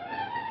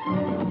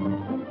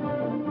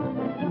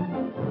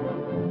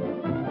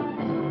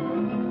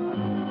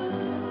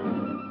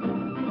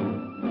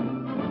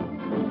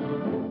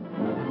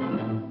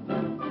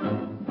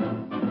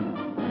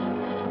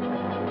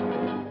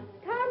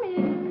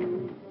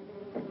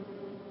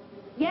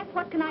 Yes,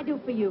 what can I do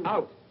for you?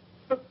 Out.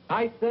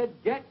 I said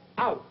get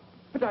out.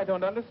 But I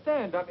don't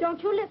understand.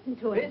 Don't you listen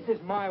to him. This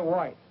is my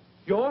wife.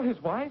 You're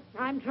his wife?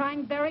 I'm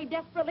trying very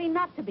desperately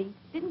not to be.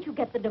 Didn't you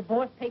get the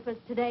divorce papers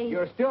today?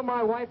 You're still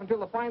my wife until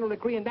the final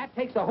decree, and that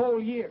takes a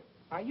whole year.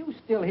 Are you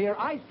still here?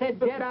 I said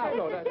get out.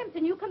 Mr.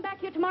 Simpson, you come back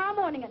here tomorrow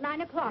morning at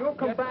 9 o'clock. You'll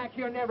come back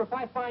here never. If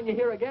I find you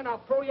here again,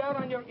 I'll throw you out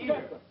on your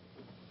ear.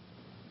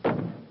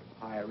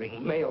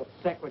 Hiring male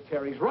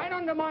secretaries right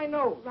under my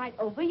nose. Right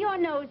over your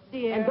nose,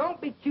 dear. And don't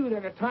be cute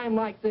at a time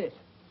like this.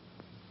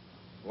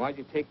 Why'd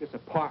you take this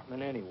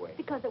apartment anyway?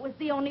 Because it was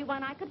the only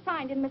one I could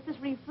find, and Mrs.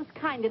 Reeves was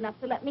kind enough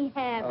to let me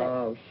have it.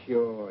 Oh,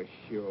 sure,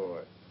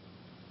 sure.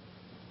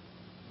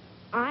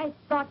 I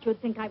thought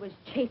you'd think I was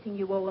chasing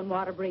you, Owen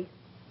Waterbury.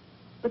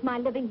 But my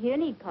living here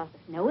need cost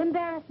us no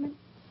embarrassment.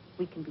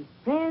 We can be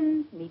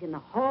friends, meet in the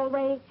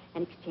hallway,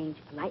 and exchange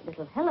polite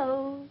little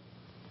hellos.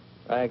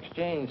 I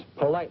exchanged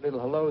polite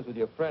little hellos with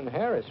your friend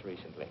Harris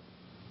recently.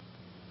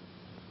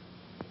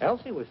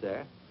 Elsie was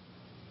there.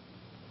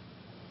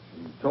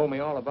 She told me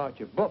all about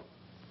your book.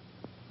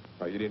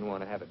 Well, you didn't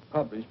want to have it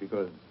published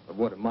because of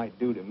what it might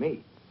do to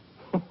me.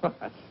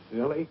 That's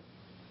silly.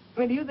 I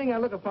mean, do you think I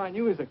look upon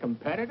you as a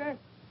competitor?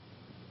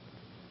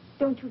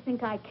 Don't you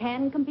think I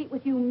can compete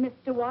with you,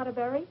 Mr.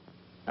 Waterbury?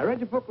 I read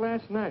your book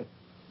last night.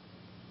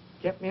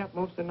 Kept me up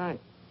most of the night.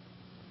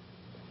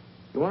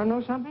 You want to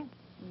know something?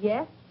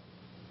 Yes.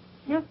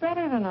 You're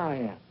better than I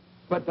am.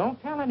 But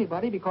don't tell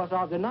anybody because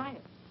I'll deny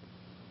it.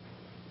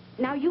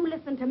 Now, you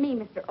listen to me,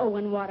 Mr.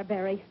 Owen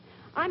Waterbury.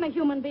 I'm a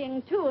human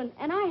being, too,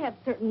 and I have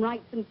certain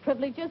rights and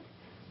privileges.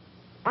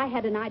 I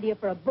had an idea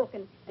for a book,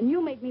 and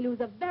you made me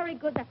lose a very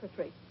good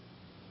secretary.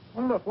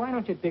 Well, look, why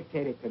don't you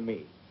dictate it to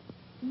me?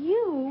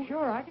 You?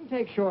 Sure, I can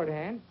take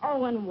shorthand.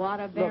 Owen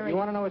Waterbury. Look, you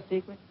want to know a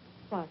secret?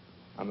 What?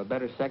 I'm a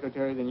better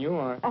secretary than you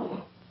are.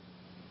 Oh.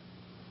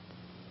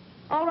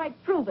 All right,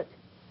 prove it.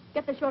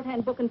 Get the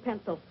shorthand book and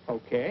pencil.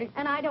 Okay.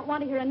 And I don't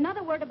want to hear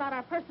another word about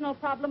our personal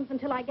problems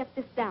until I get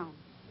this down.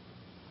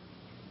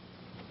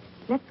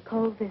 Let's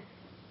call this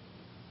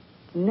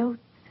Notes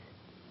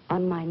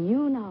on My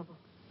New Novel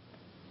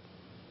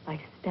by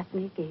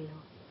Stephanie Gale.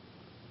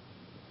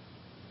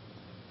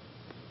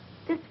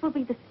 This will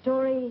be the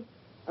story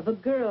of a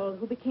girl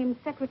who became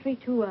secretary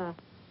to a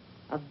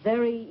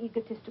very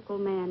egotistical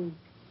man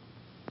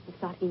who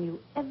thought he knew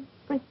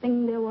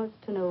everything there was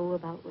to know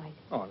about writing.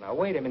 Oh, now,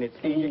 wait a minute,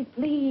 Steve.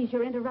 Please,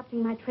 you're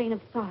interrupting my train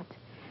of thought.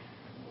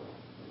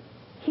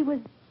 He was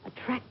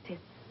attractive.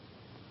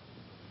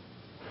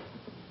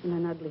 In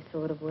an ugly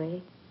sort of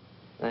way.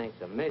 Thanks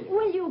a million.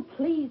 Will you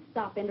please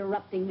stop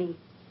interrupting me?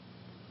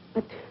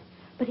 But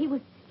he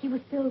was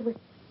filled with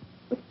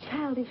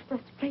childish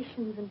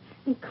frustrations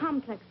and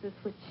complexes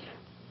which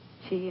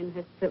She, in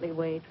her silly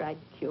way, tried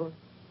to cure.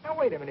 Now,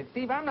 wait a minute,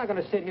 Steve. I'm not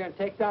going to sit here and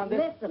take down this...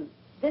 Listen,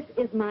 this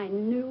is my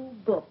new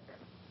book.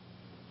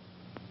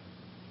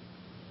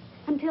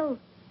 Until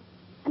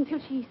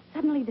she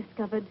suddenly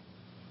discovered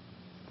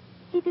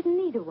he didn't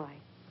need a wife.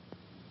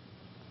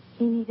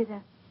 He needed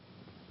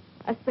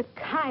a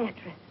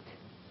psychiatrist.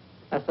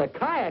 A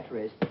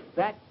psychiatrist?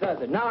 That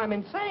does it. Now I'm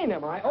insane,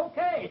 am I?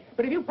 Okay.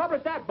 But if you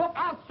publish that book,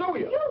 I'll sue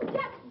you. You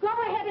just go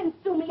ahead and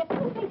sue me if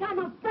you think I'm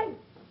afraid.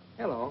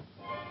 Hello.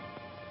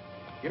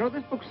 You know,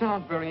 this book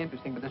sounds very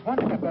interesting, but there's one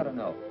thing I've got to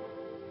know.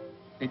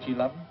 Did she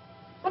love him?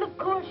 Well, of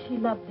course she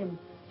loved him.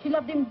 She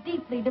loved him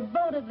deeply,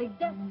 devotedly,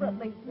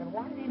 desperately. Then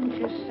why didn't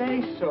you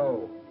say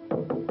so?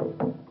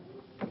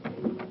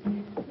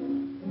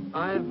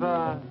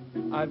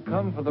 I've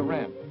come for the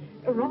rent.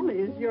 Ronnie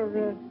is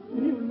your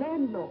new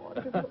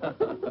landlord.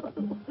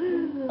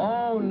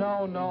 Oh,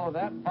 no.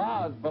 That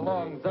vase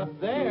belongs up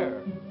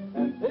there.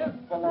 And this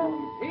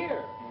belongs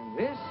here. And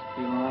this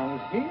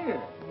belongs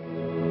here.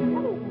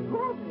 Oh,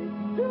 Ronnie,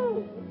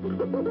 do.